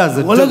power? What does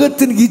it do?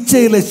 உலகத்தின்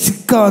இச்சையில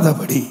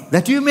சிக்காதபடி,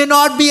 that you may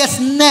not be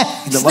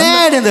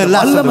snared in the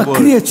lust of the வல்லமை world.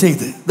 கிரியை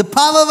செய்து, The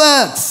power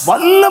works.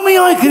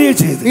 வல்லமையாய் கிரியை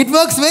செய்து, It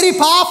works very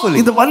powerfully.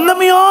 இந்த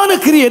வல்லமையான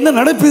கிரியை என்ன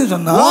நடக்குதுன்னு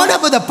சொன்னா, What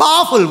about the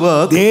powerful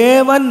work?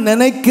 தேவன்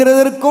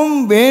நினைக்கிறதற்கும்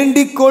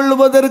வேண்டிக்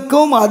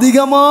கொள்வதற்கும்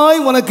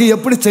அதிகமாய் உனக்கு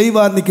எப்படி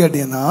செய்வார்னு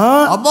கேட்டீங்கன்னா,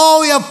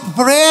 Above your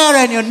prayer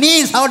and your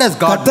needs, how does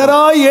God work?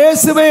 கர்த்தராய்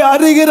இயேசுவை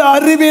அறிகிற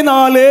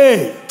அறிவினாலே,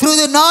 Through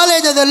the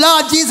knowledge of the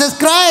Lord Jesus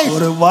Christ,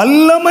 ஒரு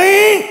வல்லமை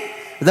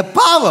the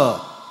power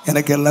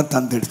எனக்கு எல்லாம்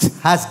தந்துடுச்சு.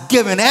 has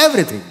given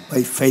everything.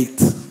 By faith,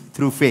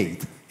 Through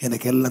faith,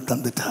 எனக்கு எல்லாம்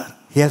தந்துட்டார்.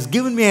 he has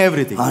given me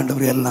everything.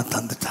 ஆண்டவர் எல்லாம்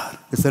தந்துட்டார்.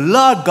 It's the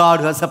Lord God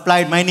who has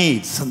supplied my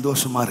needs.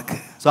 சந்தோஷமா இருக்கு.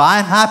 So I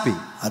am happy.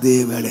 அதே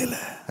வேளையில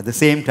At the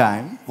same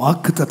time,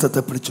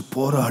 வாக்குத்தத்தத்தை பிடிச்சு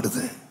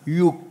போராடுது.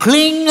 you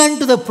cling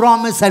unto the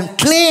promise and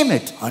claim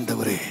it.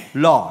 ஆண்டவரே,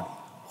 Lord,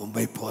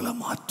 உம்மை போல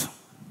மாற்றும்,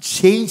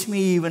 change me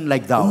even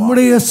like thou art,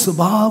 உம்முடைய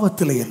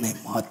சுபாவத்தில் என்னை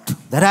மாற்றும்,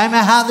 that I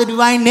may have the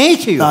divine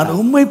nature you நான் have,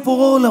 உம்மை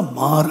போல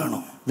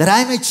மாறணும். that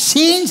I may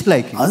change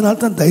like you. அதனால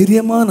தான்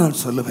தைரியமா நான்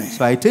சொல்லுவேன்,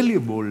 So I tell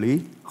you boldly,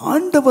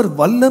 ஆண்டவர்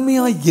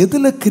வல்லமையா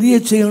எதுல கிரியை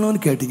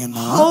செய்யணும்னு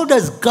கேட்டீங்கன்னா, how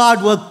does God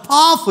work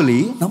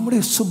powerfully?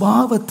 நம்முடைய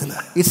சுபாவத்துல,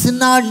 It's in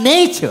our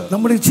nature.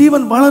 நம்முடைய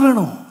ஜீவன்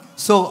வளரணும்.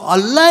 So a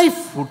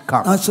life would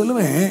come. நான்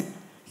சொல்லுவேன்,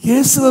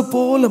 இயேசுவை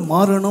போல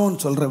மாறணும்னு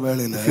சொல்ற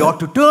வேளையில If you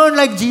ought to turn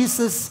like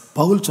Jesus,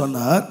 Pavul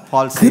சொன்னார்,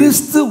 Paul says,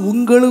 கிறிஸ்து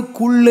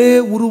உங்களுக்குள்ளே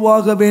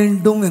உருவாக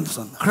வேண்டும் என்று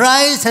சொன்னார்.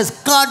 Christ has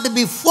got to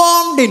be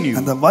formed in you.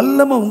 அந்த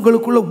வல்லமை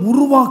உங்களுக்குள்ள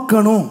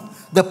உருவாக்கணும்.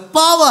 The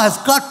power has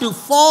got to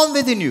form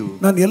within you.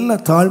 நான் எல்லா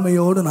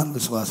தாழ்மையோடு நான் With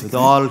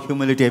விசுவாசிக்கிறேன். all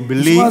humility, I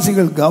believe.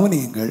 விசுவாசிகள்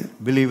கவனியுங்கள்,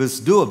 Believers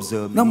do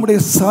observe me. நம்முடைய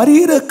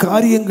சரீர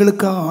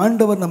காரியங்களுக்காக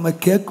ஆண்டவர் நம்ம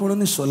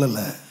கேட்கணும்னு சொல்லல.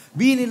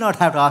 We need not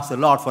have to ask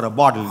the Lord for a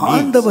bodily need.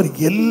 ஆண்டவர்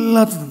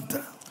எல்லாத்தையும்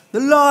தரார்.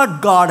 The Lord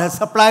God has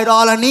supplied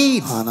all our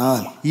needs.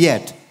 ஆனால்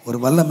Yet, ஒரு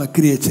வல்லமை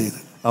கிரியை செய்யுது.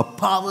 A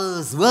power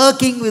is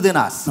working within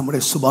us.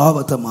 நம்முடைய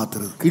சுபாவத்தை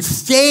மாத்துறது. It's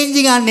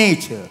changing our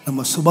nature.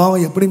 நம்ம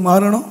சுபாவம் எப்படி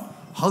மாறணும்?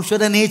 How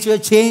should our nature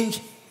change?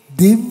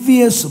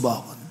 திவ்ய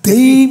சுபாவம்,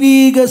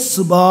 தெய்வீக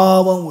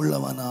சுபாவம்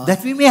உள்ளவனா.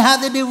 That we may have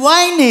the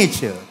divine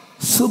nature.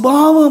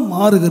 சுபாவம்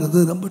மாறுகிறது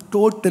ரொம்ப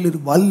டோட்டலி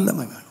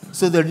வல்லமை வேணும்.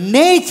 So the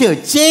nature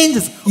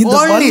changes இந்த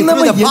only through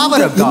வல்லமை the power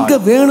of எங்க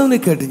God. வேணும்னு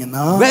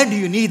கேட்டீங்கன்னா, Where do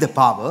you need the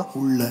power?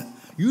 உள்ள.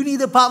 You need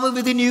the power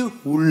within you.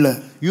 உள்ள.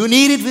 You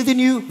need it within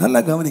you.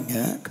 நல்லா கவனிங்க.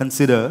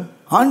 Consider.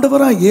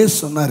 ஆண்டவராய் இயேசு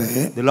சொன்னாரு,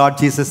 The Lord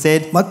Jesus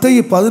said,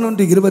 மத்தேயு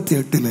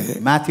 11:28,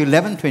 Matthew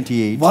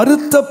 11:28,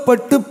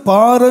 வருத்தப்பட்டு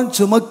பாரம்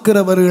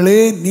சுமக்கிறவர்களே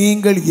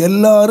நீங்கள்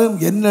எல்லாரும்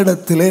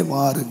என்னிடத்திலே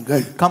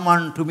வாருங்கள். come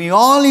unto me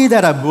all ye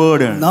that are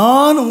burdened.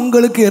 நான்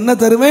உங்களுக்கு என்ன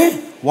தருவேன்?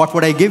 What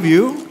would I give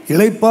you?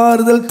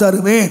 இளைப்பாறுதல்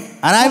தருவேன்.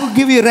 And I will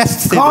give you rest,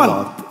 said the call,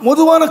 Lord.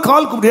 பொதுவான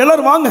கால் கூப்பிடு,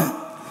 எல்லாரும் வாங்க.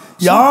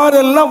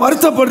 யாரெல்லாம்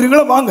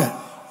வருத்தப்படுறீங்களோ வாங்க.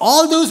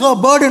 All those who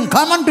are burdened,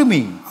 come unto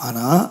me.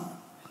 ஆனா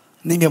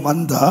நீங்க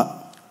வந்தா,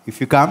 If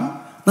you come,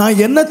 நான்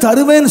என்ன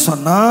தருவேன்னு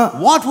சொன்னா,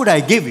 what would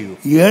I give you?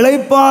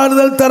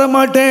 இளைப்பாறுதல் தர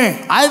மாட்டேன்.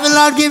 I will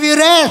not give you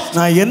rest.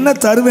 நான் என்ன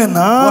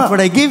தருவேன்னா, What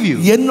would I give you?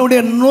 என்னுடைய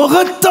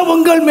நுகத்தை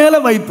உங்கள்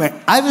மேல வைப்பேன்.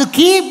 I will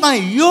keep my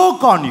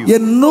yoke on you.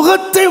 என்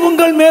நுகத்தை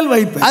உங்கள் மேல்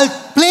வைப்பேன். I'll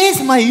place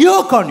my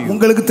yoke on you.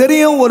 உங்களுக்கு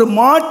தெரியும், ஒரு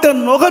மாட்டை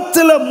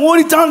நுகத்துல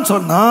மூடிட்டான்னு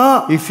சொன்னா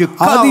If you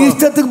அது cover,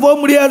 இஷ்டத்துக்கு போக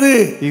முடியாது.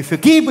 if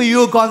you keep a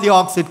yoke on the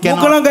ox, it cannot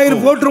மூக்கணம் கயிறு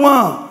go.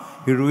 போட்டுருவான்.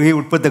 He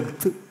would put the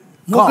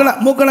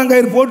மூக்கணம்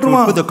கயிறு he would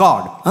போட்டுருவான். put the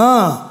cord.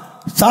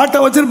 சாட்டை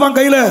வச்சிருப்பான்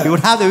கையில. He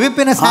would have the whip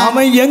in his hand.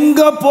 அவன்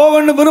எங்க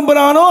போகணும்னு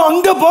விரும்புறானோ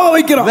அங்க போக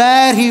வைக்கிறான்.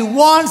 Where he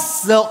wants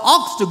the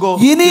ox to go.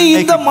 இனி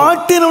இந்த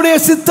மாட்டினுடைய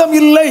சித்தம்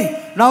இல்லை.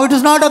 Now it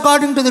is not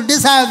according to the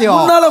desire of the ox.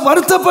 உன்னால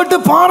வருத்தப்பட்டு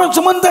பாரம்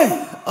சுமந்தேன்.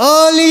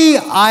 Early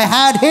I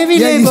had heavy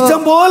N labor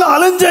இஷ்டம் போல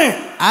அலைஞ்சேன்.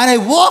 and I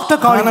walked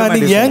according to my நீ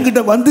desire.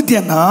 என்கிட்ட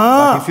வந்துட்டேன்னா,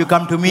 If you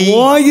come to me,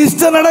 உன்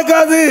இஷ்டம்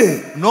நடக்காது.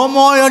 no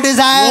more your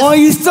desires.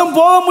 உன் இஷ்டம்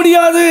போக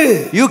முடியாது.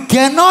 You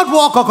cannot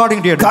walk according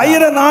to your desire.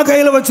 கயிறை நான்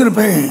கையில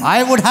வச்சிருப்பேன்.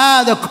 I would have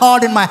the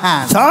cord in my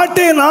hand.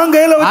 சாட்டை நான்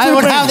கையில I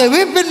would have வச்சிருப்பேன். the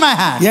whip in my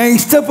hand. என்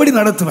இஷ்டப்படி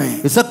நடத்துவேன்.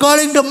 It's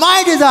according to my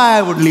desire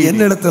I would lead.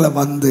 என்னிடத்துல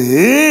வந்து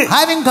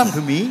Having come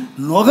to me,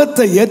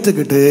 நுகத்தை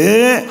ஏற்றுக்கிட்டு,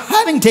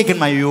 having taken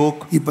my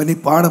yoke, இப்ப நீ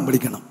பாடம்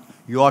படிக்கணும்.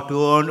 you ought to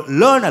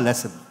learn a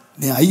lesson.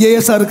 நீ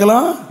IAS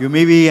இருக்கலாம், You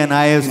may be an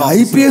IAS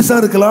officer IPS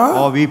இருக்கலாம்,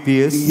 or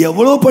VPS.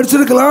 எவ்வளவு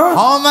படிச்சிருக்கலாம்,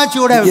 How much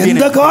you would have been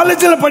எந்த in?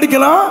 காலேஜ்ல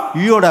படிக்கலாம்.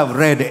 You would have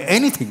read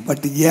anything.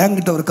 But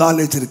என்கிட்ட ஒரு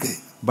காலேஜ் இருக்கு.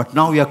 But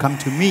now you have come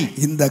to me.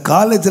 இந்த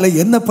காலேஜ்ல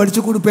என்ன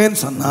படிச்சு கொடுப்பேன்னு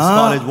சொன்னா, This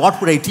college, what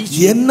would I teach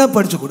you? என்ன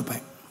படிச்சு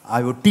கொடுப்பேன்?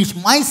 I would teach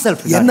myself.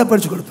 என்ன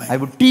படிச்சு கொடுப்பேன்? I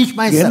would teach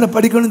myself. என்ன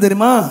படிக்கணும்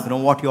தெரியுமா? You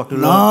know what you ought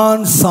to learn?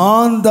 நான்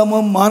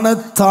சாந்தமும்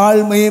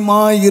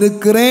மனத்தாழ்மையுமாய்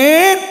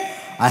இருக்கிறேன்.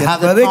 I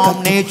have a calm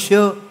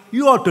nature.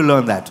 You ought to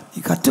learn that. நீ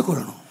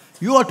கற்றுக்கொள்ளணும்.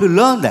 You ought to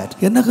learn that.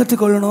 என்ன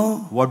கற்றுக்கொள்ளணும்?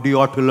 What do you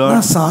ought to learn?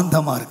 நான்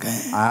சாந்தமா இருக்கேன்.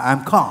 I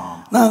am calm.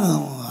 நான்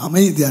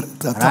அமைதியா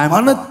இருக்கேன்.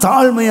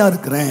 மனத்தாழ்மையா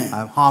இருக்கிறேன்.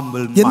 I am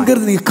humble.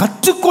 என்கிறது நீங்க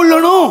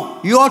கற்றுக்கொள்ளணும்.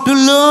 You ought to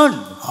learn.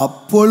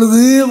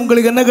 அப்பொழுது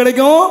உங்களுக்கு என்ன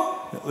கிடைக்கும்?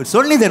 It's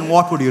only then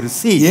what would you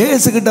receive?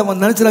 இயேசு கிட்ட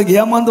வந்து நினைச்சறாங்க,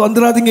 ஏமாந்து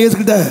வந்துராதீங்க. இயேசு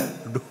கிட்ட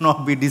Do not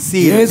be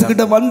deceived. இயேசு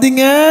கிட்ட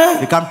வந்தீங்க,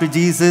 You come to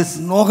Jesus,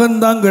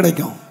 நோகந்தான்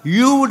கிடைக்கும்.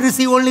 you would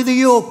receive only the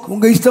yoke.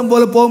 உங்க இஷ்டம்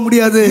போல போக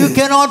முடியாது. You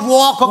cannot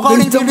walk உங்க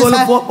according to இஷ்டம் your போல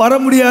desire. வர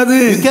முடியாது.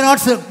 You cannot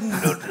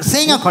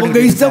sing according உங்க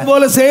to your இஷ்டம் desire.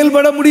 போல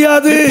செயல்பட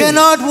முடியாது. You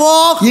cannot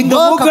walk. இங்க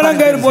work மூக்கணம் according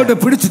to கயிறு your போட்டு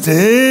desire. பிடிச்சிட்டு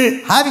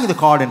Having the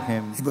cord in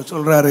him, இப்ப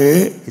சொல்றாரு,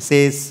 he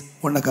says,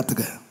 உன்னை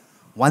கத்துக்க.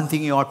 one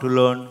thing you ought to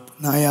learn.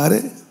 நான் யாரு?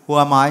 Who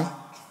am I?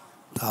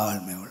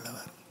 தாழ்மை உள்ளவர்.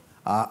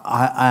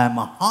 I am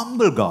a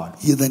humble God.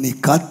 இத நீ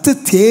கத்து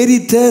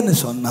தேறிட்டேன்னு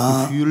சொன்னா,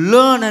 If you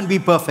learn and be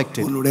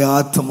perfected, உன்னுடைய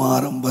ஆத்மா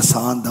ரொம்ப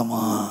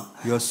சாந்தமா,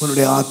 your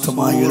உன்னுடைய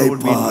ஆத்மா soul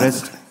would be in இளைப்பாறும்.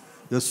 rest.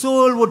 Your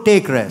soul would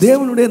take rest.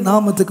 தேவனுடைய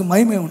நாமத்துக்கு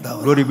மகிமை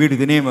உண்டாகும். Glory be to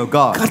the name of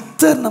God.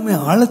 கர்த்தர் நம்மை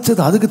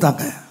அழைச்சது அதுக்கு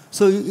தாங்க.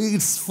 So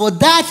it's for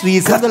that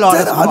reason the Lord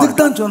has கர்த்தர் அதுக்கு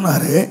called. தான்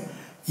சொன்னாரு,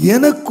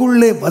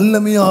 எனக்குள்ளே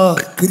வல்லமையா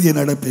கிரியை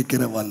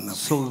நடப்பிக்கிற வல்லம்.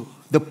 So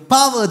the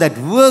power that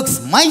works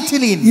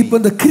mightily in me. இப்ப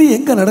இந்த கிரியை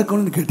எங்க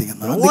நடக்கணும்னு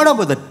கேட்டீங்கன்னா, What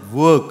about that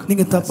work?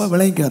 நீங்க தப்பா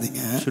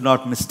விளங்காதீங்க. Should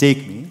not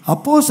mistake me.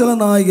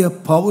 அப்போஸ்தலனாகிய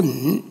பவுல்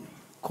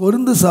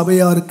கொரிந்து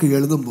சபையாருக்கு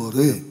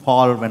எழுதும்போது,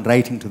 Paul, when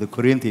writing to the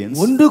Corinthians,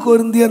 1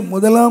 கொரிந்தியர்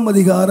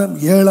 1:7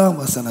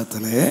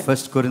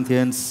 1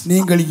 Corinthians,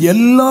 நீங்கள்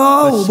எல்லா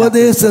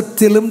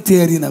உபதேசத்திலும்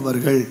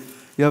தேறினவர்கள்.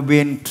 you have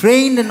been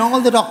trained in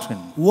all the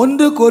doctrine.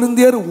 1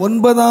 கொரிந்தியர்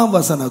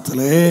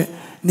 9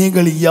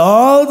 நீங்கள்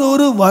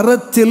யாதொரு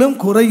வரத்திலும்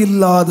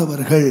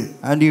குறையில்லாதவர்கள்.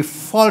 And you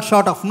fall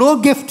short of no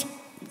gift.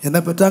 என்ன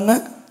பெற்றாங்க?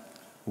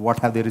 What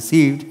have they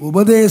received?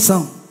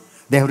 உபதேசம்.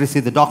 They have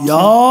received the doctrine.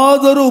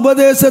 யாதொரு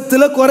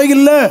உபதேசத்தில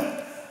குறையில்ல.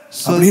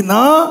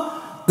 அப்படினா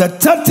the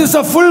church is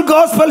a full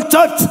gospel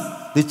church.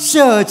 The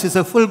church is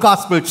a full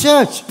gospel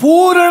church.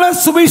 பூரண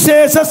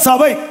சுவிசேஷ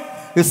சபை.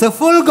 It's a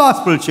full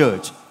gospel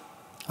church.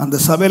 அந்த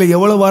சபையில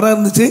எவ்வளவு வரம்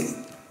இருந்துச்சு?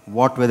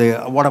 What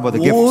about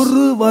the gifts?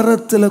 ஒரு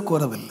வரத்தில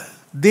குறைவில்லை.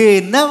 They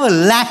never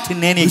lacked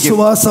in any gift.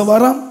 விசுவாச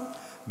வரம்,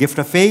 gift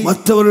of faith,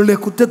 மற்றவர்களுடைய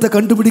குற்றத்தை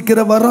கண்டுபிடிக்கிற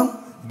வரம்,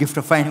 gift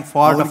of finding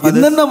fault of others.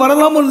 என்னென்ன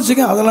வரலாம்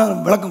இருந்துச்சுங்க அதெல்லாம்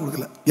விளக்கம்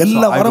கொடுக்கல.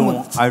 எல்லா வரமும்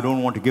I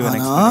don't want to give an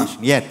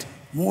explanation yet.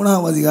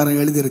 3ஆம் அதிகாரம்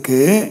எழுதியிருக்கு.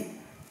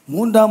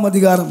 3ஆம்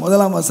அதிகாரம்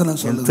 1ஆம் வசனம்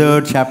சொல்லுது.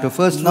 3rd chapter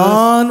first verse.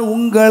 நான்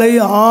உங்களை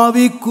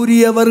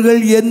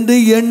ஆவிக்குரியவர்கள் என்று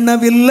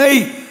எண்ணவில்லை.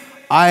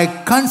 I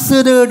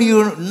considered you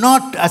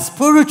not as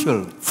spiritual.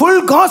 Full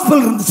gospel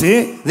இருந்துச்சு.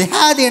 They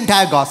had the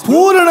entire gospel.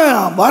 பூரண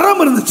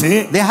வரம் இருந்துச்சு.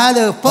 They had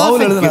a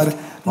perfect gift.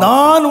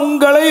 நான்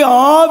உங்களை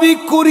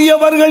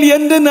ஆவிக்குரியவர்கள்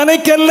என்று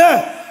நினைக்கல.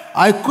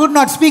 I could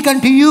not speak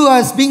unto you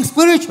as being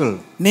spiritual.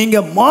 நீங்க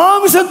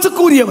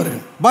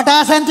மாம்சத்துக்குரியவர்கள். But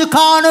as unto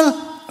carnal.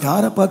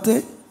 யாரை பார்த்து?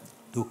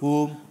 To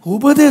whom?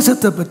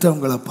 உபதேசத்தை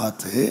பெற்றவங்களை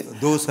பார்த்து,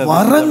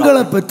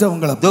 வரங்களை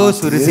பெற்றவங்களை பார்த்து, those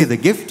who receive the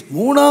gift.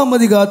 3ஆம்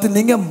அதிகாரத்தில்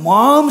நீங்க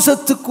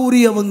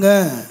மாம்சத்துக்குரியவங்க.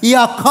 You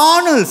are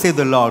carnal, say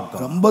the Lord.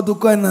 ரொம்ப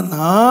துக்கம்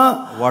என்னன்னா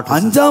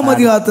 5ஆம்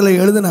அதிகாரத்தில்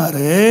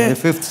எழுதினாரு, the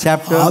 5th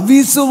chapter,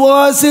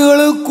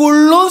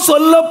 அவிசுவாசிகளுக்குள்ளும்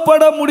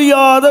சொல்லப்பட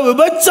முடியாத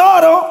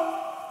விபச்சாரம்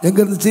எங்க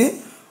இருந்துச்சு?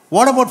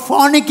 What about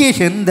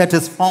fornication that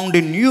is found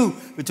in you,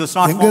 which was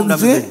not found among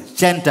the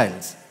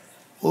Gentiles?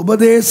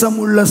 உபதேசம்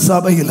உள்ள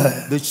சபையில,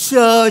 the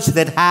church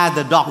that had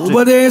the doctrine,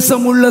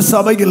 உபதேசம் உள்ள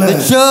சபையில,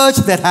 the church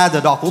that had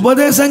the doctrine,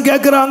 உபதேசம்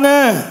கேக்குறாங்க,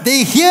 they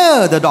hear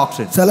the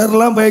doctrine.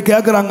 சிலர்லாம் போய்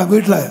கேக்குறாங்க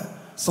வீட்ல,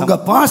 உங்க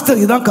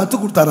பாஸ்டர் இதான் கத்து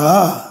கொடுத்தாரா?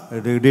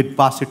 Did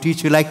pastor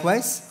teach you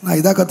likewise? நான்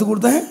இதான் கத்து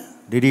கொடுத்தேன்.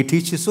 Did he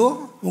teach you so?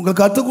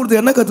 உங்களுக்கு கத்து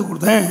கொடுத்து என்ன கத்து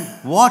கொடுத்தேன்?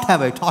 What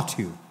have I taught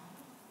you?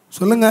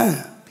 சொல்லுங்க.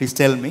 Please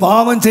tell me.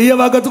 பாவம்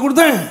செய்யவா கத்து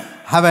கொடுத்தேன்?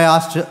 Have I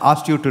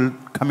asked you to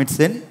commit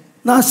sin?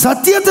 நான்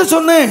சத்தியத்தை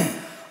சொன்னேன்.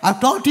 I've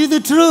taught you the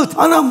truth.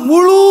 ஆனா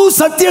முழு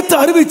சத்தியத்தை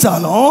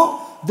அறிவிச்சாலும்,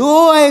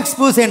 though I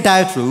expose the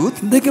entire truth,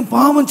 இன்னைக்கு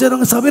பாவம்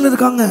செய்றவங்க சபையில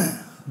இருக்காங்க.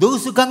 those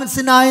who commit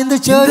sin are in the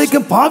church.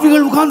 இன்னைக்கு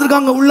பாவிகள் உட்கார்ந்து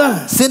இருக்காங்க உள்ள.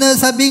 Sinners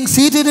are being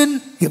seated in.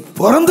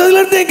 பிறந்ததுல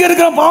இருந்து இங்க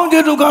இருக்கிற பாவம்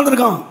செய்து உட்கார்ந்து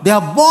இருக்கான். They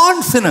are born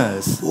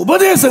sinners.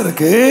 உபதேசம்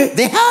இருக்கு.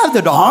 They have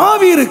the doctrine.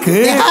 ஆவி இருக்கு.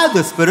 They have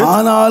the spirit.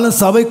 ஆனாலும்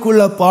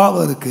சபைக்குள்ள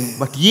பாவம் இருக்கு.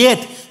 But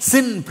yet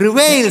sin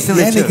prevails in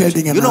the church.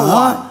 You know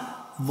why?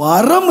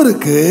 வரம்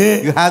இருக்கு.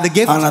 You have the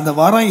gift. ஆனா அந்த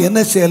வரம் என்ன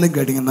செய்யலன்னு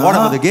கேட்டீங்கன்னா, what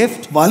about the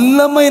gift?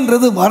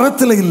 வல்லமைன்றது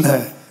வரத்துல இல்ல.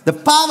 The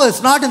power is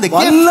not in the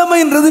gift.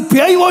 வல்லமைன்றது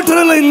பேய்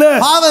ஓட்டுறதுல இல்ல.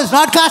 Power is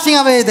not casting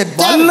away the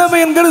devil.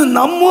 வல்லமைன்றது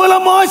நம்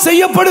மூலமா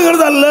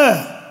செய்யப்படுகிறது அல்ல.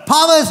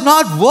 Power is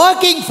not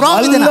working from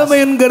within us.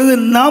 வல்லமைன்றது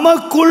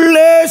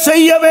நமக்குள்ளே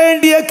செய்ய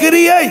வேண்டிய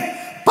கிரியை.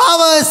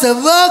 Power is a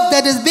work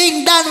that is being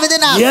done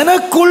within us.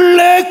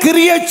 எனக்குள்ளே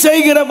கிரியை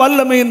செய்கிற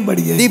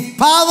வல்லமையின்படியே. The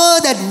power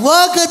that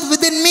worketh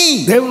within me.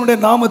 தேவனுடைய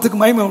நாமத்துக்கு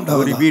மகிமை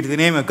உண்டாவதாக. Glory be to the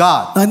name of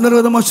God. நான் இன்னொரு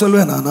விதமா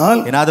சொல்வேன். ஆனால்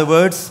in other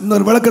words,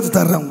 இன்னொரு விளக்கத்தை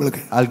தரேன்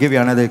உங்களுக்கு. I'll give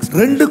you another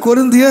explanation. 2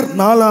 கொரிந்தியர்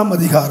 4ஆம்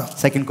அதிகாரம்.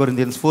 2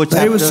 Corinthians 4 chapter.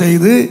 தயவு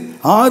செய்து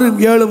 6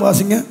 7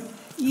 வாசிங்க.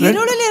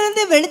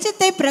 இருளிலிருந்து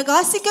வெளிச்சத்தை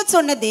பிரகாசிக்க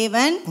சொன்ன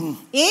தேவன்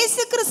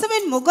இயேசு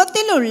கிறிஸ்துவின்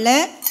முகத்தில் உள்ள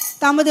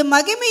தமது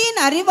மகிமையின்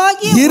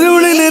அறிவாகிய,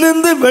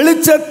 இருளிலிருந்து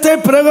வெளிச்சத்தை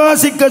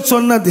பிரகாசிக்க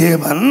சொன்ன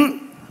தேவன்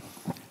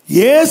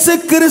இயேசு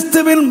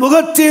கிறிஸ்துவின்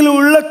முகத்தில்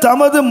உள்ள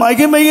தமது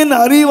மகிமையின்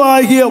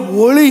அறிவாகிய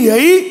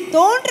ஒளியை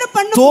தோன்ற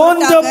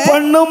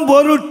பண்ணும்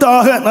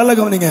பொருட்டாக. நல்ல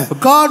கவனிங்க.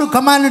 God who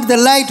commanded the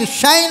light to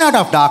shine out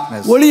of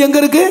darkness. ஒளி எங்க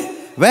இருக்கு?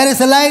 Where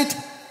is the light?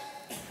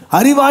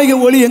 அறிவாகிய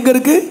ஒளி எங்க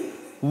இருக்கு?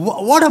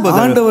 What about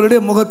ஆண்டவருடைய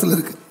முகத்தில்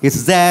இருக்கு.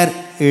 It's there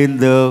in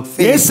the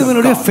face.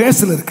 இயேசுவினுடைய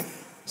ஃபேஸ்ல இருக்கு.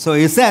 So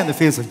it's there in the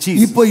face of Jesus.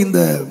 இப்போ இந்த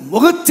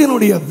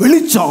முகத்தினுடைய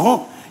வெளிச்சம்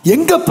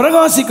எங்க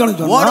பிரகாசிக்கணும்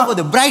சொன்னா, what about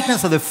the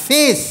brightness of the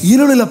face?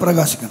 இருளில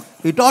பிரகாசிக்கணும்.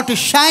 It ought to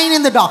shine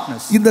in the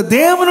darkness. இந்த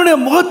தேவனுடைய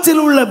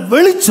முகத்தில் உள்ள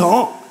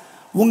வெளிச்சம்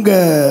உங்க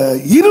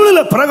இருளில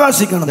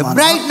பிரகாசிக்கணும். The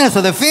brightness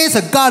of the face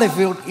of God,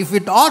 if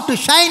it ought to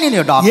shine in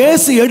your darkness.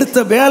 இயேசு எடுத்த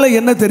வேலை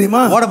என்ன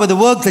தெரியுமா? What about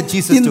the work that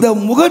Jesus took? இந்த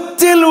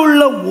முகத்தில்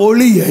உள்ள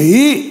ஒளியை,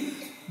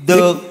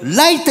 the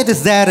light that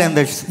is there in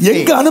the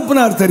எங்க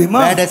அனுப்புனார்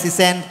தெரியுமா? Where does he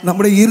send?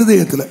 நம்முடைய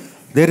இருதயத்துல.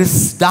 There is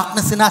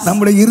darkness in us.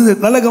 நம்முடைய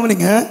இருதயம். நல்ல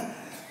கவனிங்க.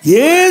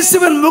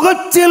 இயேசுவின்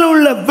முகத்தில்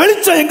உள்ள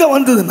வெளிச்சம் எங்க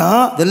வந்ததுன்னா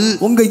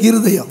உங்க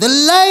இருதயம். The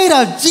light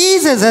of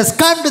Jesus has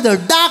come to the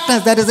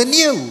darkness that is in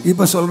you.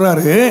 இப்ப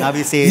சொல்றாரு,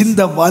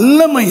 இந்த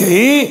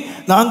வல்லமையை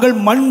நாங்கள்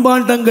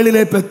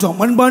மண்பாண்டங்களிலே பெற்றோம்.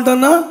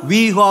 மண்பாண்டம்னா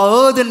we who are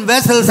earthen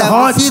vessels have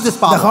received this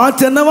power. The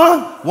heart என்னவா?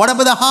 What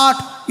about the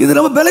heart? இது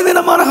ரொம்ப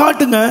பலவீனமான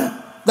ஹார்ட்ங்க.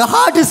 The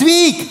heart is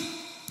weak.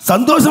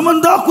 சந்தோஷம்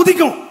வந்தா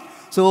குதிக்கும்.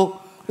 So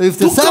if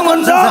the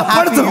circumstances are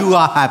happy, you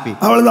are happy.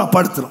 அவ்வளவுதான்,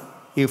 படுத்துறோம்.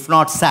 If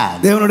not sad.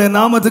 தேவனுடைய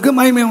நாமத்துக்கு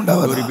மகிமை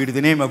உண்டாவதாக. Glory be to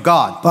the name of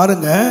God.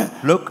 பாருங்க,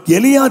 look,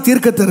 எலியா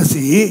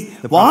தீர்க்கதரிசி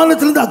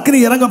வானத்திலிருந்து அக்கினி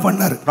இறங்க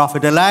பண்ணார்.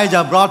 Prophet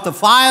Elijah brought the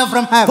fire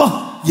from heaven.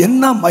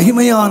 என்ன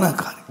மகிமையான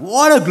காரியம்.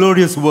 What a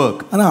glorious work.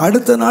 ஆனா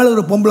அடுத்த நாள்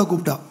ஒரு பொம்பளை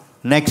கூப்பிட்டா.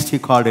 Next he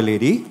called a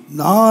lady.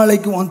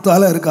 நாளைக்கு உன்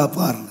தலை இருக்கா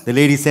பாருங்க. The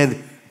lady said,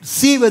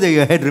 see whether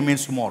your head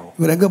remains tomorrow.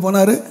 இவர் எங்க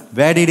போனாரு?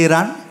 Where did he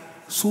run?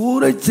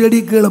 Suraj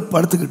செடிக்குள்ள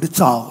படுத்துக்கிட்டு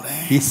சாவுறேன்.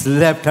 He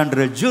slept under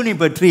a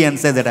juniper tree and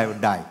said that I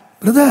would die.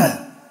 Brother,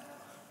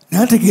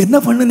 நேற்றுக்கு என்ன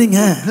பண்ணுனீங்க?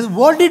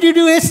 What did you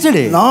do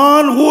yesterday?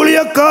 நான்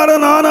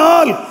ஊழியக்காரன்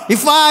ஆனால்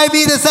If I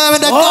be the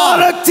servant of God,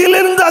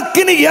 வானத்திலிருந்து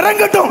அக்கினி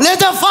இறங்கட்டும். let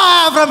the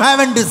fire from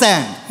heaven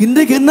descend.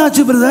 இன்றைக்கு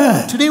என்னாச்சு brother?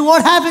 Today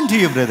what happened to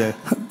you, brother?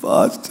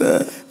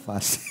 Pastor,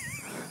 Pastor,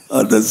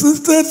 அந்த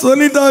சிஸ்டர்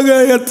சொல்லிட்டாங்க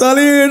என்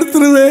தலையை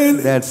எடுத்துருவேன்.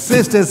 that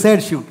sister said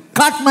she would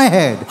cut my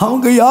head.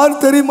 அவங்க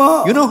யார் தெரியுமா?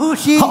 You know who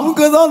she is?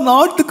 அவங்க தான்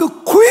நாட்டுக்கு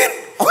queen.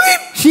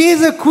 She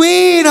is a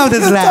queen of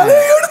this land.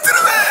 தலையை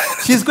எடுத்துருவேன்.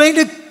 She is going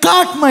to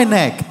cut my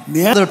neck.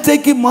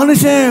 நேற்றைக்கு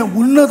மனுஷன்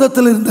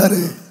உன்னதத்தில் இருந்தாரு.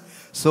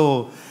 So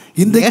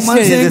இன்றைக்கு மனுஷன்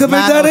yesterday எங்க this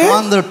man போயிட்டாரு? was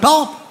on the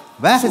top.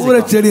 Where has he Sura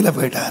gone? செடியில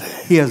போயிட்டாரு.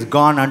 He has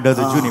gone under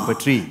the juniper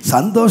tree.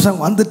 சந்தோஷம்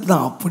வந்துட்டுனா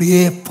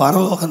அப்படியே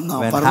பரலோகம்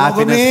தான். When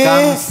பரலோகமே happiness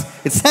comes,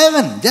 it's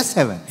heaven, just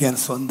heaven.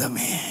 என்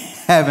சொந்தமே.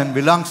 Heaven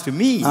belongs to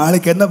me.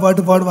 நாளைக்கு என்ன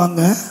பாட்டு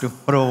பாடுவாங்க?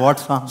 Tomorrow what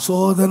song?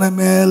 சோதனை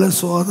மேல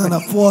சோதனை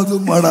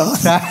போதுமடா.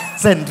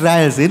 Trials and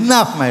trials,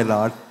 enough, my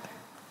Lord.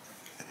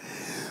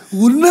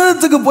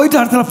 உன்னதத்துக்கு போயிட்டு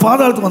அடுத்த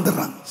பாதாளத்துக்கு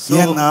வந்துடுறாங்க.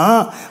 ஏன்னா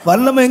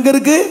வல்லமை எங்க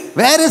இருக்கு?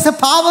 Where is the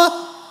power?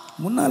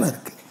 முன்னால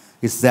இருக்கு.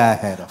 It's there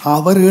ahead of.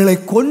 அவர்களை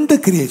கொண்டு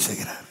கிரியை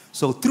செய்கிறார்.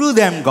 So through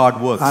them God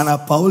works. ஆனா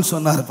பவுல்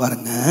சொன்னார்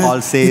பாருங்க,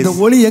 Paul says, இந்த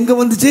ஒளி எங்க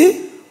வந்துச்சு?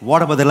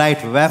 what about the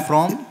light? Where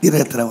from?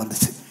 இதயத்துல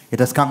வந்துச்சு.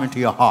 It has come into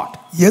your heart.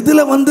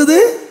 எதுல வந்தது?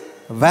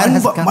 Where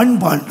has come? மண்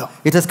பாண்டம்.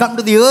 It has come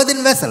to the earthen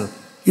vessel.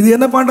 இது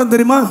என்ன பாண்டம்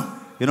தெரியுமா?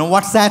 You know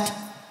what's that?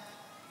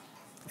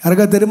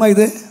 யாருக்கா தெரியுமா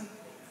இது?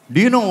 Do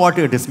you know what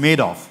it is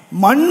made of?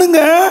 மண்ணுங்க.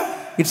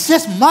 It's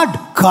just mud.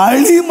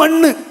 களி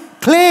மண்ணு.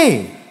 Clay.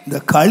 இந்த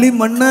களி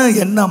மண்ணை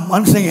என்ன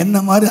மனுஷன் என்ன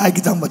மாதிரி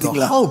ஆக்கிட்டான்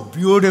பாத்தீங்களா? How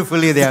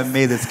beautifully they have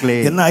made this clay.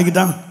 என்ன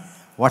ஆக்கிட்டான்?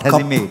 What has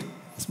he made?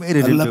 He's made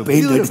it into a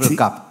beautiful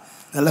cup.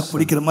 நல்லா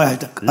குடிக்கிற மாதிரி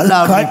ஆயிட்டான்.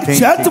 அது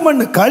சேத்து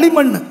மண்ணு, களி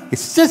மண்ணு.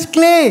 It's just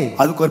clay.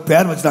 அதுக்கு ஒரு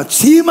பேர் வச்சுட்டான்,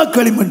 சீம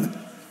களி மண்ணு.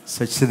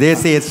 So they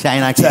say it's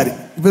China clay. சரி,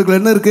 இப்போ இதுல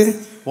என்ன இருக்கு?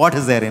 What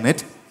is there in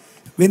it?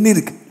 வெந்நீர்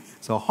இருக்கு.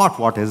 So hot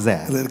water is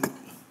there. இதுல இருக்கு.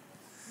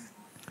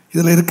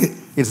 இதுல இருக்கு.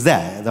 It's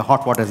there. The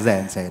hot water is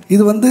there inside.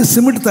 இது வந்து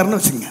சிமெண்ட் தரன்னு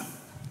வச்சுங்க.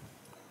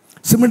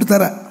 சிமெண்ட்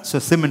தர. So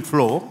cement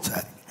floor.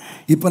 சரி.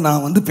 இப்போ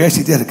நான் வந்து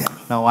பேசிட்டே இருக்கேன்.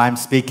 Now I am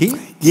speaking.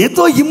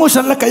 ஏதோ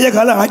இமோஷன்ல கைய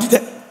கால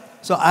ஆட்டிட்டேன்.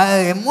 So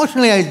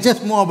emotionally I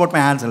just move about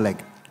my hands and leg.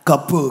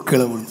 Cup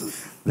கீழே விழுந்தது.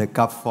 The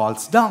cup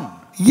falls down.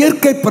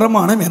 இயற்கை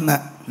பிரமாணம் என்ன?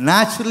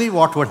 Naturally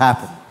what would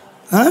happen?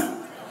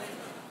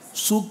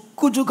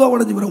 சுக்கு சுக்கா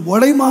உடைஞ்சு போற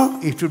உடைமா?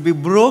 It would be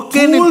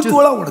broken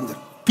into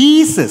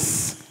pieces.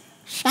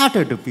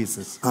 Shattered to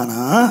pieces.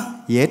 ஆனா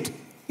yet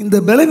இந்த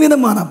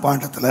பலவீனமான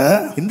பாண்டத்துல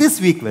in this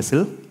weak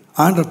vessel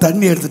ஆண்டவர்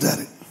தண்ணி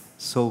எடுத்துட்டாரு.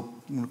 So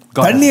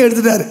God தண்ணி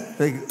எடுத்துட்டாரு.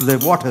 The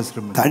water is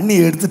removed. தண்ணி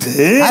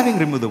எடுத்துட்டு having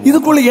removed the water,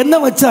 இதுக்குள்ள என்ன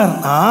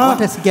வச்சார்னா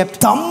what has he kept?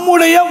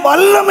 தம்முடைய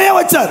வல்லமையை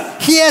வச்சார்.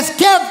 He has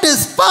kept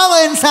his power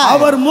inside.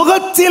 அவர்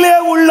முகத்திலே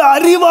உள்ள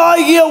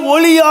அறிவாகிய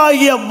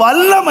ஒளியாகிய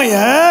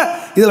வல்லமையை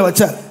இதுல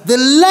வச்சார். The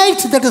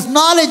light that is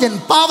knowledge and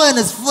power in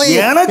his face.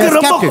 எனக்கு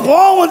ரொம்ப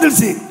கோபம்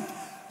வந்துருச்சு.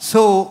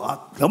 So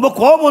ரொம்ப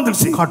கோபம்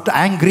வந்துருச்சு. got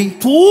angry.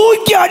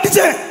 தூக்கி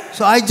அடிச்சேன்.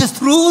 So I just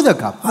threw the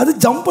cup. அது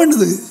ஜம்ப்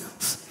பண்ணுது.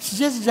 It's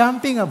just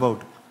jumping about.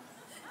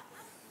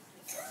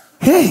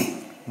 Hey,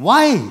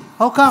 why?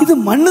 How come? இது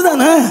மண்ணு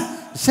தானே?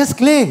 It's just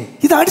clay.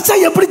 இது அடிச்சா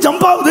எப்படி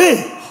ஜம்ப் ஆகுது?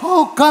 How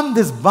come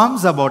this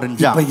bumps about and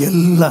jump? இப்ப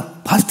எல்லாம்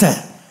பாஸ்டர்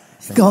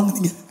எங்க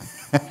வாங்குனீங்க?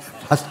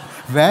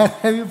 Where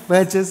have you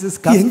purchased this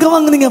cup? எங்க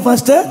வாங்குனீங்க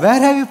pastor?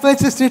 Where have you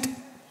purchased it?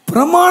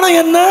 பிரமாணம்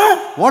என்ன?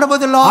 What about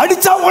the law?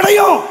 அடிச்சா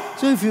உடையும்.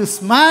 So if you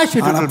smash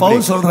it, it will break.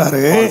 Pavul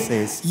சொல்றாரு, Paul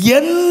says,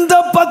 எந்த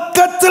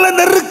பக்கத்துல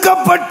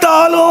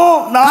நெருக்கப்பட்டாலும்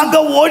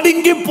நாங்க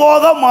ஒடுங்கி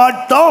போக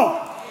மாட்டோம்.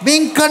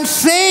 being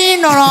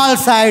constrained on all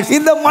sides.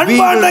 இந்த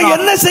மண்பாண்டம்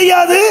என்ன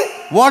செய்யாது?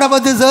 What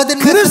about this earthen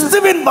vessel?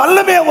 கிறிஸ்துவின்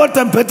வல்லமையை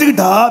ஒருத்தன்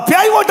பெற்றுக்கிட்டா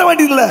பேய் ஓட்ட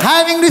வேண்டியது இல்ல.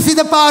 Having received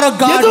the power of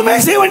God, எதுவுமே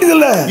செய்ய வேண்டியது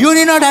இல்ல. you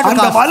need not have to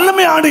அந்த cast.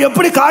 வல்லமை ஆண்டு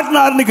எப்படி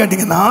காட்டினார்னு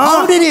கேட்டீங்கன்னா,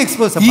 How did he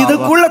expose the power?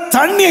 இதுக்குள்ள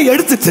தண்ணியை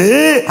எடுத்துட்டு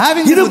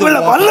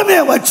இதுக்குள்ள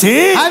வல்லமையை வச்சு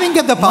having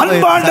kept the power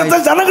மண்பாண்டத்தை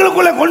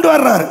ஜனங்களுக்குள்ள கொண்டு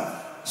வர்றாரு.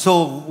 So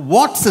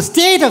what's the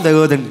state of the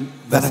earthen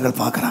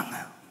ஜனங்கள் பார்க்கறாங்க,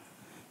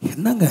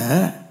 என்னங்க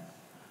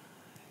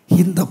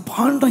இந்த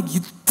பாண்டம்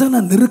இத்தனை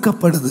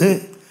நெருக்கப்படுது,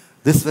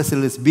 this vessel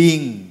is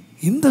being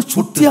இந்த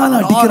சுத்தியால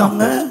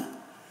அடிக்கறாங்க,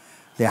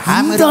 they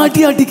hammer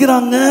இந்த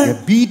அடிக்கறாங்க, they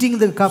beating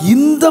the cup,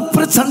 இந்த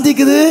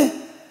சந்திக்குது.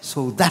 so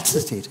that's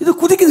the state. இது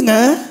குதிக்குதுங்க.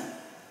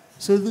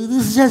 So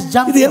this is just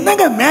jumping. இது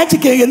என்னங்க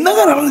மேஜிக்?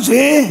 என்னங்க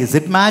நடந்துச்சு? Is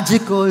it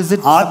magic or is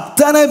it?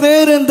 அத்தனை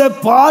பேர் இந்த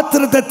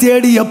பாத்திரத்தை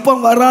தேடி எப்ப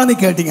வரான்னு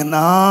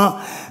கேட்டீங்கன்னா,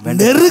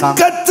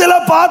 நெருக்கத்துல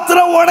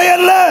பாத்திரம்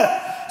உடையல.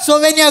 So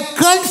when you are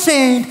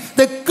constrained,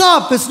 the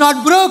cup is not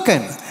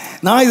broken.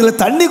 நான் இதுல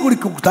தண்ணி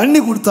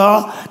கொடுத்தா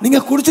நீங்க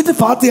குடிச்சிட்டு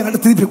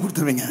பாத்திரம் திருப்பி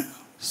கொடுத்துருவீங்க.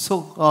 So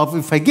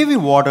if I give you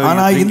water,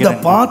 ஆனா இந்த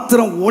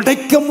பாத்திரம்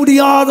உடைக்க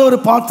முடியாத ஒரு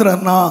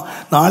பாத்திரம்னா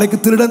நாளைக்கு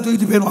திருடன்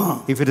தூக்கிட்டு போயிடுவான்.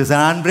 if it is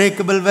an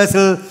unbreakable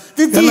vessel,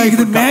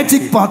 இது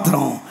மேஜிக்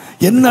பாத்திரம்,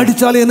 என்ன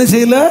அடிச்சாலும் என்ன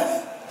செய்யல.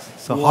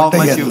 so So how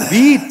much you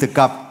beat the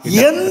cup,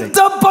 எந்த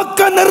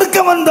பக்கம்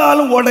நெருக்கம்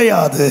வந்தாலும்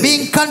உடையாது.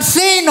 Being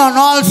constrained on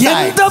all sides.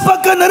 எந்த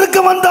பக்கம்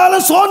நெருக்கம்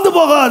வந்தாலும் சோர்ந்து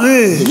போகாது.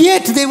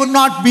 Yet they would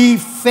not be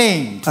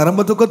faint.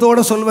 ஆரம்ப துக்கத்தோட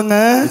சொல்லுங்க.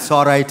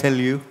 Sorry, I tell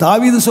you.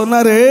 தாவீது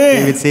சொன்னாரு,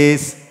 David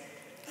says,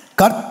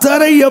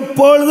 கர்த்தரை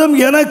எப்பொழுதும்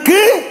எனக்கு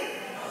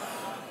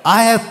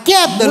I have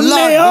kept the Lord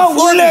முன்னையா before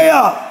me.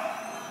 உள்ளேயா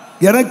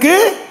எனக்கு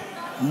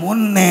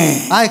முன்னே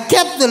I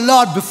kept the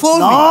Lord before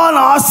me. நான்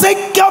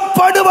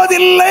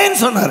அசைக்கப்படுவதில்லைன்னு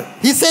சொன்னாரு.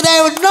 He said I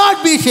would not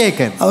be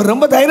shaken. அவர்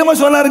ரொம்ப தைரியமா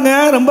சொன்னாருங்க.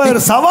 ரொம்ப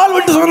சவால்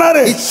விட்டு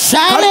சொன்னாரு.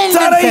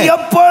 கர்த்தரை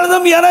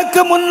எப்பொழுதும்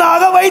எனக்கு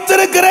முன்னாக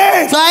வைத்திருக்கிறேன்.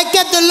 So I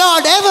kept the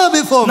Lord ever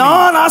before me.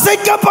 நான்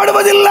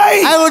அசைக்கப்படுவதில்லை.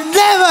 I would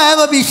never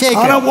ever be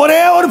shaken. ஆனா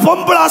ஒரே ஒரு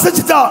பொம்பளை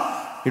அசைச்சிட்டா.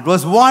 it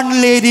was one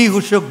lady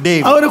who shook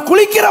David. அவர்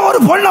குளிக்கிற ஒரு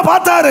பொண்ணை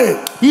பார்த்தாரு.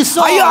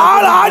 ஐயோ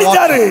ஆள்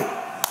ஆடிட்டாரு.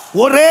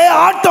 ஒரே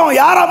ஆட்டம்.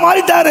 யாரா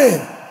மாறிட்டாரு?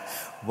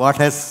 What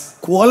has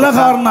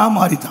கொலகாரனா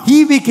மாறிட்டான். he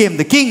became,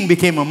 the king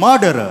became a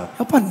murderer.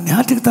 அப்ப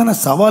நேற்றுக்கு தான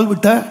சவால்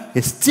விட்ட.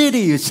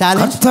 Yesterday you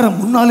challenged. கர்த்தரை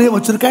முன்னாலே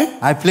வச்சிருக்கேன்.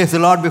 I place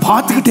the Lord before.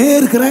 பார்த்துக்கிட்டே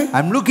இருக்கிறேன்.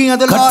 I'm looking at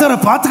the Lord. கர்த்தரை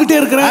பார்த்துக்கிட்டே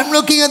இருக்கிறேன். I'm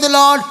looking at the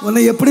Lord.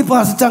 உன்னை எப்படி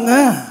பாசிச்சாங்க?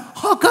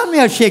 How come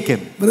you are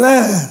shaken?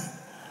 Brother,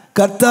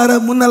 கர்த்தரை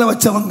முன்னால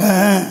வச்சவங்க,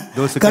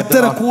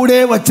 கர்த்தரை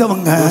கூடே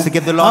வச்சவங்க,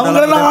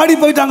 அவங்க எல்லாம் ஆடி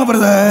போயிட்டாங்க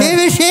பிரதர். They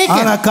were shaken.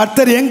 ஆனா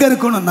கர்த்தர் எங்க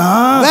இருக்கணும்னா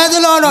Where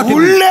the Lord ought to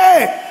be. உள்ளே.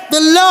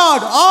 The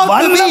Lord ought to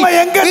வல்லமை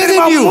எங்க be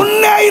தெரியுமா? within you.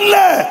 முன்னே இல்ல.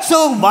 So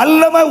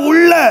வல்லமை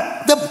உள்ள.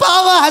 the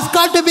power has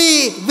got to be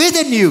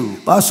within you.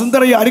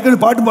 Sundaraiah அடிக்கடி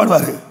பாட்டு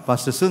பாடுவாரு.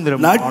 Pastor Sundaram.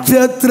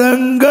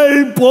 நட்சத்திரங்கள்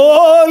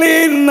போலி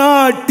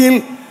நாட்டில்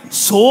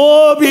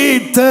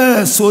சோபித்த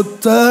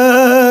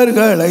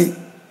சுத்தர்களை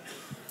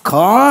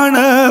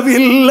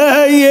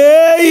காணவில்லையே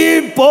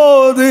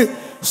இப்போது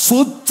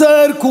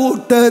சுத்தர்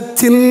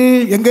கூட்டத்தில்.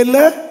 எங்க இல்ல?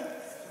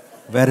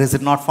 Where is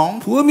it not found?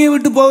 பூமியை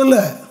விட்டு போகல.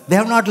 They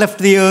have not left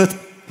the earth.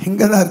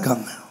 இங்கதான்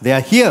இருக்காங்க. They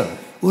are here.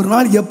 ஒரு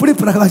நாள் எப்படி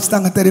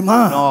பிரகாசித்தாங்க தெரியுமா?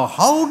 No,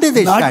 how did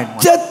they shine?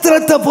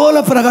 நட்சத்திரத்தை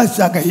போல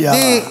பிரகாசிச்சாங்க ஐயா.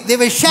 They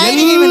were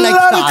shining even like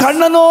stars.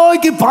 கண்ண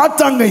நோக்கி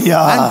பார்த்தாங்க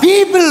ஐயா. And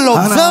people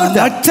observed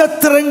them.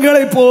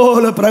 நட்சத்திரங்களை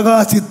போல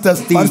பிரகாசித்த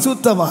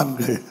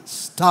பரிசுத்தவான்கள்.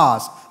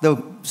 Stars, the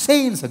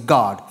saints of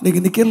God.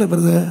 இன்னைக்கு நிக்கல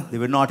brother.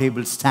 They were not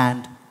able to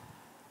stand.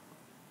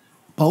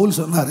 Pavul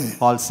சொன்னாரு.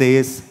 Paul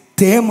says,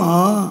 தேமா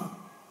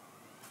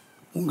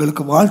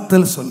உங்களுக்கு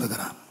வாழ்த்தல்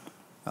சொல்லுகிறான்.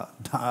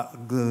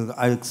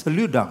 I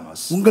salute Damas.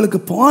 உங்களுக்கு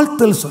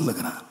வாழ்த்தல்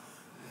சொல்லுகிறான்.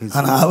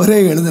 ஆனா அவரே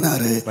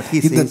எழுதினாரு,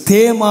 இந்த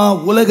தேமா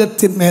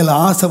உலகத்தின் மேல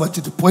ஆசை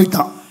வச்சுட்டு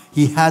போயிட்டான்.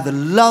 He had the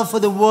love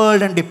for the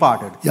world and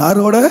departed.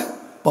 யாரோட?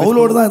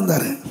 பவுலோட தான்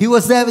இருந்தாரு. He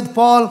was there with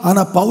Paul.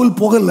 ஆனா பவுல்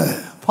போகல.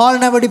 Paul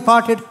never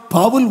departed.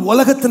 பவுல்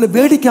உலகத்துல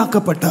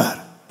வேடிக்கையாக்கப்பட்டார்.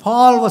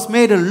 Paul was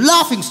made a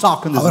laughing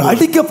stock in this our world.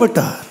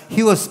 அடிக்கப்பட்டார்.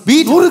 He was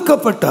beaten.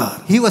 நொறுக்கப்பட்டார்.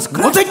 He was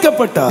crushed.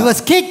 உதைக்கப்பட்டார். He was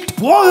kicked.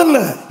 போகல.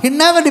 He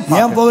never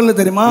departed. ஏன் போகல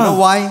தெரியுமா? You know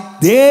why?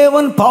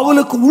 தேவன்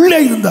பவுலுக்கு உள்ளே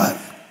இருந்தார்.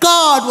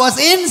 God was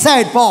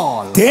inside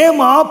Paul.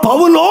 தேமா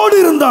பவுலோடு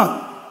இருந்தான்.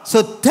 So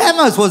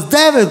Thomas was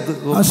there with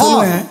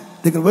Paul.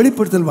 இதுக்கு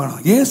வெளிப்படுத்தல் வேணும்.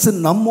 இயேசு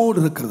நம்மோடு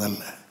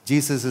இருக்கிறதல்ல.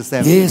 Jesus is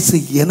there. இயேசு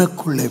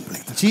எனக்குள்ளே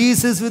பிழைத்தார்.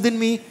 Jesus within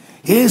me.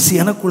 இயேசு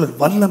எனக்குள்ள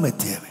வல்லமை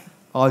தேவை.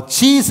 Or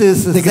Jesus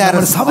is there.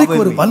 நம்ம சபைக்கு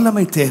ஒரு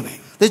வல்லமை தேவை.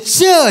 The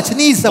church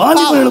needs the power.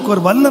 வாலிபர்களுக்கு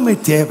ஒரு வல்லமை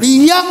தேவை. The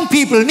young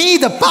people need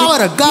the power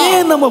of God.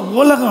 ஏன் நம்ம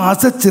உலகம்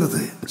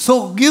அசைச்சிருது? So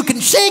you can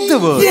shake the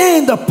world. ஏன்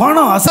இந்த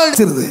பணம்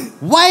அசைச்சிருது?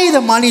 Why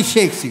the money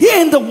shakes you?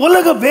 ஏன் இந்த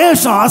உலக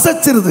வேஷம்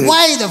அசைச்சிருது?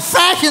 Why the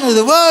fashion of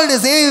the world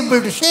is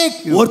able to shake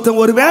you? ஒருத்தன்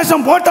ஒரு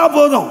வேஷம் போட்டா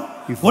போதும்,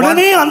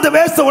 உடனே அந்த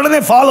வேஷத்தை உடனே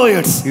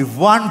followers. If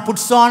one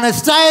puts on a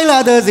style,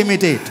 others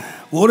imitate.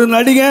 ஒரு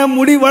நடிகன்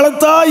முடி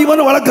வளர்த்தா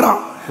இவன் வளர்க்கறான்.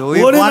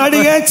 ஒரு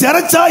நடிகன்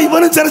சிரச்சா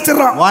இவனும்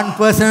சிரச்சிடுறான். One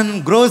person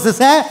grows his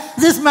hair,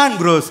 this man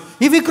grows.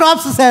 If he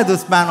crops his hair,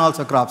 this man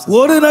also crops.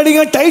 ஒரு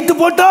நடிகன் டைட்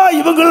போட்டா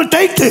இவங்களும்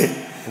டைட்.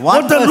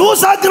 ஒருத்தன்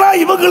லூஸ் ஆக்குறா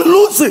இவங்களும்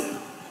loose.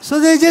 So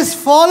they just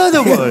follow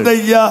the world.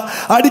 ஐயா,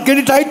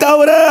 அடிக்கடி டைட்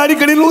ஆவற,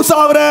 அடிக்கடி லூஸ்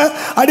ஆவற,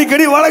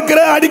 அடிக்கடி வளர்க்கற,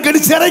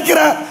 அடிக்கடி சிரைக்கிற.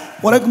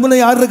 உனக்கு முன்ன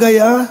யார்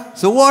இருக்காயா?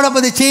 So what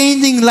about the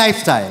changing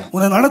lifestyle?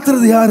 உன்னை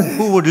நடத்துறது யாரு?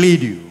 Who would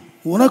lead you?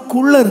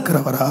 உனக்குள்ள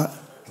இருக்கிறவரா?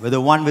 With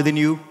the one within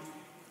you?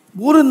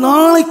 ஒரு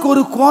நாளைக்கு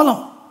ஒரு கோலம்.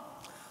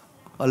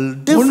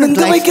 Different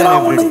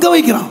lifestyle. ஒண்ணுங்க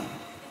வைக்கிறான்.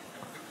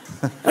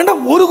 ஏண்டா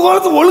ஒரு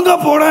கோலத்தை ஒழுங்கா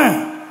போறேன்.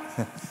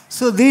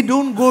 So they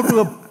don't go to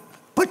a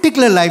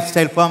particular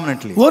lifestyle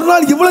permanently. ஒரு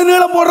நாள் இவ்வளவு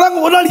நீளம் போடுறாங்க,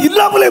 ஒரு நாள்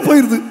இல்லாமலே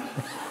போயிருது.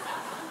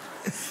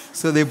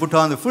 So they put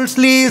on the full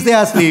sleeves, they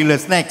are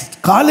sleeveless next.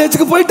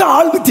 காலேஜுக்கு போயிட்டு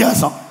ஆள்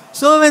வித்தியாசம்.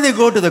 So when they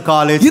go to the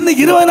college, இந்த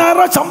 20000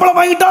 ரூபாய் சம்பளம்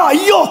வாங்கிட்டா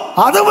ஐயோ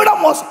அதை விட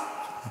மோசம்.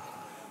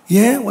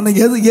 ஏன் உன்னை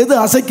எது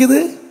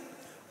அசைக்குது?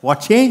 what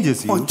changes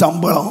you? உன்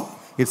சம்பளம்,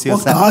 It's your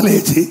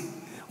காலேஜ்,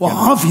 உன்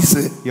ஆபீஸ்,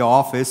 your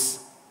office,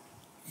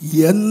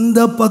 எந்த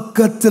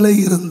பக்கத்துல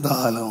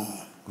இருந்தாலும்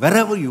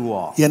wherever you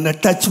are, என்ன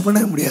டச்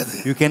பண்ண முடியாது.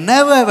 you can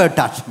never ever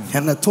touch me.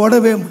 என்ன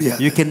தொடவே முடியாது.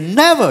 You can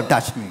never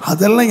touch me.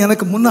 அதெல்லாம்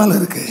எனக்கு முன்னால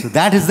இருக்கு. So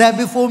that is there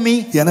before me.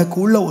 எனக்கு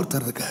உள்ள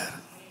ஒருத்தர் இருக்கார்.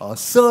 A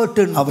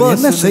certain அவர்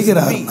என்ன person.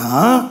 செய்கிறார்னா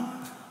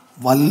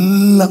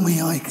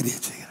வல்லமையாய் கிரியை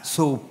செய்கிறார்.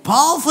 So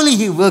powerfully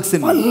he works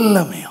in me.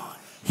 வல்லமையா.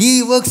 He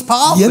works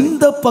powerfully.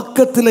 எந்த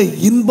பக்கத்துல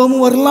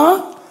இன்பமும் வரலாம்.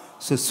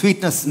 So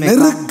sweetness may come.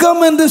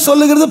 நெருக்கம் என்று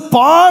சொல்லுகிறது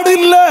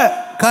பாடில்ல.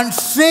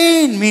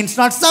 Constraint means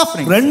not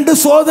suffering. ரெண்டு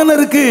சோதனை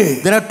இருக்கு.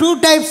 There are two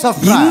types of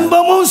trial.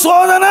 இன்பமும்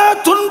சோதனை,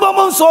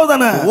 துன்பமும்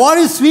சோதனை. What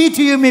is sweet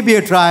to you may be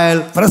a trial.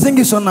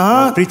 பிரசங்கி சொன்னா,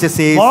 Preacher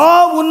says, வா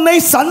உன்னை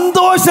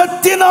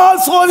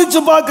சந்தோஷத்தினால்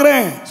சோதிச்சு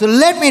பார்க்கிறேன். so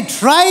let me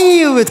try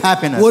you with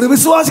happiness. ஒரு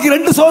விசுவாசிக்கு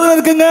ரெண்டு சோதனை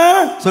இருக்குங்க.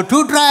 So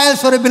two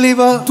trials for a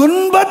believer.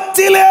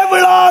 துன்பத்திலே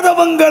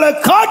விழாதவங்களை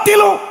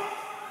காட்டிலும்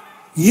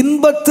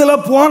இன்பத்தில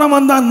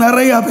போனவன் தான்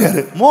நிறைய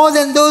பேர். More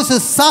than those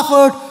who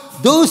suffered,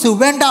 those who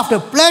went after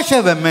pleasure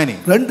were many.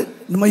 ரெண்டு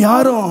நம்ம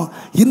யாரும்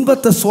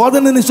இன்பத்தை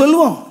சோதனைன்னு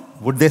சொல்லுவோம்.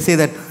 Would they say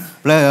that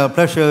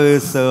pleasure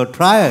is a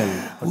trial?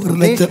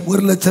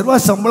 ஒரு லட்சம்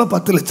ரூபாய் சம்பளம்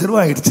 10 லட்சம்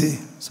ரூபாய் ஆயிடுச்சு.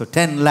 So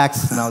 10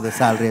 lakhs now the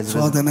salary is.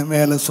 சோதனை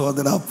மேல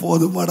சோதனை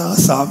போதுமாடா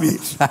சாமி.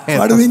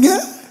 பாடுவீங்க?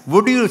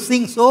 Would you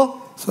sing so?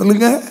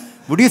 சொல்லுங்க.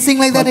 Would you sing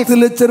like that? 10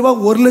 லட்சம் ரூபாய்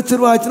 1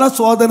 லட்சம் ரூபாய் ஆச்சுனா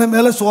சோதனை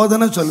மேல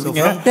சோதனை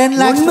சொல்லுவீங்க.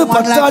 10 lakhs to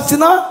 1 lakh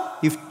ஆச்சுனா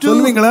if two,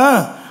 சொல்லுவீங்களா?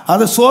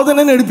 அத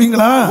சோதனைன்னு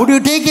எடுப்பீங்களா? would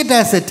you take it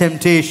as a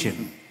temptation?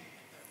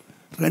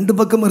 ரெண்டு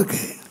பக்கம் இருக்கு.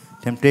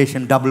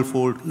 Temptation double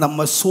fold.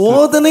 நம்ம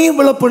சோதனையும்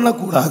விழ பண்ண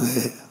கூடாது.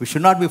 We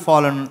should not be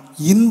fallen.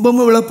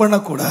 இன்பமும் விழ பண்ண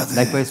கூடாது.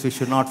 Likewise we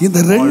should not.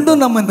 இந்த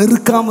ரெண்டும் நம்ம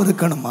நெருக்காம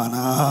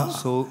இருக்கணுமானா,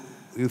 So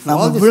if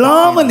நம்ம all this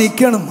விழாம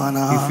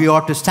நிக்கணுமானா, if we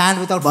ought to stand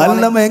without falling,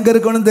 வல்லமை எங்க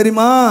இருக்கணும்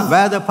தெரியுமா?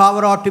 where the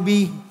power ought to be,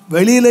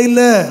 வெளியில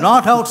இல்ல,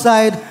 not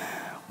outside,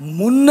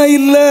 முன்ன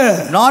இல்ல,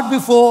 not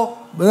before.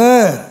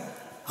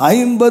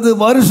 50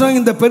 வருஷம்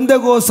இந்த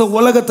பெந்தகோஸ்து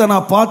உலகத்தை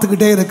நான்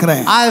பார்த்துக்கிட்டே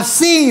இருக்கிறேன். I have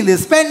seen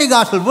this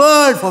Pentecostal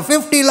world for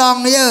 50 long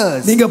years.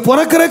 நீங்க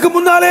பிறக்கறதுக்கு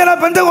முன்னாலே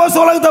நான்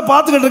பெந்தகோஸ்து உலகத்தை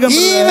பார்த்துக்கிட்டு இருக்கேன்.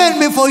 Even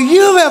before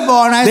you were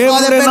born, I saw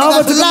the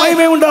Pentecostal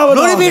life.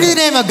 Glory be to the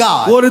name of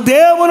God. ஒரு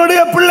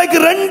தேவனுடைய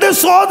பிள்ளைக்கு ரெண்டு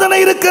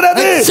சோதனை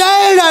இருக்கிறது. The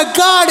child of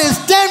God is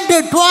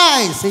tempted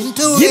twice in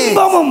 2 ways.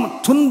 இன்பமும்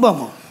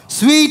துன்பமும்.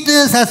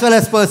 Sweetness as well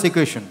as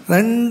persecution.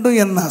 ரெண்டும்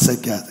என்ன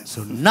அசைக்காது. So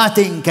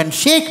nothing can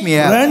shake me.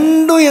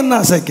 ரெண்டும் என்ன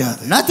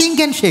அசைக்காது. Nothing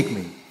can shake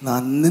me.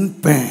 நான்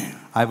நிற்பேன்.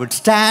 I would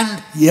stand.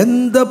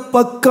 எந்த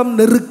பக்கம்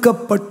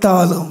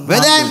நெருக்கப்பட்டாலும்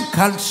Whether I am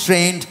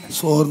constrained,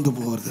 சோர்ந்து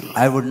போறதில்லை.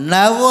 I would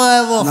never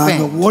ever நாங்க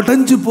faint.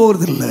 உடைஞ்சு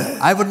போறதில்லை.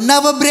 I would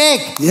never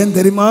break. ஏன்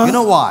தெரியுமா? You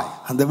know why?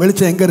 அந்த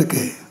வெளிச்சம் எங்க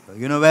இருக்கு?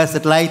 You know where's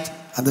that light?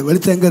 அந்த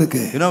வெளிச்சம் எங்க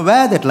இருக்கு? You know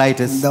where that light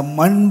is? இந்த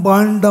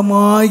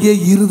மண்பாண்டமாகிய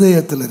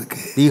இருதயத்தில்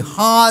இருக்கு. The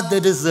heart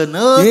that is an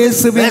earth.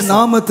 இயேசுவின்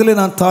நாமத்திலே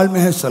நான்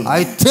தாழ்மையாக சொல்றேன்.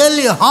 I tell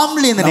you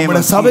humbly in the name of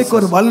நம்ம Jesus. சபைக்கு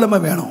ஒரு வல்லமை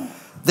வேணும்.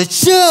 The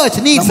church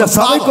needs a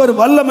சபைக்கு power. ஒரு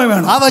வல்லமை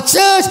வேணும். Our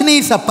church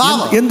needs a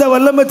power. எந்த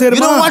வல்லமை You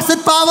தெரியுமா? know what's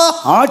that power?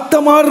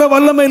 ஆட்டமாடுற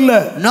வல்லமை இல்ல.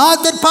 Not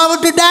that power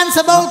to dance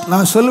about.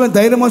 நான் சொல்லுவேன்,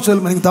 தைரியமா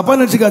சொல்லுவேன், நீங்க தப்பா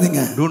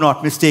நினைச்சுக்காதீங்க. Do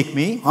not mistake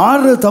me.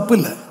 ஆடுறது தப்பு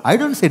இல்ல. I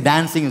don't say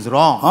dancing is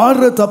wrong.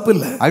 ஆடுறது தப்பு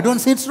இல்ல. I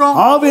don't say it's wrong.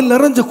 ஆவியில்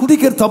நிறைஞ்ச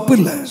குடிக்கிறது தப்பு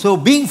இல்ல. So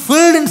being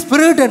filled in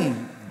spirit and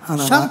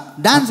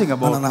dancing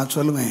about. நான்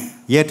சொல்லுவேன்,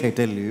 Yet I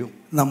tell you,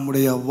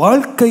 நம்முடைய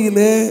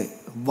வாழ்க்கையிலே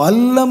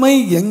வல்லமை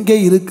எங்கே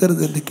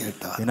இருக்கிறது என்று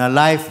கேட்டார். in our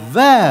life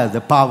where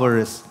the power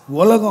is.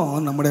 உலகம்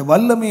நம்முடைய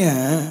வல்லமைய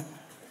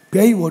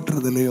பேய்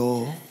ஓட்டுறது இல்லையோ,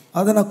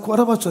 அதை நான்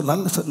குறைவா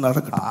நல்ல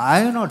நடக்கட்டும்.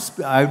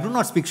 I do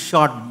not speak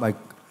short by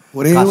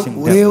ஒரே casting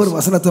ஒரு devils.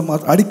 வசனத்தை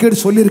அடிக்கடி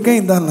சொல்லியிருக்கேன்,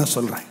 இந்த நான்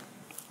சொல்றேன்.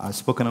 I have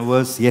spoken a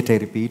verse, yet I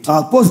repeat.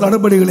 அப்போஸ்தலர்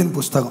நடபடிகளின்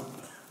புஸ்தகம்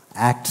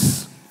Acts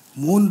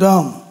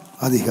 3ஆம்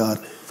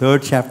அதிகாரம்.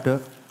 3rd chapter.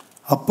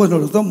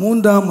 அப்போஸ்தலர்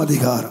 3ஆம்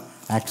அதிகாரம்.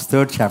 Acts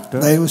 3rd chapter.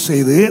 தயவு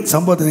செய்து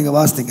சம்பவத்தை நீங்க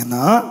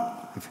வாசித்தீங்கன்னா,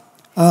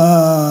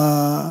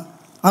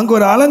 அங்க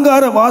ஒரு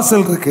அலங்கார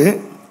வாசல் இருக்கு.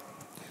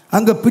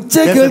 அங்க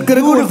பிச்சை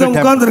கேட்கிறதுக்கு ஒருத்தன்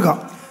உட்கார்ந்திருக்கான்.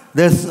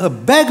 There's a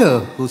beggar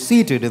who's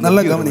seated in the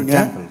beautiful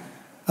temple.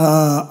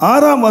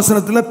 6ஆம்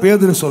வசனத்துல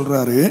பேதுரு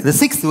சொல்றாரு, The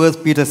 6th verse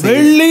Peter says,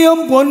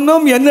 வெள்ளியும்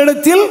பொன்னும்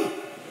என்னிடத்தில்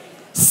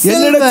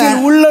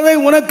உள்ளதை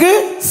உனக்கு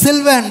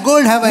silver and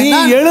gold have I நீ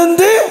none.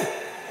 எழுந்து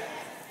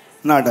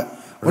நட.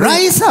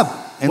 Rise up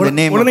in the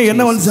name of உடனே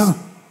என்ன Jesus. வந்துச்சான்?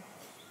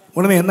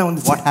 உடனே என்ன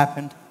வந்துச்சு? What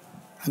happened?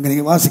 அங்க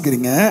நீங்க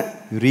வாசிக்கிறீங்க,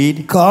 You read,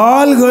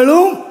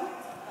 கால்களும்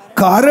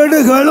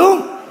கரடுகளும்.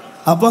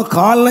 அப்ப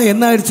கால்ல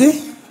என்ன ஆயிடுச்சு?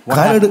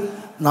 கரடு.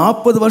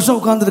 40 வருஷம்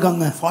உட்கார்ந்து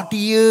இருக்காங்க.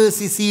 40 years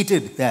he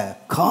seated there.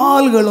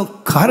 கால்களும்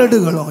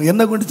கரடுகளும்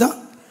என்ன கொண்டுச்சான்?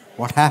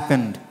 What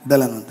happened?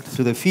 பலன் வந்துருச்சு.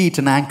 To the feet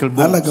and ankle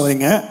நல்லா bones.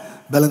 கவனிங்க,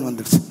 பலன்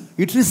வந்துருச்சு.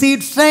 It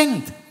received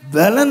strength.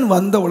 பலன்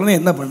வந்த உடனே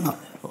என்ன பண்ணான்?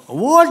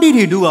 What did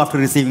he do after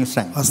receiving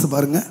strength? வாசித்து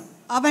பாருங்க.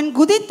 அவன்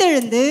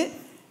குதித்தெழுந்து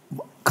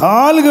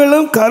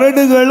கால்களும்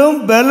கரடுகளும்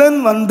பலன்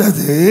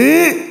வந்தது.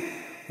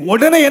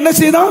 உடனே என்ன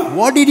செய்தான்?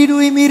 What did he do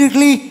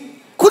immediately?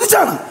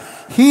 குதிச்சான்.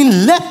 He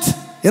leapt.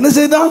 என்ன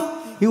செய்தான்?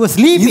 He was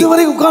leaping.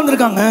 இதுவரை உட்கார்ந்து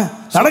இருக்காங்க,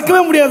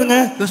 நடக்கவே முடியாதுங்க.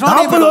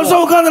 40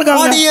 வருஷம் உட்கார்ந்து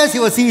இருக்காங்க. 40 years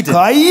he was seated.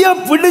 கைய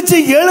பிடிச்சு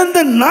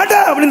எழுந்து நட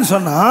அப்படின்னு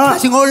சொன்னா,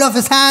 Catching hold of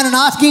his hand and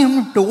asking him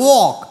to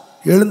walk.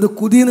 எழுந்து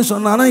குதின்னு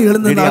சொன்னானா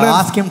எழுந்து Did he நட?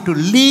 ask him to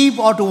leap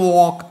or to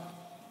walk?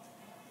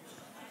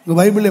 உங்க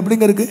பைபிள்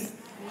எப்படிங்க இருக்கு?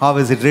 How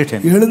is it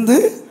written? எழுந்து.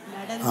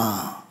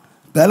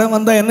 பலன்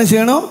வந்தா என்ன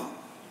செய்யணும்?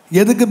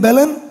 எதுக்கு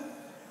பலன்?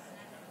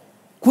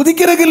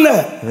 குதிக்கிறதுக்கு இல்ல,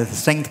 The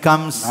strength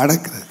comes.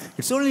 நடக்கிறது.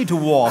 It's only to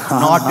walk,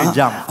 not to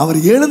jump. அவர்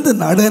எழுந்து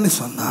நடன்னு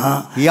சொன்னா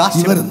He asked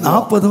him இவர் to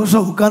walk. 40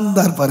 வருஷம்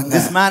உட்கார்ந்தார் பாருங்க.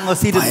 This man was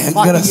seated for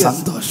பயங்கர 40 years.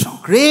 சந்தோஷம்,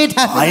 Great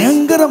happiness.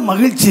 பயங்கர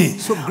மகிழ்ச்சி.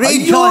 So great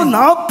ஐயோ, joy.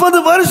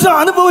 40 வருஷம்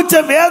அனுபவிச்ச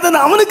வேதனை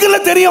அவனுக்கு இல்ல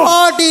தெரியும்.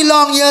 40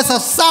 long years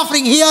of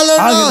suffering, he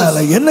alone அதனால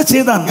knows. என்ன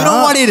செய்தான்? You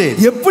know what he did?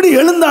 எப்படி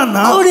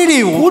எழுந்தான்னா How did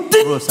he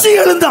குதிச்சு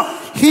எழுந்தான்.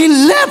 He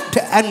leapt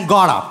and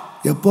got up.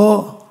 எப்போ?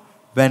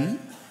 When?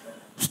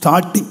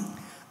 Starting.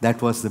 That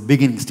was the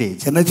beginning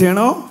stage. என்ன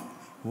செய்யணும்?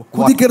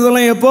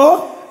 குதிக்கிறதெல்லாம் எப்போ?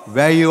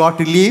 Where you ought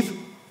to leave?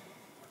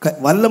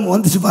 வல்லம்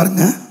வந்துச்சு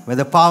பாருங்க, Where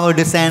the power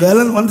descends.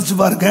 Velan வந்துச்சு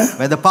பாருங்க,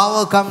 Where the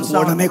power comes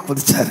down. உடனே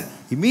குதிச்சாரு.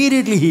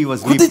 Immediately he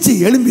was leaping. குதிச்சு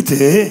எழும்பிட்டு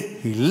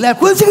He leapt.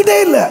 குதிச்சுக்கிட்டே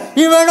இல்ல.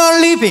 He went on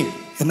leaping.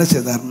 என்ன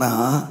செய்தார்னா,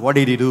 What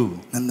did he do?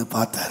 நின்னு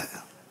பார்த்தாரு.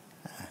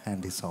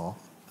 And he saw.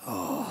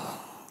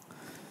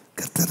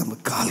 கர்த்தர்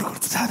நமக்கு கால்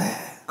கொடுத்துட்டாரு.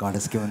 God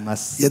has given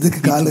us எதுக்கு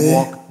feet to காலு?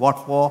 walk. What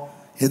for?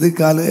 எதுக்கு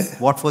காலு?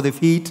 What for the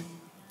feet?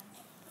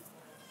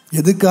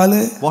 எதுக்கு காலு?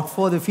 What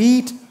for the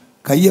feet?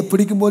 கையை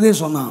பிடிக்கும் போதே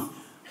சொன்னான்,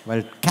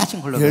 While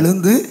catching hold of it.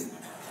 எழுந்து.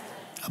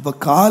 அப்ப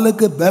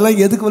காலுக்கு பலம்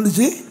எதுக்கு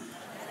வந்துச்சு?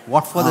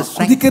 What for the strength?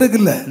 குதிக்கிறதுக்கு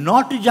இல்ல,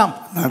 Not to jump.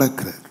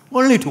 நடக்கிறது.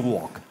 Only to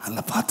walk.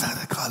 அல்ல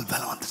பார்த்தாரு, கால்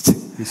பலம் வந்துச்சு.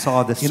 He saw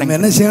the இனிமே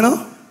என்ன strength. செய்யணும்?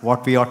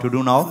 What we ought to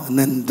do now?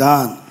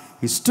 நின்றான்.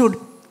 He stood.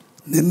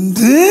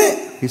 நின்று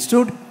He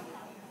stood.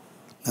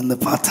 நின்று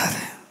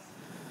பார்த்தாரு,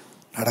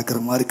 நடக்கிற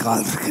மாதிரி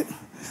கால் இருக்கு.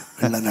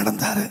 நல்லா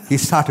நடந்தாரு. He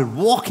started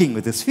walking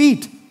with his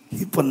feet.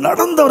 இப்ப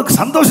நடந்தவருக்கு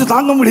சந்தோஷம்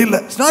தாங்க முடியல.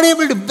 He's not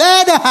able to bear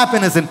the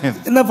happiness in him.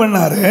 என்ன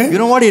பண்ணாரு? You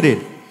know what he did?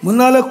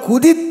 முன்னால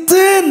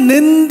குதித்து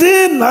நின்று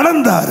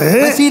நடந்தாரு.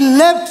 As he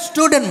leapt,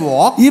 stood and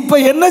walked. இப்ப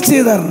என்ன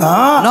செய்தார்னா,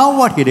 Now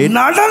what he did?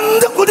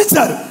 நடந்து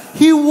குதிச்சாரு.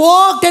 He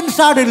walked and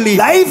started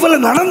leaping. லைஃப்ல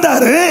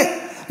நடந்தாரு,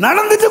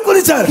 நடந்துட்டு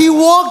குதிச்சாரு. He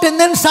walked and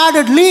then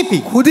started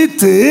leaping.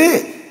 குதித்து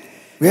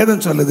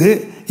வேதம் சொல்லுது,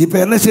 இப்ப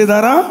என்ன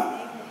செய்தாரா?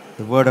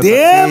 The word of God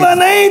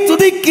தேவனை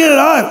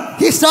துதிக்கிறார். says,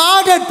 he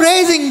started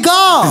praising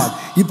God.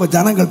 இப்ப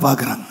ஜனங்கள்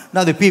பார்க்கறாங்க.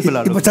 Now the people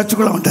are இப்ப looking.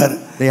 சர்ச்சுக்குள்ள வந்துட்டாரு.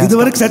 They are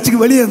இதுவரைக்கும் சர்ச்சுக்கு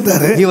வெளியே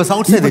இருந்தாரு. He was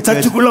outside இப்ப the church.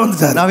 சர்ச்சுக்குள்ள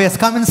வந்துட்டாரு. Now he has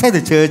come inside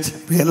the church.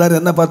 இப்ப எல்லாரும்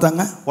என்ன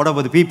பார்த்தாங்க? What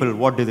about the people?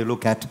 What did they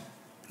look at?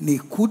 நீ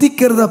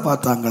குதிக்கிறத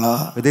பார்த்தாங்களா?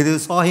 Whether they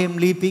saw him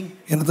leaping?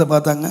 என்னத்தை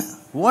பார்த்தாங்க?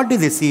 What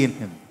did they see in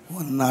him?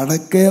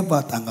 நடக்கே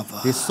பார்த்தாங்கப்பா.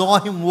 They saw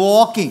him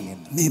walking.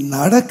 நீ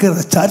நடக்கிற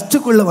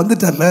சர்ச்சுக்குள்ள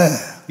வந்துட்டல்ல,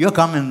 You're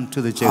coming to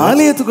the church.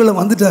 ஆலயத்துக்குள்ள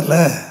வந்துட்டல்ல.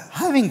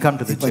 Having come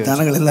to the இப்ப church,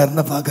 ஜனங்கள் எல்லாரும்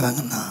என்ன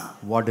பார்க்கறாங்கன்னா,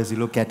 what does he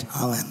look at?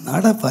 அவன்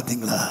நட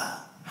பாத்தீங்களா?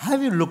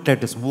 Have you looked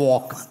at his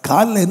walk?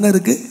 கால்ல என்ன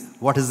இருக்கு?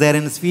 What is there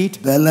in his feet?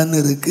 பலன்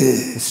இருக்கு.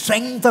 The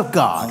strength of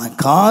God. அவன்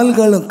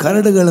கால்களும்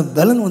கரடுகளும்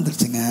பலன்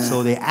வந்துருச்சுங்க. So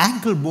the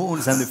ankle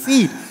bones and the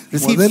feet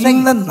received strength.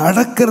 முதல்ல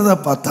நடக்கிறத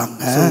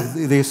பார்த்தாங்க.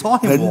 So they saw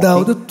him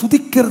ரெண்டாவது walking.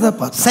 துதிக்கிறத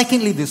பார்த்தாங்க.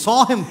 Secondly, they saw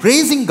him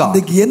praising God.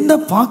 இன்னைக்கு என்ன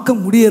பார்க்க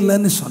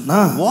முடியலன்னு சொன்னா,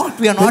 What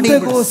we are not able to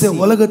பெந்தெகோஸ்தே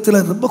see.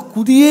 உலகத்துல ரொம்ப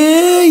குதியே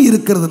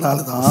இருக்கிறதுனால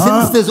தான்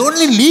Since there's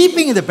only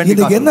leaping in the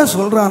இன்னைக்கு Pentecost, என்ன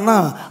சொல்றான்னா,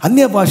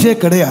 அந்நிய பாஷையே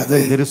கிடையாது,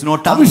 there is no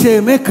tongue,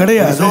 அபிஷேகமே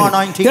கிடையாது, there is no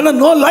anointing, ஏன்னா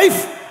no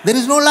life. there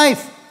is no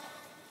life.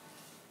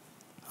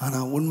 ஆனா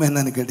உண்மை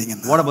என்னன்னு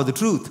கேட்டீங்கன்னா, What about the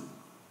truth?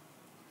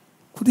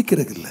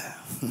 குதிக்கிறது இல்ல.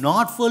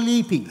 Not for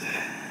leaping.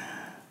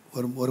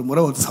 ஒரு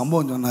முறை ஒரு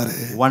சம்பவம் சொன்னாரு.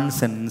 Once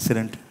an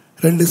incident,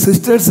 ரெண்டு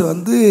சிஸ்டர்ஸ்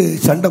வந்து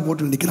சண்டை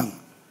போட்டு நிக்கிறாங்க.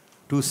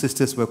 two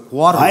sisters were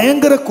quarreling.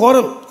 பயங்கர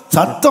கோரல்,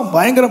 சத்தம்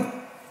பயங்கரம்.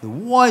 The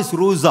voice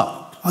rose up.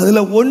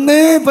 அதுல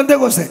ஒண்ணே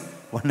பெந்தெகோஸ்தே,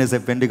 One is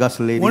a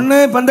Pentecostal lady,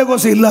 ஒண்ணே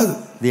பெந்தெகோஸ்தே இல்லாது.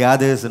 the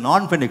other is a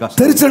non-Pentecostal.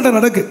 தெரிச்சண்டை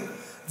நடக்கு.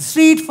 The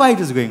street fight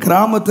is going on.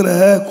 கிராமத்துல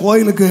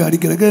கோயிலுக்கு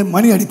அடிக்கிறதுக்கு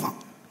மணி அடிப்பான்.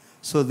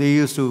 So they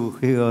used to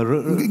hear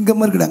இங்க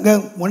இருக்கிறாங்க,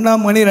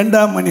 ஒண்ணாம் மணி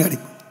ரெண்டாம் மணி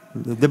அடிப்பான்.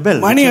 the bell.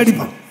 மணி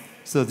அடிப்பான்.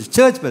 So the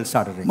church bell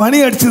started ringing. மணி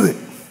அடிச்சது.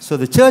 So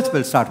the church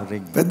bell started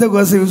ringing.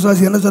 பெந்தெகோஸ்தே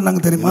விசுவாசி என்ன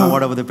சொன்னாங்க You தெரியுமா? know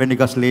what about the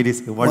Pentecostal ladies?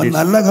 What ஒரு did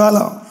நல்ல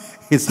காலம்,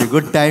 it's a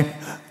good time.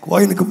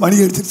 கோயிலுக்கு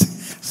மணி அடிச்சிருச்சு.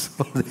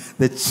 So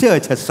the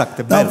church has struck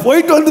the நான் bell.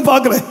 போயிட்டு வந்து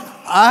பார்க்கிறேன்.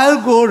 I'll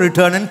go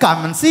return and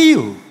come and see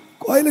you.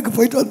 கோயிலுக்கு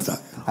போயிட்டு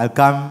வந்துட்டாங்க. I'll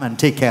come and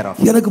take care of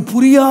you. எனக்கு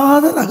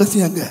புரியாத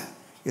ரகசியங்க.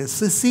 It's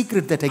a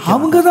secret that I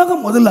அவங்க can't. தாங்க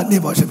முதல்ல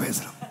அந்நிய பாஷை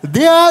பேசுறாங்க.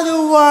 They are the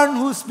one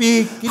who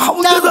speak in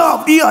அவங்க tongues. தான்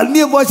அப்படியே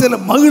அந்நிய பாஷையில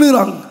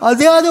மகிழுறாங்க.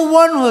 They are the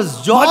one who has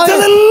joy.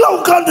 மற்றதெல்லாம்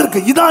உட்கார்ந்து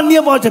இருக்கு, இதான்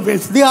அந்நிய பாஷை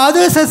பேசுது. The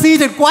others are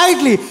seated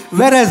quietly,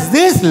 whereas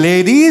this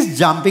lady is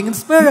jumping in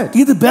spirit.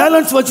 இது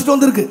பேலன்ஸ் வச்சுட்டு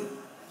வந்திருக்கு.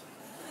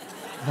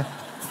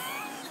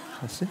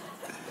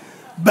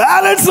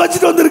 பேலன்ஸ்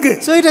வச்சுட்டு வந்திருக்கு.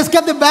 So it has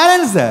kept the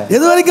balance there.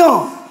 எது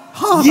வரைக்கும்?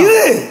 இது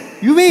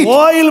You wait.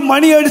 கோயில்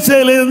மணி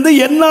அடிச்சதுல இருந்து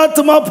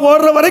என்னாத்துமா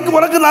போடுற வரைக்கும்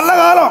உனக்கு நல்ல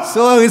காலம்.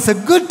 So it's a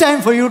good time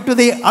for you up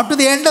to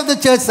the end of the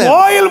church service.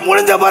 கோயில்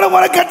முடிஞ்ச பிறகு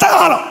உனக்கு கெட்ட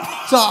காலம்.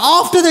 So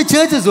after the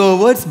church is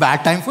over, it's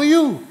bad time for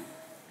you.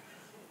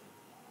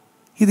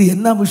 இது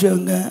என்ன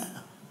அபிஷேகங்க?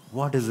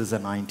 What is this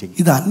anointing?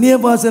 இது அந்நிய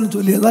பாஷைன்னு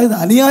சொல்லியதா, இது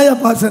அநியாய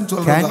பாஷைன்னு Can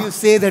சொல்றதா? you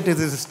say that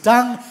it is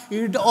tongue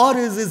or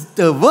is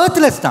it a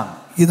worthless tongue?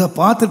 இத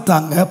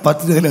பார்த்துட்டாங்க,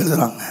 பத்திரிகையில்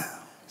எழுதுறாங்க.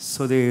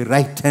 So they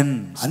write 10.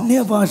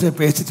 அந்நிய பாஷை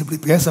பேசிட்டு இப்படி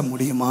பேச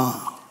முடியுமா?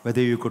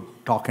 whether you could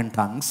talk in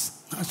tongues.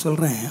 நான்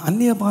சொல்றேன்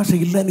அந்நிய பாஷை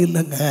இல்லன்னு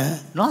இல்லங்க.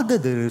 Not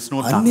that there is no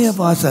tongues. அந்நிய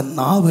பாஷை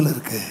நாவில்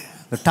இருக்கு.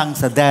 The tongues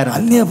are there.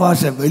 அந்நிய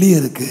பாஷை வெளியே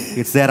இருக்கு.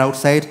 It's there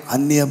outside.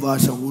 அந்நிய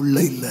பாஷை உள்ள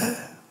இல்ல.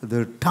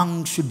 The tongue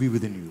should be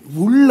within you.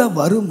 உள்ள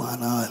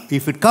வருமானால்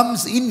if it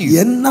comes in you,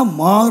 என்ன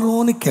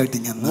மாறும்னு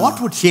கேட்டீங்கன்னா what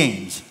would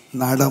change?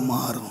 நட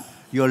மாறும்.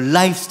 Your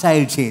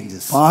lifestyle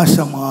changes.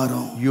 பாஷை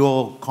மாறும். Your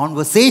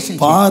conversation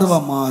changes. பார்வை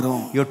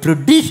மாறும். Your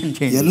tradition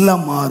changes.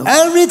 எல்லாம் மாறும்.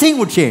 Everything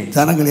would change.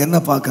 ஜனங்கள் என்ன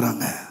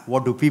பார்க்கறாங்க?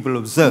 What do people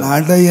observe?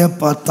 நடைய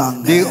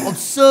பார்த்தாங்க. They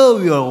observe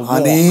your walk.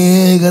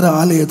 அநேகர்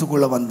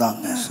ஆலயத்துக்குள்ள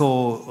வந்தாங்க. So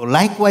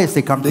likewise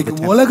they come to the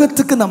temple.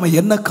 உலகத்துக்கு நம்ம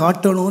என்ன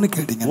காட்டணும்னு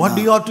கேட்டீங்கன்னா, What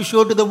do you ought to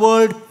show to the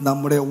world?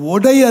 நம்முடைய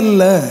உடை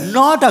அல்ல,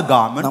 not a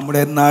garment,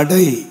 நம்முடைய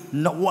நடை,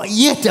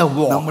 yet a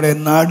walk, நம்முடைய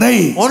நடை,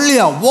 only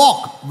a walk.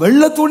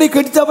 வெள்ளை துணி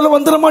கட்டிச்சாப்புல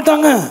வந்துட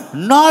மாட்டாங்க.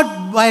 Not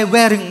by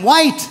wearing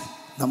white.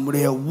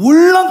 நம்முடைய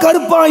உள்ளம்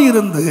கருப்பா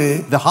இருந்து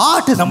the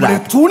heart is நம்முடைய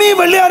black. துணி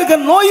வெள்ளையா இருக்க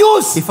no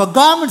use. If a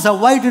garments are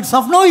white, it's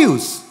of no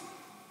use.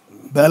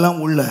 பலம்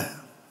உள்ள,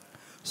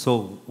 so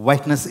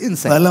whiteness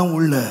inside, பலம்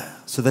உள்ள.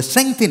 so the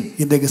strength in.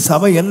 இன்றைக்கு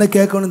சபை என்ன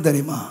கேட்கணும்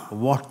தெரியுமா?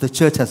 What the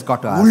church has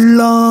got to ask.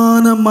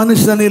 உள்ளான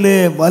மனுஷனிலே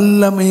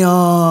வல்லமையா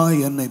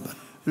என்னை per.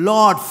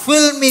 Lord,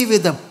 fill me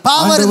with the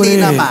power in the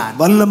inner man.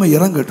 வல்லமை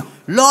இறங்கட்டும்.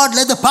 Lord,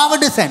 let the power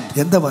descend.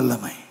 எந்த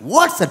வல்லமை?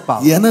 What's that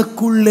power?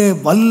 எனக்குள்ளே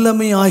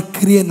வல்லமையாய்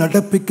கிரியை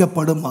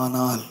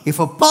நடப்பிக்கப்படுமானால், if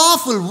a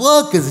powerful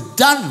work is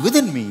done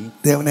within me,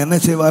 தேவன் என்ன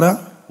செய்வாரா?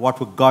 what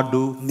would God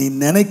do? நீ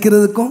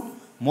நினைக்கிறதுக்கும்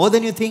More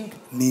than you think,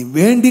 நீ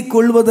வேண்டிக்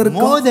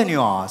கொள்வதற்கும் more than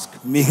you ask,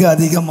 மிக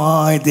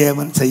அதிகமாய்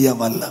தேவன் செய்ய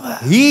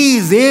வல்லவர். He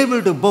is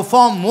able to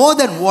perform more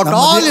than what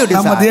all you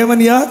நம்ம desire.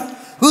 தேவன் யார்?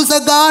 Who's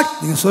a God?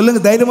 நீங்க சொல்லுங்க,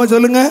 தைரியமா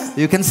சொல்லுங்க.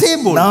 You can say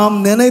bold. நாம்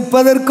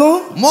நினைப்பதற்கும்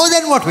More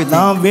than what we think,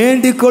 நாம்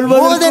வேண்டிக் more than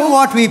கொள்வதற்கும்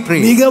what we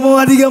pray. மிகவும்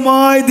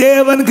அதிகமாய்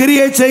தேவன்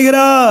கிரியை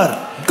செய்கிறார்.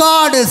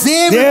 God is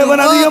able தேவன்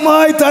to work.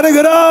 அதிகமாய்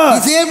தருகிறார். He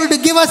is able to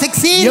give us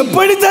exceeding.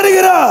 எப்படி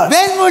தருகிறார்?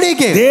 When would He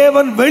give?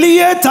 தேவன்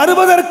வெளியே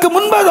தருவதற்கு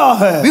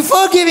முன்பதாக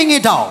Before giving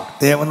it out,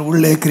 தேவன்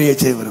உள்ளே கிரியை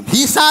செய்வார்.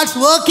 He starts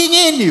working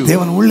in you.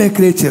 தேவன் உள்ளே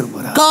கிரியை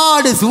செய்வார்.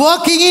 God is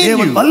working in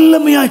தேவன் you.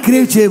 வல்லமையாய்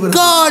கிரியை செய்வார்.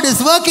 God is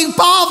working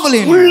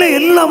powerfully in you. உள்ளே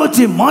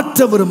எல்லாவற்றையும்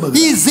மாற்ற விரும்புகிறார்.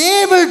 He is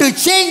able to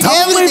change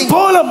தம்மை everything.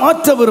 போல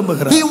மாற்ற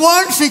விரும்புகிறார். He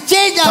wants to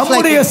change us like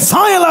நம்முடைய Him.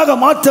 சாயலாக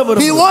மாற்ற He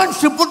விரும்புகிறார். wants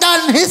to put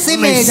on His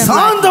image and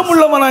சாந்தம்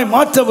உள்ளவனாய்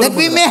மாற்ற that we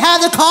விரும்புகிறார். may have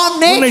the calm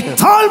உன்னை nature,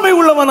 தாழ்மை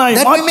உள்ளவனாய்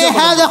that we மாற்ற may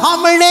have the விரும்புகிறார்.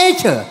 humble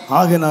nature.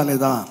 ஆகையாலே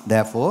தான்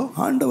Therefore,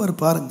 ஆண்டவர்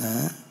பாருங்க,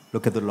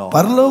 look at the Lord.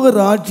 பரலோக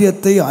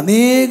ராஜ்யத்தை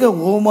அநேக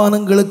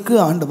ஓமானங்களுக்கு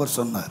ஆண்டவர்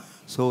சொன்னார்.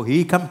 So He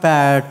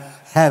compared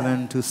heaven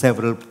to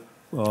several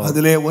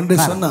அதிலே ஒன்று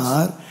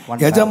சொன்னார்,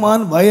 One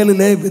எஜமான்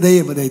வயலிலே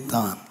விதையை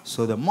விதைத்தான்.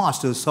 So the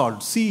master sowed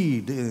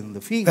seed in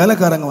the field.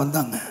 வேலைக்காரங்க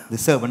வந்தாங்க.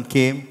 The servant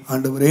came.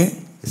 ஆண்டவரே,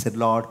 He said,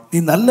 Lord, நீ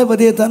நல்ல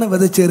விதையை தானே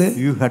விதைச்சேரு,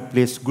 you had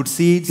placed good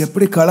seeds.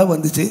 எப்படி களை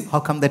வந்துச்சு?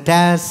 How come the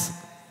tares?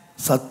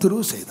 சத்துரு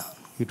செய்தான்.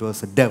 It was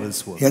a devil's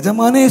work.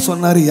 எஜமானே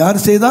சொன்னாரு, யார்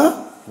செய்தா?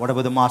 What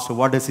about the master?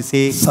 What does he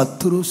say?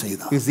 சத்துரு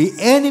செய்தான். It's the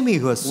enemy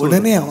who has sown.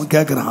 உடனே அவன்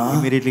கேட்கிறான்,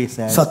 Immediately he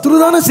said,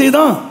 சத்துரு தானே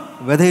செய்தான்,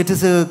 whether it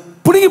is a,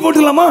 புடுங்கி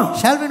போட்டுலாமா?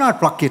 shall we not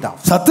pluck it out?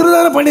 சத்துரு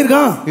தானே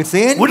பண்ணிருக்கான், It's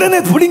the enemy.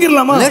 உடனே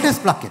புடுங்கிடலாமா? Let us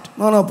pluck it.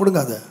 நான்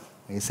புடுங்காத.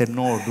 He said,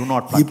 no, do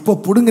not pluck it. இப்ப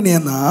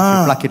புடுங்கினேன்னா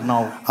Pluck it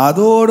now.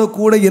 அதோட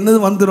கூட என்னது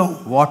வந்துரும்?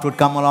 What would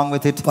come along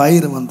with it?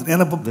 பயிர் வந்துரும்.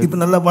 ஏன்னா இப்ப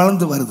நல்லா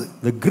வளர்ந்து வருது.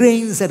 The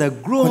grains that are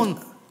grown.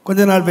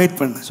 கொஞ்ச நாள் வெயிட்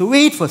பண்ணு. So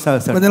wait for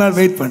certain. கொஞ்ச நாள்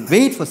வெயிட் பண்ணு.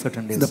 Wait for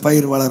certain days. இந்த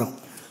பயிர் வளரும்.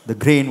 The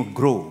grain would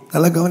grow.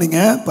 நல்லா கவனிங்க,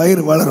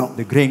 பயிர் வளரும்.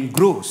 The grain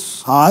grows.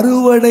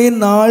 அறுவடை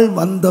நாள்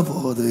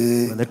வந்தபோது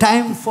When the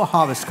time for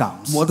harvest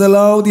comes,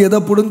 முதலாவது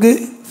எதை புடுங்கு?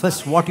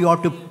 first what you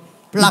ought to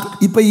pluck.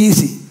 இப்ப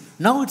ஈஸி.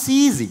 Now it's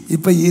easy.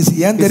 இப்ப ஈஸி.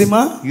 ஏன்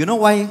தெரியுமா? You know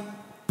why?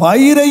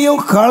 பயிரையும்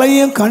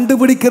களையும்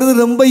கண்டுபிடிக்கிறது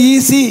ரொம்ப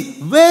easy.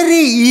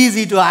 Very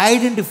easy to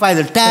identify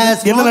the tares.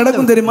 என்ன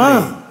நடக்கும் தெரியுமா?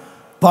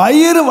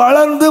 பயிர்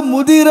வளர்ந்து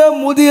முதிர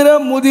முதிர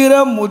முதிர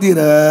முதிர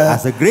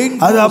As the grain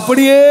அது grows,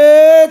 அப்படியே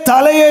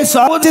தலையை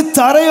சாய்ச்சி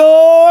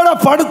தரையோட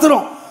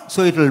படுத்துரும். so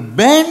it will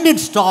bend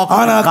its stalk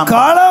ஆனா and come down.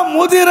 களை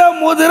முதிர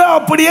முதிர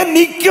அப்படியே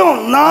நிக்கும்,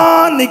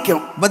 நான்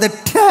நிக்கும். But the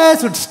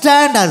tares would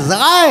stand as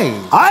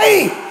I.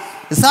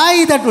 It's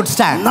I that would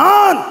stand.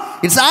 நான்.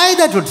 It's I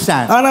that would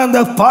stand. ஆனா அந்த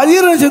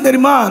பயிர் என்ன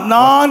தெரியுமா?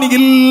 நான்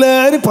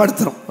இல்லன்னு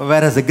படுத்துரும்.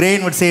 Whereas the grain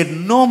would say,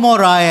 no more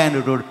I, and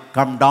it would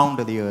come down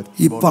to the earth.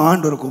 இப்ப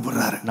ஆண்டவர்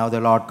கூப்பிடுறாரு. Now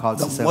the Lord calls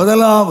himself.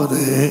 முதலாவது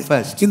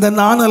First. இந்த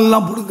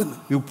நானெல்லாம் புடுங்கணும்.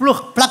 You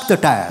pluck the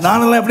tares.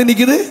 நானெல்லாம் எப்படி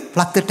நிக்குது?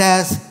 Pluck the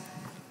tares.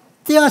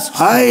 They are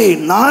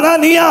நானா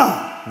நீயா?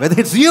 whether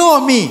it's you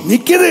or me.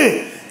 நிக்குது.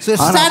 So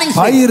it's standing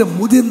straight. பயிர்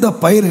முதிர்ந்த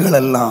பயிர்கள்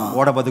எல்லாம்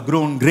What about the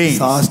grown grains?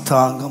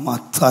 சாஷ்டாங்கமா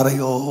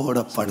தரையோட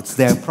படுத்து.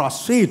 They are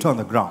prostrate on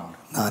the ground.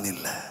 நான்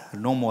இல்ல.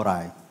 No more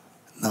I.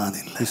 நான்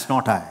இல்ல. It's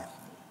not I.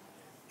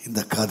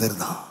 இந்த கதிர்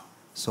தான்.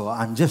 So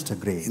I'm just a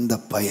grain. இந்த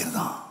பயிர்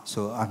தான்.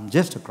 So I'm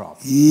just a crop.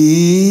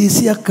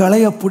 ஈஸியா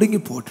களைய புடுங்கி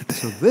போட்டுட்டு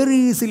So very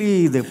easily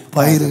the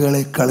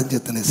பயிர்களை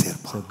களஞ்சத்துல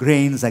சேர்ப்பான். so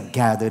grains are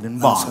gathered in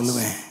barns.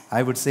 சொல்லுவேன்.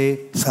 I would say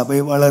சபை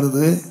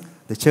வளருது,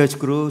 the church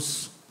grows.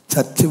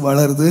 சர்ச்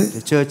வளருது,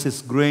 The church is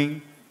growing.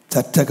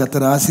 சர்ச்சை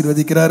கர்த்தர்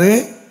ஆசீர்வதிக்கிறாரு.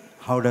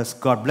 How does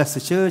God bless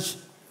the church?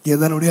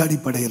 எதனுடைய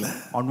அடிப்படையில்?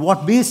 On what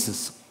basis?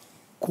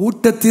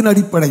 கூட்டத்தின்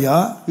அடிப்படையா?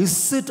 Is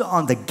it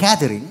on the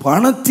gathering?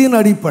 பணத்தின்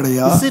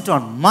அடிப்படையா? Is it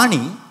on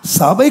money?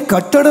 சபை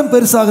கட்டடம்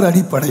பெருசாகிற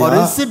அடிப்படையா? Or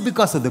is it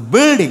because of the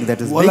building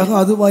that is big?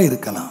 உலகம் அதுவா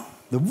இருக்கலாம்.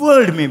 The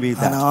world may be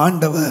that.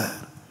 ஆண்டவர்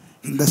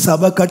இந்த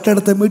சபை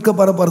கட்டடத்தை மீட்க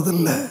போறது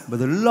இல்ல. But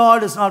the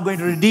Lord is not going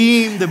to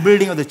redeem the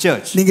building of the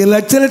church. நீங்க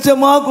லட்ச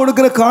லட்சமா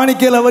கொடுக்கிற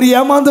காணிக்கையில அவர்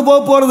ஏமாந்து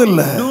போறது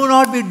இல்ல. Do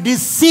not be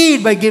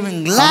deceived by giving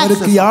lakhs.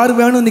 அவருக்கு யார்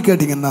வேணும்னு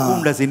கேட்டீங்கன்னா,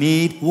 whom does he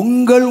need?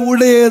 உங்கள்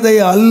உடையதை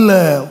அல்ல,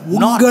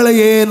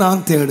 உங்களையே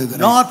நான்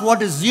தேடுகிறேன். Not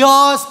what is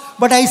yours,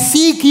 but I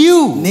seek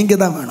you. நீங்க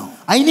தான் வேணும்.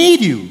 I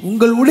need you.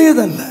 உங்கள்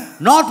உடையதல்ல.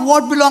 Not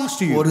what belongs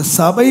to you. ஒரு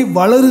சபை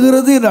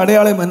வளருகிறது என்ற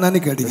அடையாளம்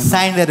என்னன்னு கேட்டீங்கன்னா, the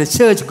sign that a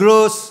church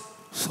grows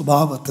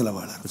சுபாவத்துல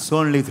வளரும். it's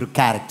only through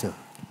character.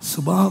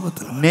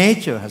 சுபாவத்துல.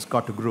 Nature has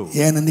got to grow.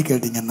 ஏன்னு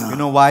கேட்டீங்கன்னா, you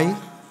know why?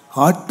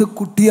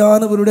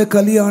 ஆட்டுக்குட்டியானவருடைய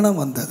கல்யாணம்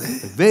வந்தது.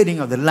 The wedding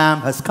of the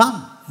lamb has come.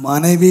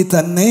 மனைவி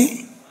தன்னை,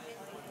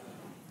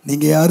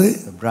 நீங்க யாரு?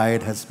 The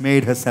bride has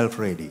made herself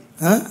ready.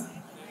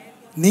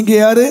 நீங்க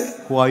யாரு?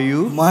 Who are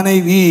you?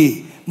 மனைவி.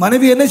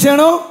 மனைவி என்ன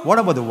செய்யணும்? What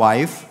about the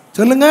wife?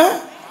 சொல்லுங்க.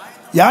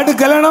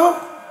 யாருக்கு கல்யாணம்?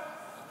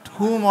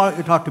 Whom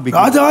it ought to be?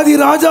 ராஜாதி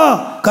ராஜா,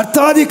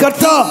 கர்த்தாதி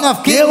கர்த்தா,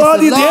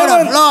 தேவாதி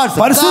தேவன்,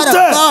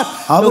 பரிசுத்தர்,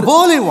 the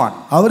holy one.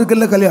 அவருக்கு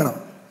இல்ல கல்யாணம்.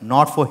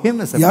 Not for him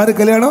is a யாரு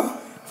கல்யாணம்?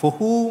 For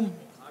whom?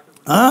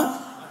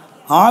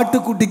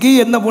 ஆட்டுக்குட்டிக்கு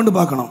என்ன பொண்ணு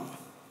பார்க்கணும்?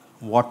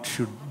 What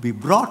should be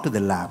brought to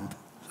the lamb?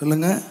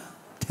 சொல்லுங்க.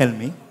 Tell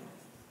me.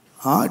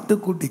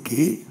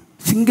 ஆட்டுக்குட்டிக்கு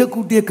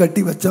சிங்கக்குட்டியை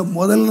கட்டி வச்சா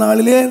முதல்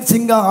நாளிலே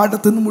சிங்கம் ஆட்டை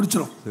தின்னு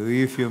முடிச்சிடும். So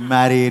if you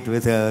marry it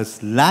with a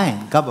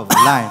lion, cub of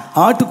a lion,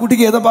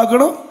 ஆட்டுக்குட்டிக்கு எதை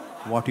பார்க்கணும்?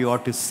 what you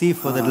ought to see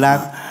for the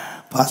lamb?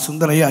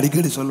 Sundaraiah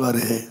அடிக்கடி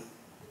சொல்வாரு,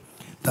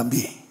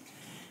 தம்பி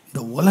இந்த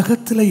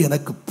உலகத்துல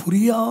எனக்கு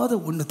புரியாத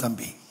ஒண்ணு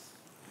தம்பி,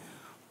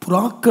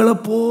 புறாக்களை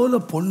போல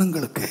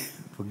பொண்ணுங்களுக்கு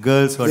for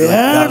girls who are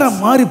வேட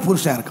மாதிரி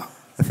புருஷன் இருக்கான்.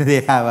 they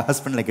have a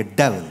husband like a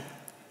devil.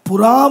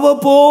 புறாவை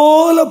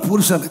போல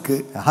புருஷனுக்கு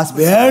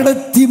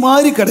வேடத்தி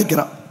மாதிரி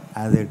கிடைக்கிறான்.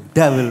 As a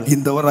devil.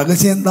 இந்த ஒரு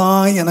ரகசியம்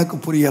தான் எனக்கு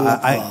புரியல.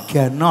 I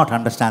cannot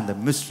understand the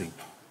mystery.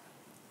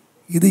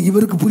 இது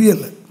இவருக்கு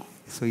புரியல.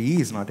 So he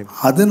is not able.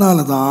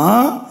 அதனால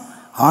தான்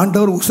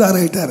ஆண்டவர்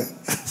உஷாராயிட்டாரு.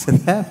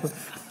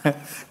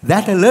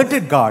 That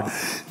alerted God.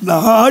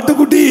 நான்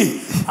ஆட்டுக்குட்டி,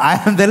 I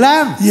am the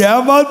lamb.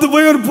 ஏமாத்து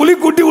போய் ஒரு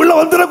புலிக்குட்டி உள்ள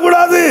வந்துட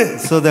கூடாது.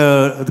 So the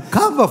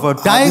cub of a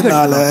tiger.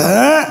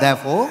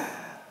 Therefore,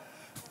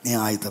 நீ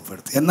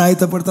ஆயத்தப்படுத்து. என்ன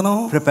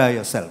ஆயத்தப்படுத்தணும்? prepare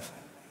yourself.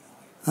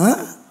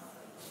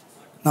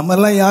 நம்ம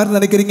எல்லாம் யார்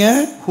நினைக்கிறீங்க?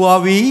 Who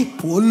are we?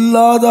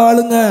 பொல்லாத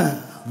ஆளுங்க.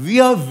 We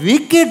are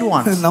wicked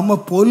ones. நம்ம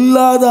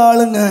பொல்லாத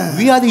ஆளுங்க.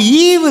 We are the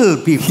evil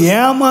people.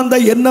 ஏமாந்தா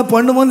என்ன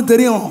பண்ணுவோம்னு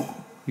தெரியும்.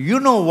 You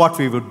know what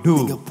we would do.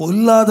 நீங்க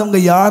பொல்லாதவங்க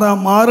யாரா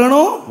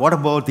மாறணும்? What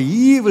about the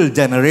evil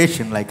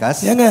generation like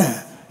us? ஏங்க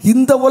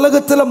இந்த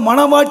உலகத்துல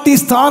மணவாட்டி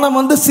ஸ்தானம்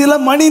வந்து சில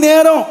மணி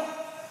நேரம்.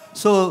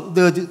 So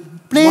the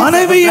place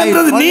மனைவி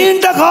என்றது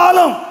நீண்ட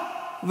காலம்.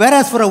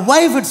 Whereas for a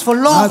wife it's for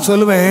long. நான்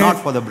சொல்லுவேன்,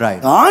 not for the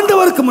bride.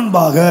 ஆண்டவருக்கு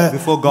முன்பாக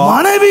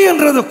மனைவி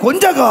என்றது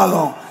கொஞ்ச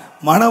காலம்,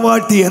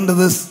 மணவாட்டி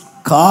என்றது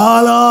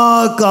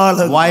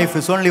காலாகாலம். Wife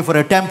is only for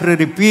a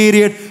temporary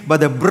period, but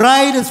the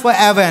bride is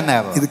forever and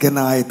ever. இதுக்கு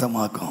என்ன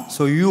ஆயத்தமாக்கும்?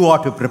 So you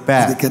ought to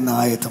prepare. இதுக்கு என்ன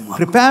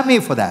ஆயத்தமாக்கும்? Prepare me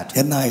for that.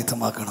 என்ன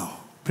ஆயத்தமாக்கணும்?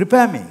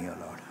 Prepare me, your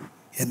Lord.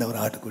 என்ன ஒரு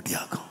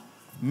ஆட்டுக்குட்டியாக்கும்.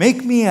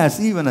 Make me as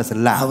even as a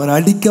lamb. அவர்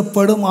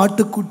அடிக்கப்படும்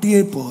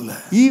ஆட்டுக்குட்டியை போல.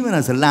 Even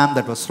as a lamb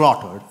that was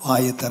slaughtered.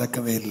 வாயை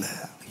திறக்கவே இல்லை.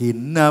 He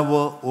never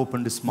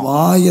opened his mouth.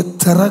 வாயை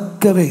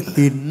திறக்கவே இல்லை.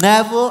 He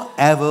never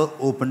ever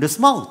opened his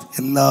mouth.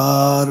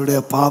 எல்லாருடைய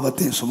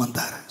பாவத்தையும்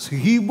சுமந்தார். So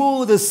he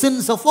bore the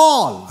sins of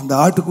all. அந்த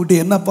ஆட்டுக்குட்டி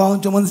என்ன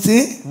பாவம் சுமந்துச்சு?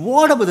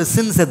 What about the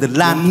sins that the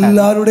lamb carried?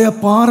 எல்லாருடைய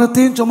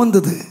பாவத்தையும்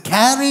சுமந்தது.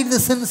 Carried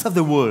the sins of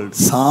the world.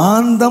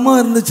 சாந்தமா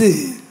இருந்துச்சு.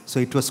 So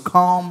it was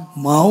calm.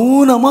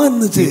 மௌனமா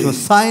இருந்துச்சு. It was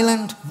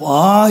silent.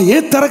 வாயே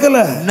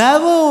திறக்கல.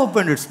 Never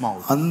opened its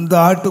mouth. அந்த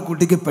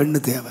ஆட்டுக்குட்டிக்கு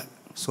பெண்ணு தேவை.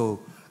 So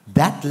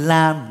that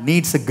lamb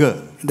needs a girl.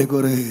 இன்னைக்கு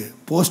ஒரு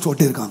போஸ்ட்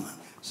ஒட்டி இருக்காங்க.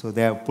 So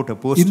they have put a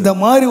poster. இந்த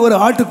மாதிரி ஒரு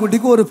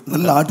ஆட்டுக்குட்டிக்கு ஒரு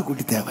நல்ல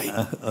ஆட்டுக்குட்டி தேவை.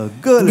 A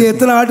girl. இங்க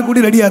எத்தனை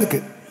ஆட்டுக்குட்டி ரெடியா இருக்கு?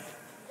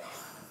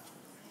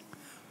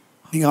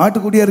 நீங்க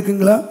ஆட்டுக்குட்டியா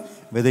இருக்கீங்களா?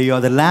 Whether you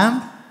are the lamb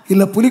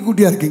இல்ல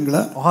புலிக்குட்டியா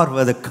இருக்கீங்களா? or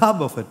whether the cub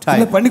of a இல்ல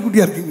tiger.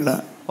 பன்னிக்குட்டியா இருக்கீங்களா?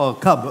 Or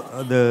cub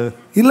the.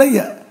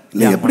 இல்லையா?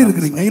 இல்ல எப்படி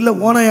இருக்கீங்க? இல்ல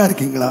ஓனாயா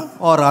இருக்கீங்களா?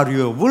 Or are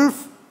you a wolf?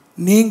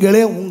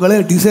 நீங்களே உங்களே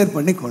டிசைட்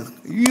பண்ணி கொள்ளுங்க.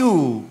 You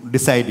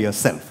decide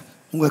yourself.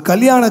 உங்க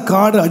கல்யாண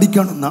card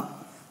அடிக்கணும்னா,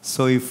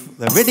 So if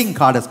the wedding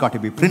card has got to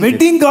be printed.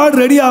 Wedding card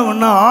ready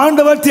ஆகணும்னா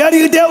ஆண்டவர்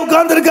தேடிக்கிட்டே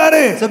உட்கார்ந்திருக்காரு.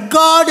 So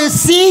God is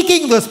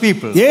seeking those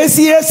people.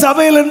 ACA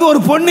சபையில இருந்து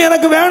ஒரு பொண்ணு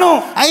எனக்கு வேணும்.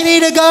 I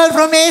need a girl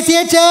from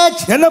ACA church.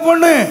 என்ன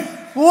பொண்ணு?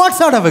 What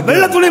sort of a girl?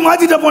 வெள்ளை துணி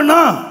மாத்திட்ட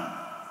பொண்ணா?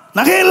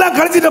 நகையெல்லாம்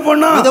கழிச்சிட்ட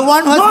பொண்ணா? The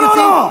one who has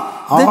received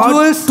the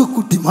jewels.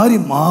 ஆட்டுக்குட்டி மாதிரி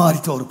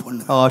மாறிட்ட ஒரு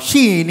பொண்ணு. Oh,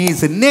 she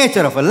needs the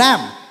nature of a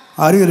lamb.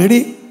 Are you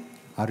ready?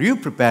 Are you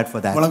prepared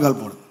for that? முழங்கால்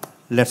போடு.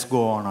 Let's go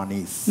on our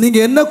knees. நீங்க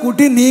என்ன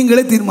குட்டி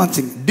நீங்களே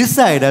தீர்மானிச்சீங்க.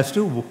 Decide as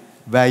to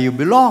where you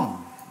belong.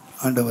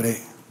 ஆண்டவரே,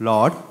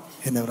 Lord,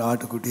 என்னை ஒரு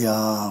ஆட்டுக்குட்டியா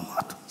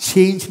மாற்றும்.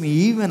 change me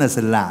even as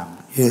a lamb.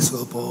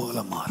 இயேசுவை போல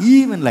மாறும்.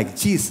 Even like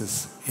Jesus.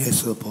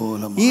 இயேசுவை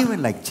போல மாறும். Even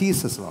like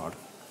Jesus, Lord.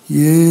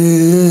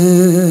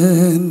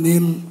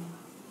 ஏனில்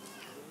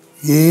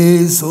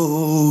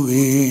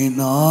இயேசுவின்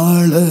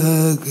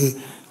அழகு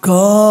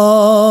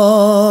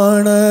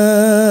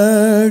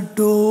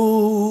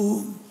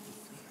காணட்டும்.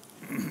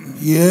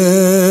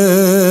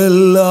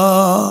 எல்லா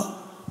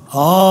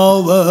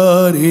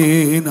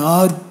அவரின்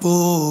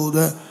அற்புத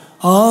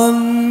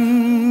அன்போடு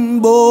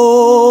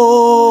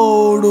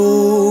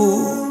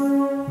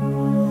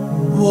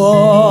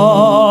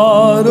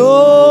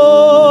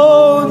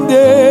வாரோம்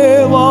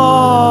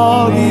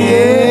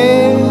தேவாவியே,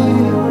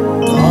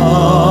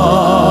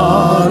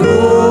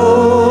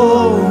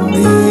 தாரோம்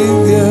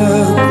திவ்ய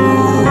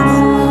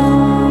குணம்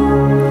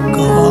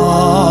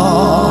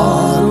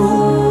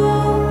காரும்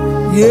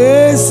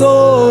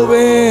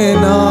இயேசுவே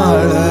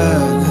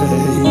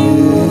அழகையே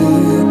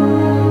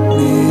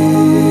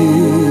நீலே.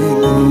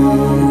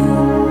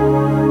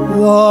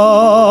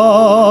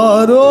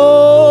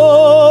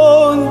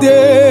 வாரோம்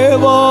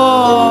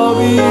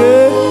தேவாவியே,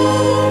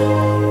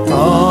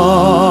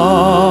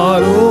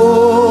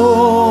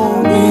 தாரோம்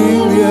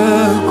திவ்ய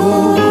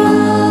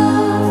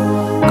குணம்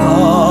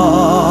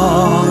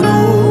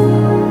காரும்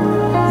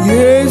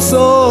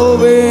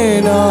இயேசுவே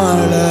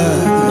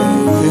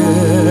அழகையே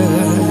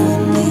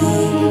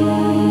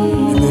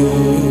நீலே.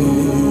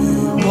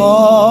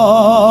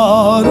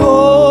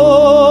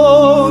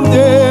 வாரோம்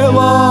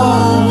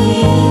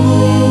தேவாவியே,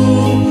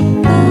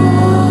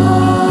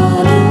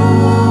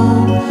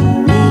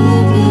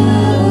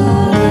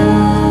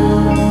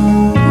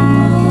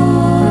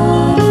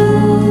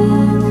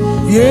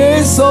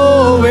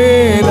 இயேசுவே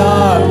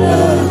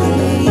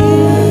அழகையே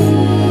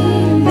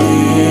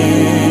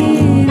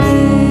நீலே.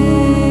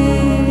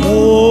 Oh,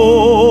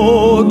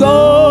 the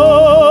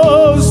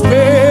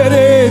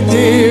Spirit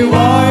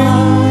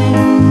divine,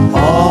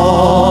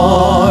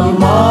 all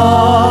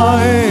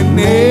my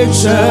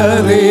nature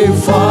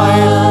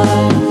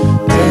refine,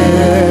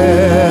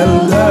 tell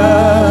the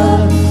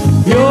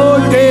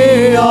beauty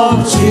of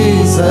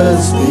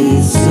Jesus we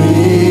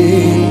see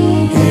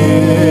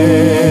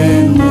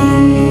in me.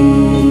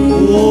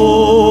 Oh,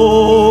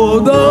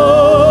 the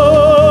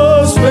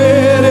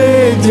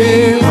Spirit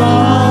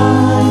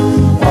divine,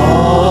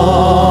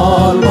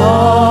 all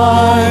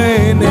my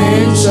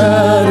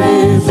nature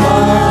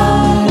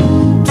refine,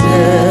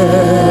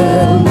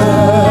 tell the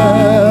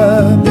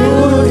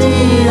beauty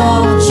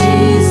of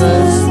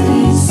Jesus we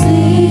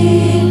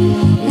see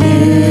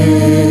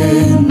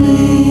in me.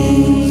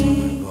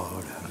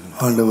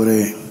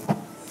 ஆண்டவரே,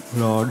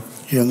 Lord,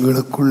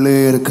 எங்களுக்குள்ளே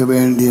இருக்க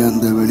வேண்டிய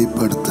அந்த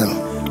வெளிப்படுத்தல்,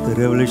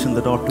 the revelation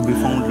that ought to be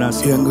found in us,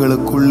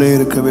 எங்களுக்குள்ளே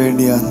இருக்க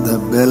வேண்டிய அந்த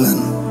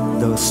பலன்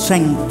the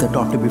strength that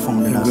ought to be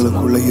found in us, Lord.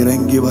 எங்களுக்குள்ளே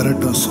இறங்கி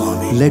வரட்டும்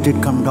சுவாமி. Let it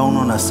come down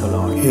on us,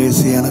 Lord.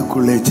 இயேசு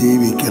எனக்குள்ளே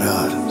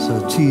ஜீவிக்கிறார். So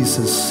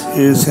Jesus,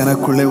 இயேசு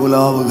எனக்குள்ளே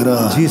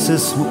உலாவுகிறார்.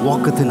 Jesus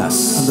walketh in us.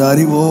 அந்த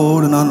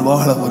அறிவோடு நான்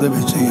வாழ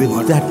உதவி With செய்வேன்.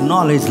 that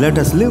knowledge, let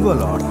us live,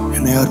 O Lord.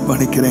 என்னை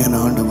அர்ப்பணிக்கிறேன்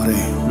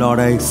ஆண்டவரே.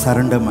 Lord, I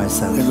surrender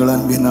myself. எங்கள்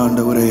அன்பின்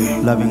ஆண்டவரே,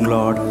 Loving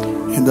Lord,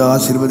 இந்த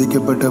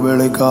ஆசீர்வதிக்கப்பட்ட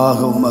வேளைக்காக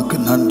உமக்கு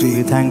நன்றி.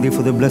 we thank thee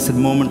for the blessed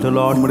moment, O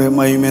Lord. உம்முடைய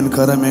மகிமையின்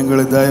கரம்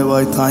எங்களை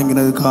தயவாய்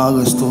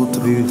தாங்கினதுக்காக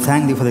ஸ்தோத்திரம். We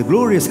thank thee for the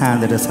glorious hand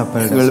that has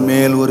upheld us. எங்கள்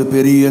மேல் ஒரு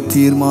பெரிய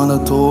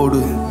தீர்மானத்தோடு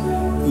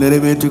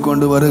நிறைவேற்றி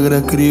கொண்டு வருகிற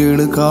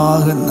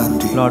கிரியைகளுக்காக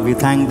நன்றி. Lord, we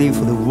thank thee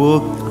for the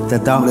work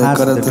that thou உம்முடைய hast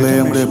the கரத்திலே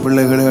உம்முடைய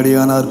பிள்ளைகளை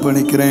அடியான்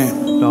அர்ப்பணிக்கிறேன்.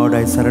 Lord,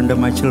 I surrender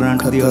my children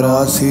unto thee, O கர்த்தர்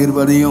Lord.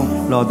 ஆசீர்வதியும்.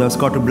 Lord, thou hast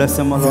got to bless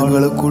them, O Lord.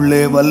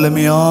 எங்களுக்குள்ளே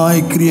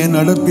வல்லமையாய் கிரியை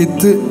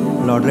நடப்பித்து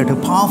Lord, let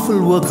a powerful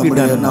work be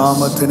நம்முடைய done in us.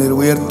 நாமத்தை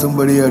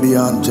உயர்த்தும்படி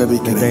அடியான் Let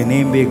ஜெபிக்கிறேன். thy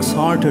name be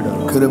exalted, O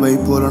Lord. கிருபை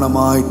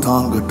பூரணமாய்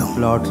தாங்கட்டும்.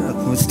 Lord,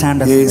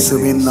 stand us.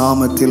 இயேசுவின்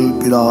நாமத்தில்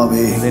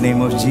பிதாவே. In the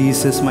name of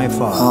Jesus, my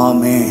Father.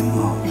 Amen.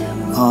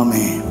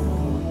 Amen.